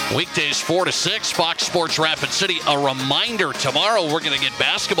 Weekdays 4 to 6, Fox Sports Rapid City. A reminder, tomorrow we're going to get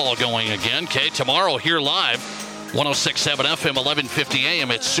basketball going again. Okay, tomorrow here live, 106.7 FM, 11:50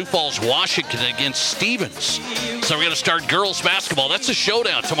 a.m. It's Sioux Falls, Washington against Stevens. So we're going to start girls basketball. That's a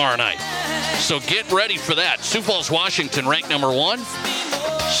showdown tomorrow night. So get ready for that. Sioux Falls, Washington, ranked number 1.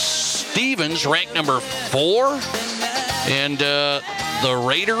 Stevens, ranked number 4. And the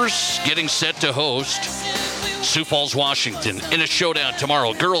Raiders getting set to host Sioux Falls, Washington in a showdown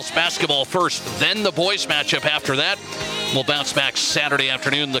tomorrow. Girls basketball first, then the boys matchup after that. We'll bounce back Saturday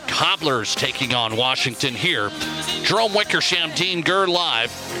afternoon. The Cobblers taking on Washington here. Jerome Wickersham, Dean Gurr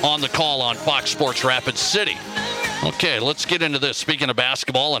live on the call on Fox Sports Rapid City. Okay, let's get into this. Speaking of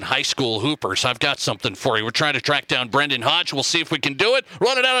basketball and high school hoopers, I've got something for you. We're trying to track down Brendan Hodge. We'll see if we can do it.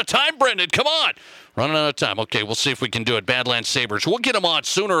 Running out of time, Brendan. Come on. Running out of time. Okay, we'll see if we can do it. Badlands Sabres. We'll get him on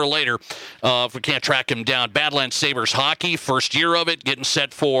sooner or later if we can't track him down. Badlands Sabres hockey, first year of it, getting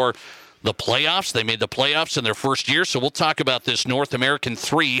set for the playoffs. They made the playoffs in their first year, so we'll talk about this North American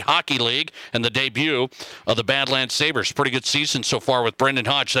 3 Hockey League and the debut of the Badlands Sabres. Pretty good season so far with Brendan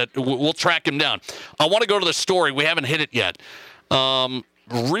Hodge. We'll track him down. I want to go to the story. We haven't hit it yet.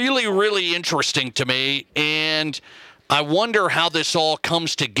 Really, really interesting to me, and I wonder how this all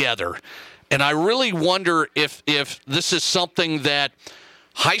comes together. And I really wonder if this is something that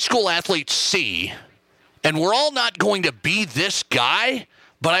high school athletes see, and we're all not going to be this guy,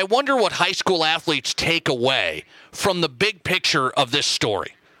 but I wonder what high school athletes take away from the big picture of this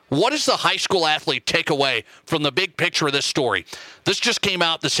story. What does the high school athlete take away from the big picture of this story? This just came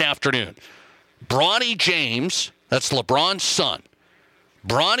out this afternoon. Bronny James, that's LeBron's son,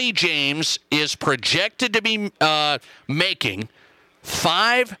 Bronny James is projected to be making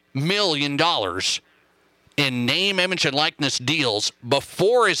 $5 million in name, image, and likeness deals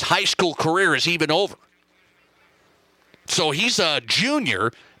before his high school career is even over. So he's a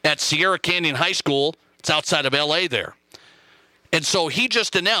junior at Sierra Canyon High School. It's outside of L.A. there. And so he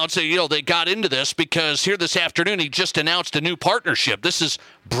just announced, they got into this because here this afternoon he just announced a new partnership. This is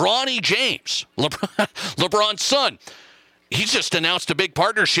Bronny James, LeBron's son. He just announced a big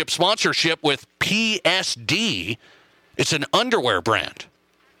partnership sponsorship with PSD. It's an underwear brand.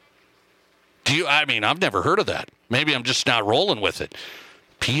 I've never heard of that. Maybe I'm just not rolling with it.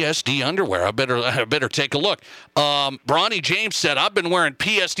 PSD underwear. I better take a look. Bronny James said, I've been wearing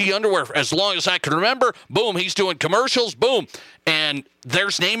PSD underwear for as long as I can remember. Boom, he's doing commercials. Boom. And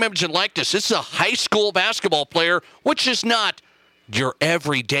there's name, image, and likeness. This is a high school basketball player, which is not your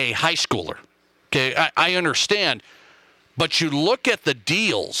everyday high schooler. Okay, I understand. But you look at the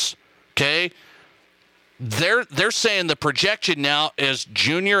deals, okay? They're saying the projection now as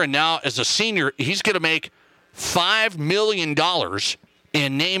junior and now as a senior, he's going to make $5 million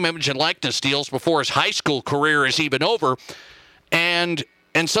in name, image, and likeness deals before his high school career is even over. And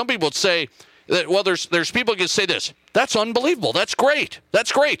some people would say, well, there's people who can say this. That's unbelievable. That's great.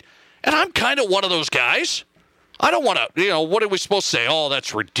 That's great. And I'm kind of one of those guys. I don't want to, what are we supposed to say? Oh,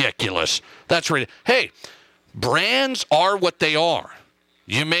 that's ridiculous. Hey, brands are what they are.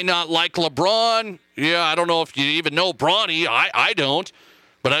 You may not like LeBron. Yeah, I don't know if you even know Bronny. I don't.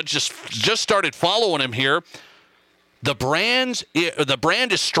 But I just started following him here. The brand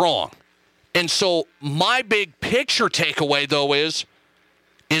is strong. And so my big picture takeaway, though, is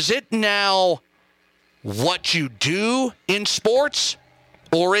it now what you do in sports,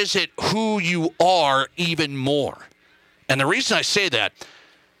 or is it who you are even more? And the reason I say that,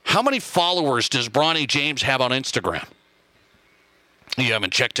 how many followers does Bronny James have on Instagram? You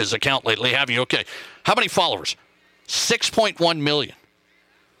haven't checked his account lately, have you? Okay. How many followers? 6.1 million.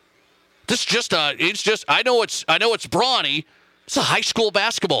 This just I know it's Bronny. It's a high school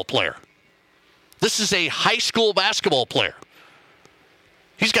basketball player. This is a high school basketball player.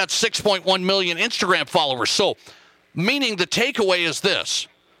 He's got 6.1 million Instagram followers. So, meaning the takeaway is this.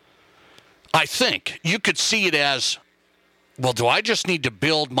 I think you could see it as, well, do I just need to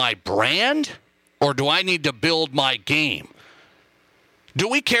build my brand, or do I need to build my game? Do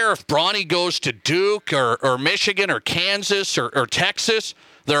we care if Bronny goes to Duke or Michigan or Kansas or Texas?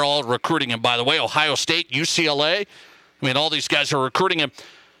 They're all recruiting him, by the way. Ohio State, UCLA. I mean, all these guys are recruiting him.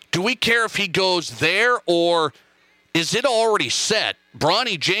 Do we care if he goes there, or is it already set?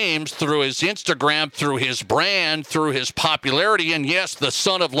 Bronny James, through his Instagram, through his brand, through his popularity, and yes, the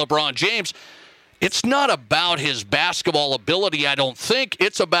son of LeBron James, it's not about his basketball ability, I don't think.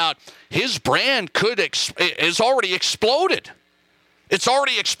 It's about his brand is already exploded. It's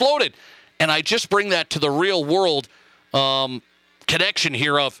already exploded. And I just bring that to the real world connection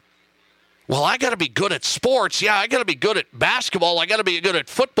here of, well, I got to be good at sports. Yeah, I got to be good at basketball. I got to be good at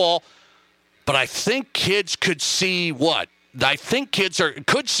football. But I think kids could see what? I think kids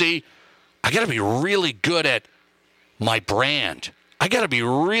could see, I got to be really good at my brand. I got to be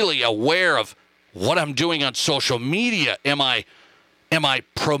really aware of what I'm doing on social media. Am I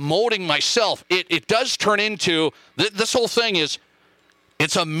promoting myself? It does turn into, this whole thing is,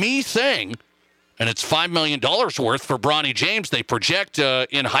 it's a me thing, and it's $5 million worth for Bronny James. They project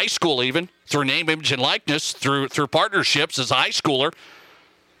in high school even, through name, image, and likeness, through partnerships as a high schooler.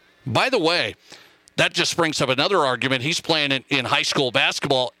 By the way, that just brings up another argument. He's playing in high school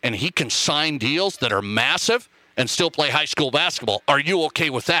basketball, and he can sign deals that are massive and still play high school basketball. Are you okay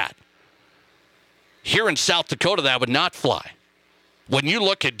with that? Here in South Dakota, that would not fly. When you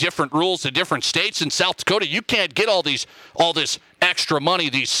look at different rules in different states in South Dakota, you can't get all this extra money,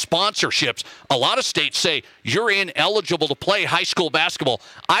 these sponsorships. A lot of states say you're ineligible to play high school basketball.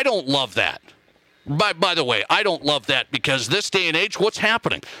 I don't love that. By the way, I don't love that, because this day and age, what's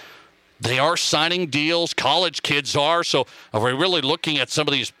happening? They are signing deals. College kids are. So are we really looking at some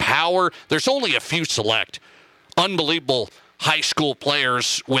of these power? There's only a few select unbelievable high school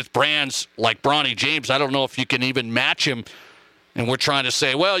players with brands like Bronny James. I don't know if you can even match him. And we're trying to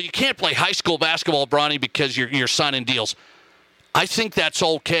say, well, you can't play high school basketball, Bronny, because you're signing deals. I think that's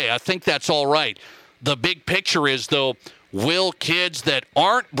okay. I think that's all right. The big picture is, though, will kids that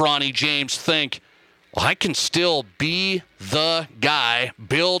aren't Bronny James think, well, I can still be the guy,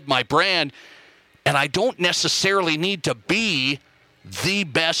 build my brand, and I don't necessarily need to be the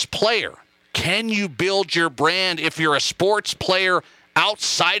best player. Can you build your brand if you're a sports player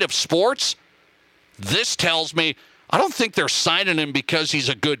outside of sports? This tells me, I don't think they're signing him because he's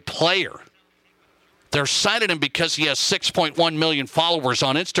a good player. They're signing him because he has 6.1 million followers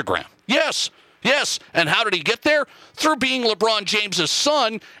on Instagram. Yes. And how did he get there? Through being LeBron James's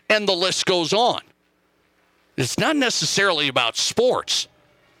son, and the list goes on. It's not necessarily about sports.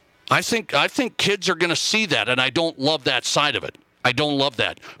 I think kids are going to see that, and I don't love that side of it. I don't love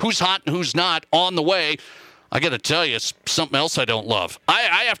that. Who's hot and who's not on the way, I got to tell you, it's something else I don't love.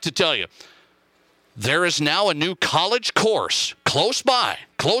 I have to tell you, there is now a new college course close by.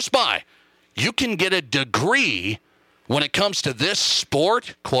 You can get a degree when it comes to this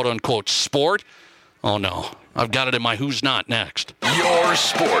sport, quote-unquote sport, Oh, no. I've got it in my Who's Not next. Your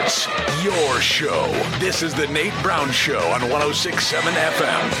sports, your show. This is the Nate Brown Show on 106.7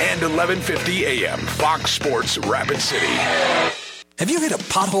 FM and 1150 AM. Fox Sports Rapid City. Have you hit a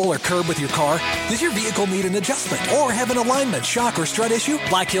pothole or curb with your car? Does your vehicle need an adjustment or have an alignment, shock, or strut issue?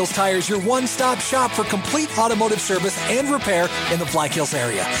 Black Hills Tire is your one-stop shop for complete automotive service and repair in the Black Hills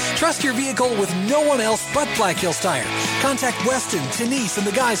area. Trust your vehicle with no one else but Black Hills Tire. Contact Weston, Denise, and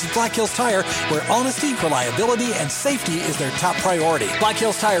the guys at Black Hills Tire, where honesty, reliability, and safety is their top priority. Black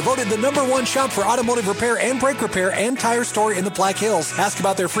Hills Tire voted the #1 shop for automotive repair and brake repair and tire store in the Black Hills. Ask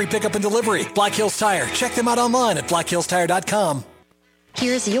about their free pickup and delivery. Black Hills Tire. Check them out online at blackhillstire.com.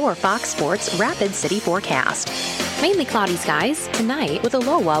 Here's your Fox Sports Rapid City forecast. Mainly cloudy skies tonight with a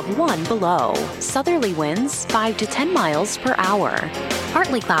low of 1 below. Southerly winds 5 to 10 miles per hour.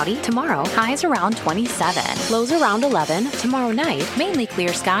 Partly cloudy tomorrow, highs around 27. Lows around 11. Tomorrow night, mainly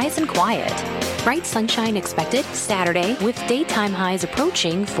clear skies and quiet. Bright sunshine expected Saturday with daytime highs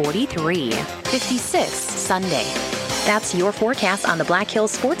approaching 43. 56 Sunday. That's your forecast on the Black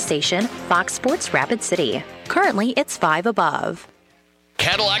Hills Sports Station, Fox Sports Rapid City. Currently, it's 5 above.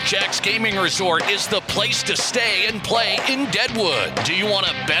 Cadillac Jack's Gaming Resort is the place to stay and play in Deadwood. Do you want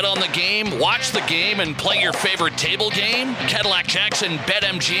to bet on the game, watch the game, and play your favorite table game? Cadillac Jack's and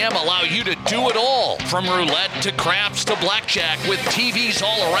BetMGM allow you to do it all. From roulette to craps to blackjack with TVs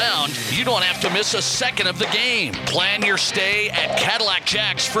all around, you don't have to miss a second of the game. Plan your stay at Cadillac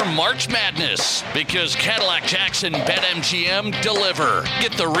Jack's for March Madness, because Cadillac Jack's and BetMGM deliver.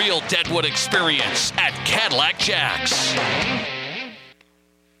 Get the real Deadwood experience at Cadillac Jack's.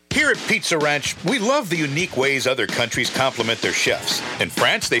 Here at Pizza Ranch, we love the unique ways other countries compliment their chefs. In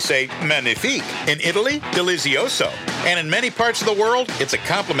France, they say magnifique. In Italy, delizioso. And in many parts of the world, it's a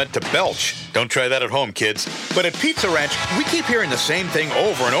compliment to belch. Don't try that at home, kids. But at Pizza Ranch, we keep hearing the same thing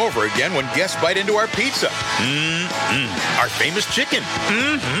over and over again when guests bite into our pizza. Our famous chicken.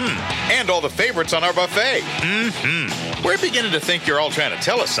 And all the favorites on our buffet. We're beginning to think you're all trying to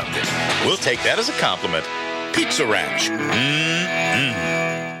tell us something. We'll take that as a compliment. Pizza Ranch.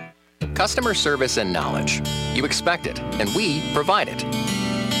 Customer service and knowledge. You expect it, and we provide it.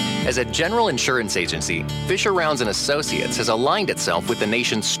 As a general insurance agency, Fisher Rounds & Associates has aligned itself with the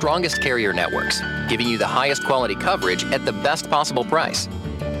nation's strongest carrier networks, giving you the highest quality coverage at the best possible price.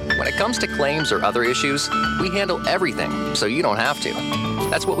 When it comes to claims or other issues, we handle everything so you don't have to.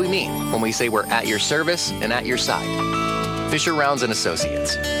 That's what we mean when we say we're at your service and at your side. Fisher Rounds &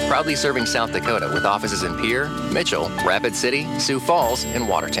 Associates, proudly serving South Dakota with offices in Pierre, Mitchell, Rapid City, Sioux Falls, and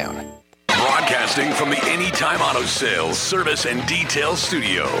Watertown. Broadcasting from the Anytime Auto Sales, Service, and Detail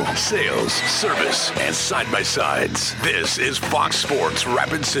Studio. Sales, service, and side-by-sides. This is Fox Sports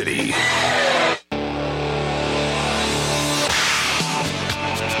Rapid City.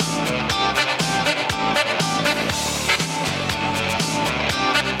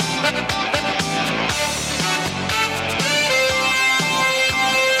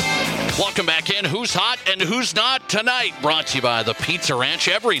 Welcome back in. Who's hot and who's not tonight? Brought to you by the Pizza Ranch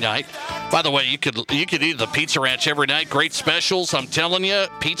every night. By the way, you could eat the Pizza Ranch every night. Great specials, I'm telling you.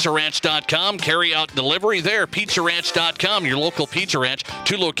 PizzaRanch.com. Carry out delivery there. PizzaRanch.com. Your local Pizza Ranch.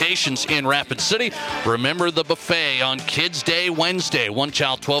 2 locations in Rapid City. Remember the buffet on Kids Day Wednesday. 1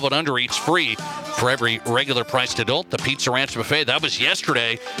 child 12 and under eats free for every regular priced adult. The Pizza Ranch buffet. That was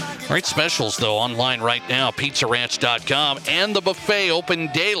yesterday. Great specials though online right now. PizzaRanch.com. And the buffet open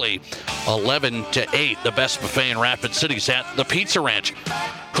daily. 11 to 8, the best buffet in Rapid City is at the Pizza Ranch.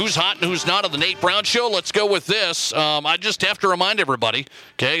 Who's hot and who's not on the Nate Brown Show? Let's go with this. I just have to remind everybody,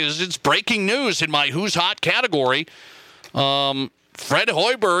 okay, it's breaking news in my Who's Hot category. Fred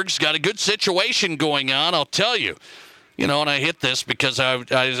Hoiberg's got a good situation going on, I'll tell you. You know, and I hit this because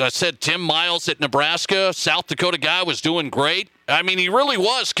I said Tim Miles at Nebraska, South Dakota guy, was doing great. I mean, he really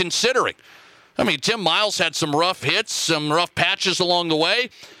was considering. I mean, Tim Miles had some rough hits, some rough patches along the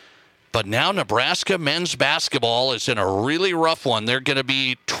way. But now Nebraska men's basketball is in a really rough one. They're going to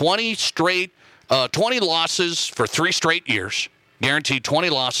be 20 losses for 3 straight years. Guaranteed 20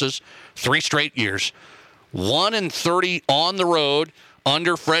 losses, 3 straight years. 1-30 on the road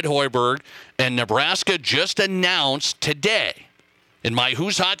under Fred Hoiberg. And Nebraska just announced today, in my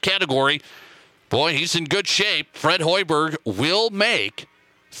Who's Hot category, boy, he's in good shape. Fred Hoiberg will make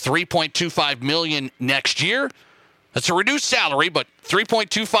 $3.25 million next year. That's a reduced salary, but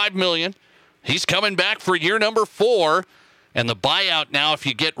 $3.25 million. He's coming back for year number 4. And the buyout now, if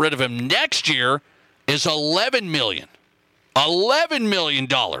you get rid of him next year, is $11 million. $11 million.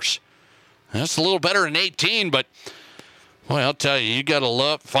 That's a little better than 18, but boy, I'll tell you, you got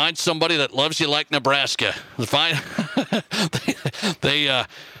to find somebody that loves you like Nebraska.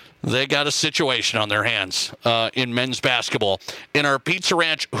 they got a situation on their hands in men's basketball. In our Pizza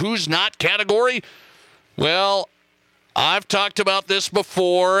Ranch Who's Not category, well, I've talked about this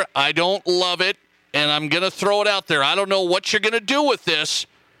before. I don't love it, and I'm going to throw it out there. I don't know what you're going to do with this,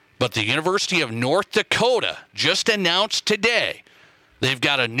 but the University of North Dakota just announced today they've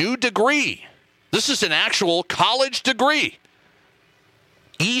got a new degree. This is an actual college degree.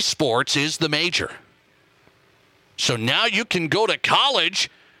 Esports is the major. So now you can go to college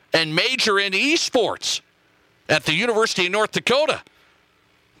and major in esports at the University of North Dakota.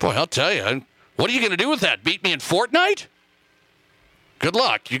 Boy, I'll tell you, what are you going to do with that? Beat me in Fortnite? Good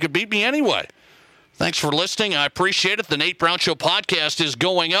luck. You could beat me anyway. Thanks for listening. I appreciate it. The Nate Brown Show podcast is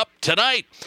going up tonight.